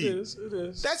easy. It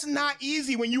is. That's not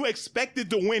easy when you expected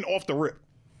to win off the rip.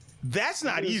 That's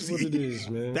not easy. What it is,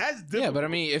 man. That's different. Yeah, but I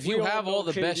mean, if you have all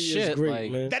the best shit,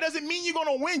 great, like that doesn't mean you're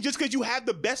gonna win just because you have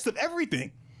the best of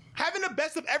everything. Having the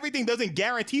best of everything doesn't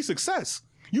guarantee success.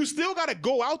 You still gotta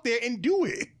go out there and do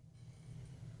it.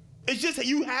 It's just that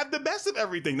you have the best of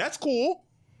everything. That's cool,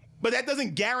 but that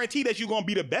doesn't guarantee that you're gonna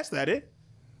be the best at it.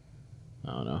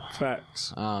 I don't know.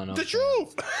 Facts. I don't know. The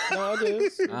truth. No, it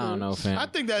is. I don't know, fam. I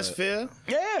think that's fair.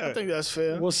 Yeah. I think that's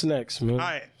fair. What's next, man? All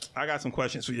right. I got some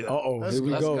questions for you. Uh-oh. Here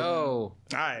we Let's go. go. All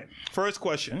right. First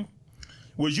question.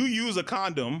 Would you use a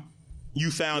condom you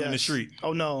found in the street?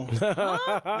 Oh, no.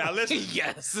 Now listen.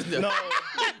 Yes. No.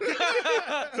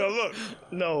 So look.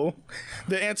 No.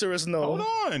 The answer is no. Hold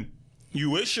on.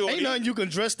 You with shorty. Ain't nothing you can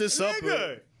dress this up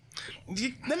with.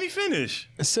 Let me finish.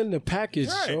 It's in the package,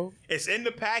 Right. Joe. It's in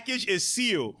the package. It's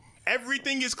sealed.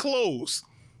 Everything is closed.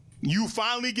 You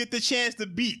finally get the chance to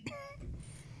beat.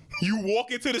 You walk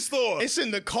into the store. It's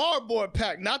in the cardboard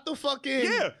pack, not the fucking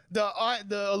the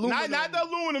aluminum. Not the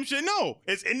aluminum shit. No,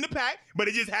 it's in the pack, but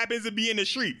it just happens to be in the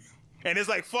street. And it's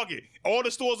like, fuck it. All the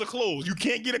stores are closed. You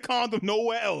can't get a condom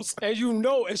nowhere else. And you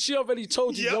know, and she already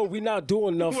told you, yo, we not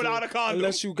doing nothing without a condom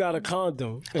unless you got a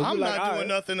condom. And I'm not doing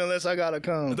nothing unless I got a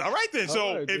condom. All right then.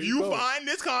 So if you find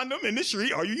this condom in the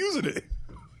street, are you using it?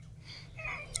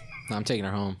 I'm taking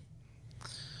her home.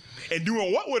 And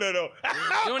doing what with her though?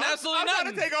 Doing absolutely nothing. I'm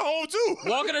trying to take her home too.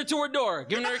 Walking her to her door,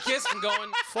 giving her a kiss, and going.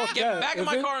 Getting back in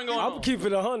my car and going. I'm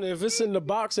keeping 100. If it's in the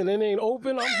box and it ain't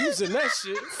open, I'm using that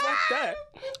shit. Fuck that.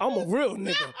 I'm a real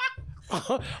nigga.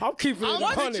 I'm keeping it 100.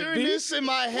 I'm picturing this in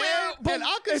my head, and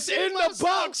I can it's see in myself. the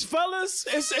box, fellas.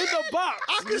 It's in the box.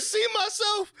 I can see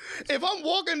myself if I'm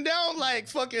walking down like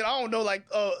fucking I don't know like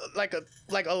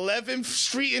 11th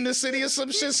Street in the city or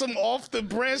some shit, some off the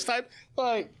branch type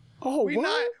like. Oh, we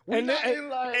not in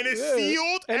like, and it's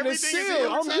sealed. And everything it's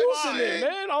sealed. is I'm using it,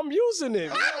 man. I'm using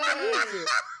it.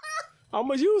 I'm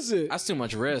gonna use it. That's too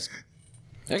much risk.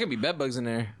 There could be bed bugs in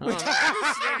there. This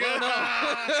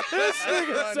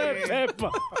nigga said bed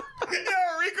bugs.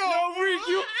 Rico.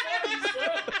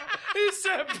 He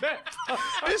said bed bugs.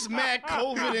 It's mad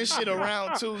COVID and shit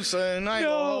around too, son. I ain't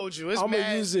gonna hold you. It's I'm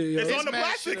gonna use it. It's on the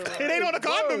plastic. It ain't on the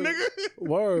condom, nigga.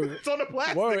 Word. It's on the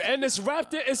plastic. Word. And it's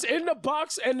wrapped in. It's in the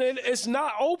box, and then it's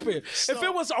not open. If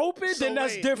it was open, then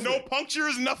that's different. No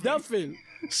punctures, nothing. Nothing.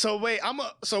 So wait,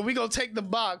 so we gonna take the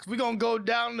box. We gonna go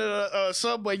down to the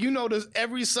Subway. You know,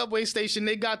 every Subway station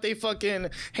they got their fucking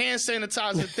hand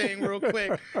sanitizer thing real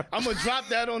quick. I'm gonna drop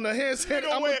that on the hand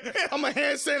sanitizer. I'm gonna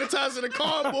hand sanitizer the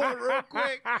cardboard real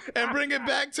quick and bring it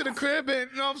back to the crib.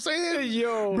 And you know what I'm saying?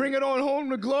 Yo, bring it on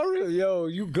home to glory. Yo,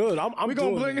 you good? I'm we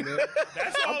gonna doing bring it. Man.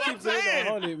 That's all I'm keeping saying.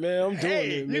 it 100, man. I'm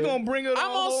doing it. Man. You gonna bring it on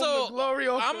home to glory?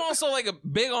 I'm also like a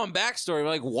big on backstory.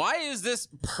 Like, why is this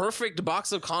perfect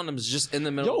box of condoms just in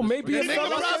the middle? Yo, of maybe people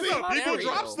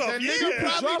drop stuff. That nigga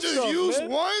probably just use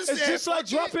once. It's just like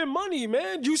dropping money,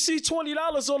 man. You see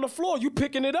 $20 on the floor, you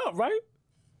picking it up, right?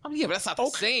 Yeah, but that's not the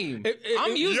same. You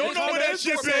I'm using don't know where that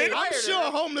shit been. I'm sure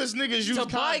homeless niggas use to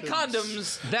buy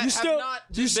condoms that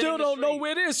you still don't know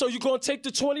where it is, so you're gonna take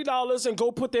the $20 and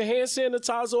go put the hand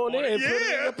sanitizer on it and put it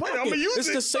in your pocket. I'm gonna use it's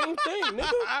it. the same thing,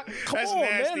 nigga. Come on,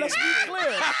 nasty. man. Let's be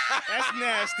clear. That's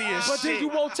nasty as But shit. then you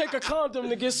won't take a condom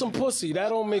to get some pussy. That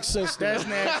don't make sense. That's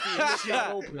nasty as shit.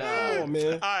 Come on,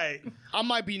 man. All right. I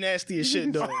might be nasty as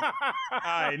shit though. All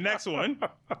right, next one.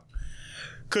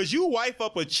 Could you wife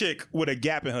up a chick with a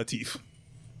gap in her teeth?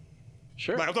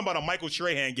 Sure. Like I'm talking about a Michael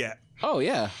Strahan gap. Oh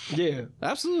yeah, Yeah,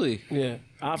 absolutely. yeah.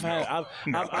 I've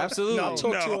absolutely. I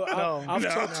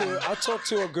talked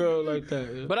to a girl like that.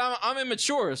 Yeah. But I'm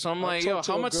immature, so I'm like, yo,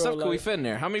 how much stuff can we fit in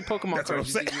there? How many Pokemon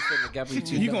cards do you think you fit in the gap in your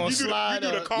teeth? You gonna slide you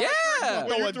do the card Yeah. trick,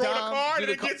 Throw you a throw the dime, card do and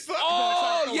the it car- gets stuck.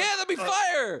 Oh yeah, that'd be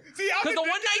fire. See, I've Because been the one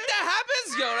thinking night that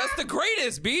happens, yo, that's the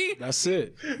greatest, B. That's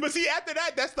it. But see, after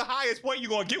that, that's the highest point you're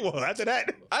gonna get with her. After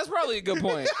that, That's probably a good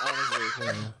point,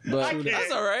 honestly. But I can't.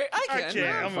 that's all right. I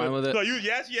can. I'm fine with it. So you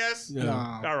yes.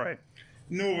 Yeah. All right.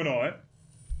 Moving on.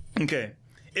 Okay.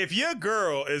 If your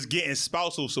girl is getting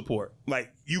spousal support,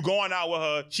 like you going out with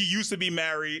her, she used to be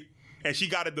married and she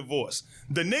got a divorce.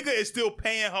 The nigga is still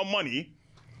paying her money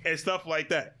and stuff like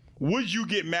that. Would you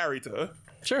get married to her?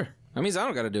 Sure. That means I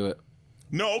don't got to do it.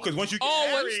 No, because once you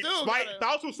get married,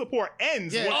 spousal support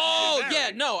ends.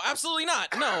 Yeah. No, absolutely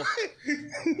not. No.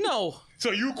 No.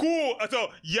 So you cool. So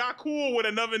y'all cool with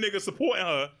another nigga supporting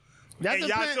her. And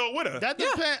y'all still with her. That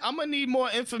depends. I'm gonna need more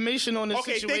information on this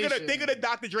situation. Think of the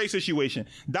Dr. Dre situation.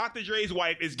 Dr. Dre's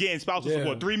wife is getting spousal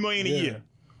support, $3 million a year,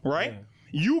 right? Yeah.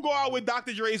 You go out with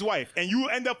Dr. Dre's wife, and you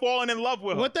end up falling in love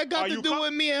with her. What that got to do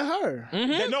with me and her?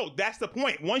 Mm-hmm. No, that's the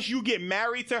point. Once you get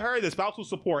married to her, the spousal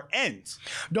support ends.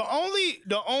 The only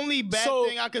bad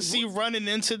thing I could see running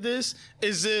into this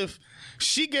is if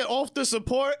she get off the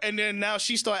support, and then now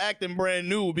she start acting brand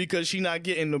new because she not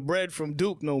getting the bread from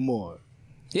Duke no more.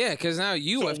 Yeah, because now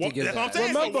you have to get that.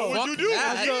 Remember, so what would you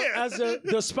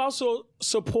do? The spousal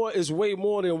support is way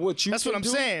more than what you. That's what I'm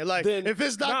saying. Like, if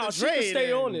it's Dr. Dre, she can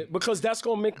stay on it because that's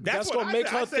gonna make her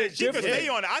think different. She can stay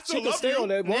on it. I still love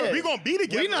you. We gonna be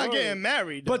together. We not getting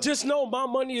married. But just know, my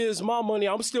money is my money.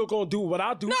 I'm still gonna do what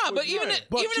I do. Nah, but even if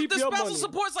the spousal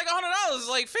support's like $100,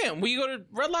 like, fam, we go to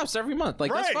Red Lobster every month.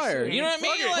 Like, that's fire. You know what I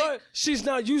mean? But she's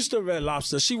not used to Red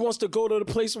Lobster. She wants to go to the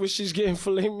place where she's getting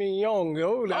filet mignon.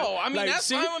 I mean, that's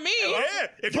fine with me. Yeah,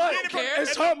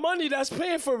 it's her money that's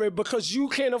paying for it because you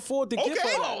can't afford to give her.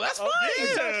 Oh, that's fine.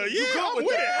 I'm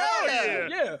with it. Hell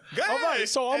yeah. All right,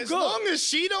 so I'm good. As long as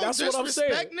she don't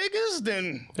disrespect niggas,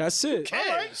 then that's it.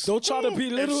 Don't try to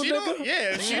be little nigga.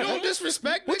 If she don't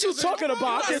disrespect what niggas, you talking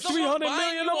about? I get $300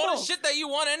 million a month. All the shit that you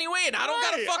want anyway, and I don't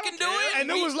gotta fucking do it. And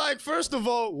it was like, first of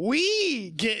all, we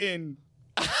getting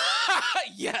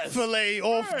filet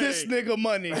off this nigga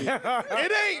money.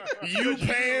 It ain't you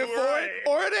paying for it,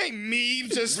 or it ain't me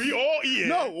just. We all eat.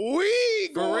 No, we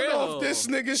going off this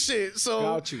nigga shit. So,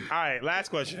 all right, last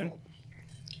question.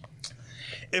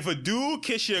 If a dude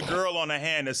kiss your girl on the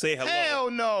hand to say hello,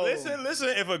 hell no.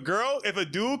 Listen. If a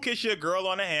dude kiss your girl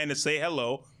on the hand to say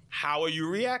hello, how are you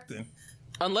reacting?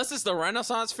 Unless it's the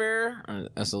Renaissance Fair,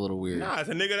 that's a little weird. Nah, it's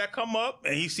a nigga that come up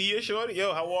and he see you shorty.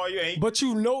 Yo, how are you? But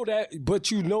you know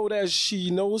that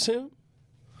she knows him?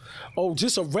 Oh,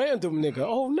 just a random nigga.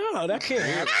 Oh, nah, that can't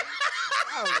happen.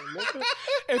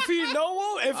 If he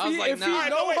know her, if he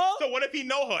know her. So what if he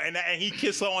know her and he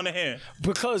kiss her on the hand?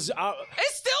 Because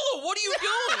it's still what are you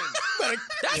doing?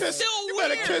 That's still weird.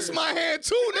 You better kiss my hand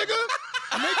too, nigga.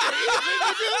 Make it even,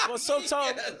 nigga. But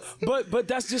sometimes, but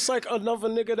that's just like another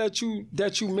nigga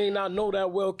that you may not know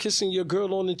that well kissing your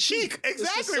girl on the cheek.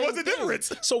 Exactly. What's the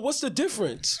difference? So what's the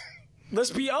difference? Let's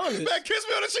be honest. Man, kiss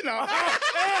me on the chin now. That's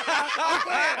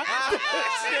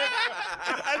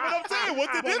what I'm saying.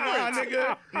 What's the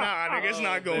difference? Nah, nigga, it's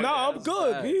not going. Nah, I'm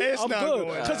good, B. It's I'm not good.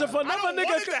 going. Because if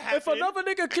another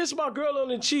nigga kiss my girl on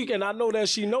the cheek and I know that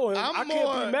she know him, I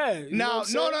can't be mad. No.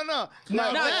 Even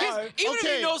if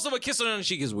you know someone kissing on the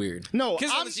cheek is weird. No,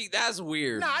 kissing on the cheek, that's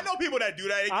weird. Nah, I know people that do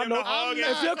that. They give them a hug.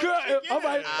 If your girl,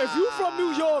 if you from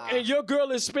New York and your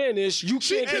girl is Spanish, you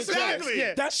can't get exactly.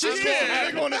 jealous. That shit's gonna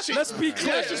happen. Let's be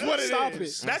clear. That's just what it Stop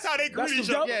is. it. That's how they greet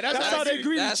each other. Yeah, that's how they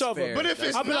greet each other. Fair. But if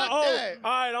it's I'll be like, that,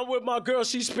 all right, I'm with my girl.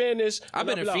 She's Spanish. I've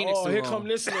been in Phoenix too here long. Come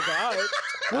this nigga. All right,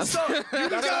 what's up?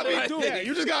 That's how they do it.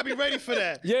 You just gotta be ready for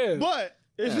that. Yeah. But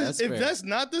if that's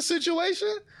not the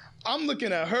situation, I'm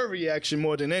looking at her reaction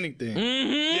more than anything.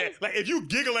 Mm-hmm. Yeah, like if you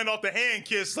giggling off the hand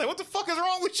kiss, like what the fuck is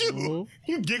wrong with you? Mm-hmm.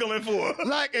 You giggling for?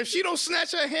 Like if she don't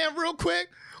snatch her hand real quick.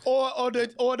 Or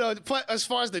the as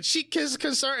far as the cheek kiss is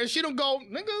concerned, if she don't go,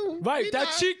 nigga, right?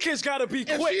 That cheek kiss gotta be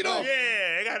quick.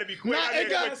 It gotta be quick. It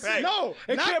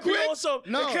can't be on some.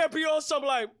 No. It can't be on some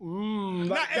like.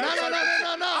 No.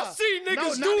 I've seen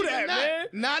niggas do that, man.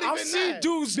 Not even I've seen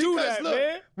dudes do that,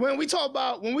 man. When we talk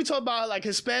about like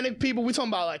Hispanic people, we talking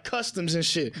about like customs and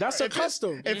shit. That's a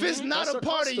custom. If it's not a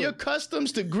part of your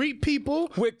customs to greet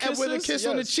people with a kiss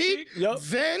on the cheek,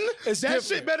 then that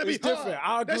shit better be different.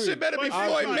 I agree. That shit better be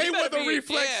Floyd Mayweather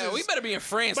reflexes. Yeah, we better be in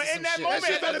France. But in that moment,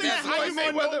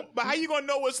 how you gonna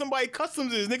know what somebody's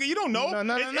customs is, nigga? You don't know.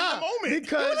 No. In the moment.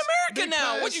 Because you're in America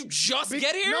now. What, you just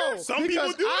get here? No, some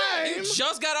people do that. You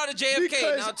just got out of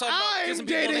JFK. Now talking about kissing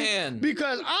people on the hand.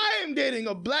 Because I am dating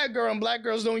a black girl, and black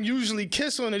girls don't usually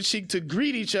kiss on the cheek to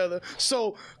greet each other.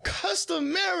 So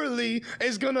customarily,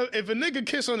 if a nigga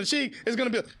kiss on the cheek, it's gonna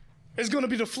be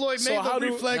the Floyd Mayweather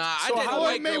reflex.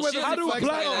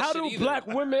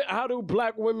 How do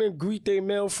black women greet their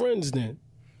male friends then?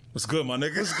 What's good, my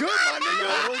nigga? What's good, my nigga?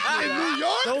 In New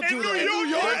York? Don't do that.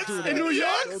 In New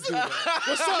York? What's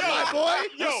up, my boy?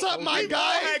 What's up, my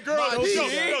guy?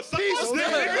 Peace.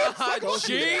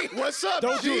 What's up,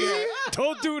 Don't do that.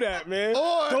 Don't do that, man.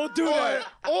 Don't do that.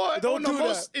 Or don't do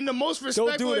that. In the most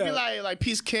respectful, it'd be like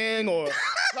Peace King or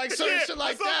like certain shit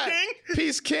like that.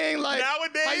 Peace King, like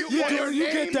nowadays you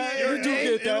get that. You do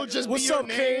get that. it'll just what's be your up,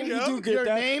 Kane? name. You do get Your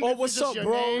that. name, Or if what's it's up, just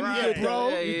bro? your You name, get that.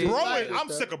 bro. I'm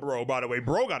sick of bro, by the way.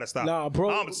 Bro gotta stop. Nah, bro.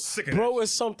 I'm sick of bro that.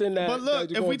 is something that. But look,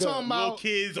 that if we gonna talking do. Little about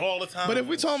kids all the time. But if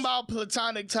we talking about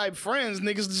platonic type friends,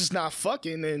 niggas just not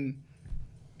fucking and.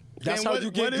 That's how you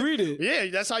get greeted. Yeah,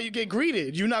 that's how you get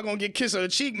greeted. You're not gonna get kissed on the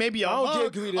cheek. Maybe a I don't hug.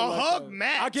 get greeted a like hug, that.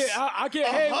 max. I get.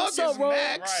 A Hey, hug what's up, is Rome?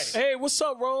 max. Hey, what's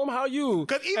up, Rome? How you?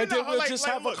 Because even and then we'll like, just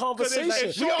like, have look, a 'cause conversation.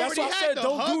 if we That's already why I had said the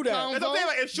don't hug do that. convo. That's the thing.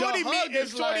 Like, The hug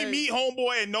is like- meet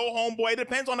homeboy and no homeboy, it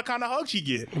depends on the kind of hug she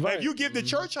get. Like, if you give the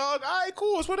church hug, all right,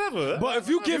 cool, it's whatever. But if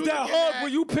you give that looking hug at-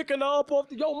 when you picking her up off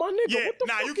the what the Yeah, fuck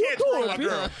nah, you you can't throw doing, my P?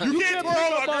 girl. You can't pick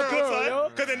throw up my girl, yo.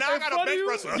 son. Because then now I In got a front of bench you?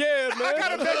 presser. Yeah, man. I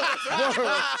got a bench presser.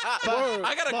 Word.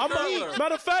 I got a curler.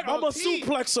 Matter of fact, I'm a Pete.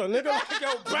 suplexer, nigga. Like, yo,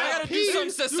 I gotta do Pete, some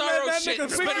you Cesaro let that shit nigga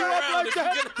and spin pick it you up around. like If you're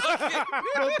that? gonna fucking-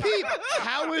 But Pete,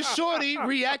 how is Shorty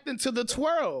reacting to the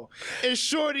twirl? Is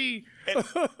Shorty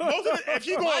If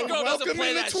she My going girl doesn't welcome play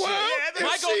in the that twirl? shit. If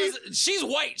My girl she- doesn't. She's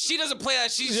white. She doesn't play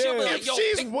that. She'll be Yeah. like, yo,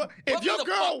 if put your me the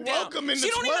girl fuck down. welcome in the She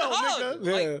don't even 12, hug. nigga.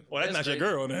 Yeah. Like, Well, that's not your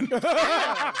crazy. girl then.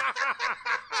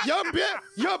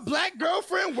 your black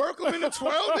girlfriend welcome in the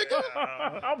 12,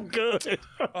 nigga? I'm good.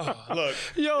 Look,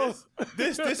 Yo,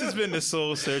 this has been the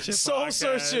Soul Searching soul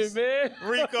podcast. searching, man.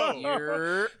 Rico,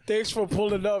 You're- Thanks for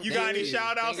pulling up. you got any Hey,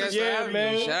 shout outs? thank you guys for Yeah, having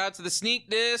man. me. Shout out to the Sneak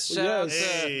Disc. Shout out Yes.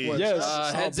 to Hey.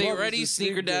 Yes. Heads Our Ain't brothers Ready, and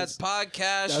Sneaker Dads sneakers.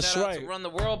 podcast. That's Shout out right. to Run the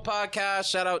World podcast.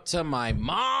 Shout out to my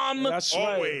mom. That's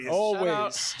Always. right.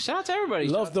 Always. Shout out to everybody.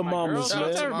 Love Shout out the to my girl. mamas, Shout out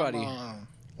man. to everybody.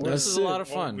 That's This is a lot of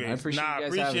it. fun. I appreciate Nah, you guys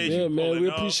appreciate having you. me. Yeah, man. We pulling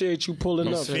up. appreciate you pulling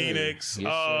Yes, up. sir. Phoenix.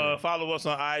 Yes, sir. Follow us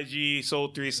on IG,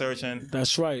 Soul3 Searching.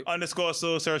 That's right. _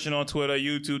 Soul Searching on Twitter,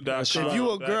 YouTube.com. If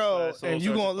you a girl / Soul and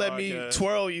you gonna let Searching me Podcast.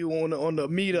 twirl you on the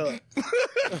meetup,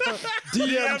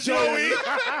 DM Joey.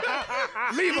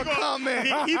 leave a comment.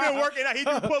 He been working out. He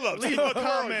do pull ups. Leave a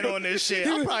comment on this shit.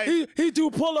 I'll probably He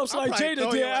do pull-ups like probably Jada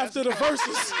throw did your ass- after the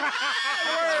verses.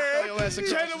 throw your ass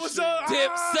across Jada the was street. up.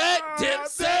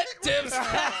 Dipset.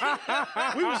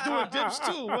 Dipset. We was doing dips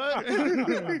too.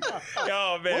 What?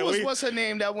 Yo, man. What's her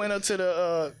name that went up to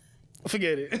the?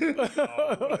 Forget it.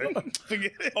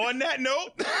 Forget it. On that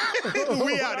note,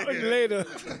 we out of here. Later.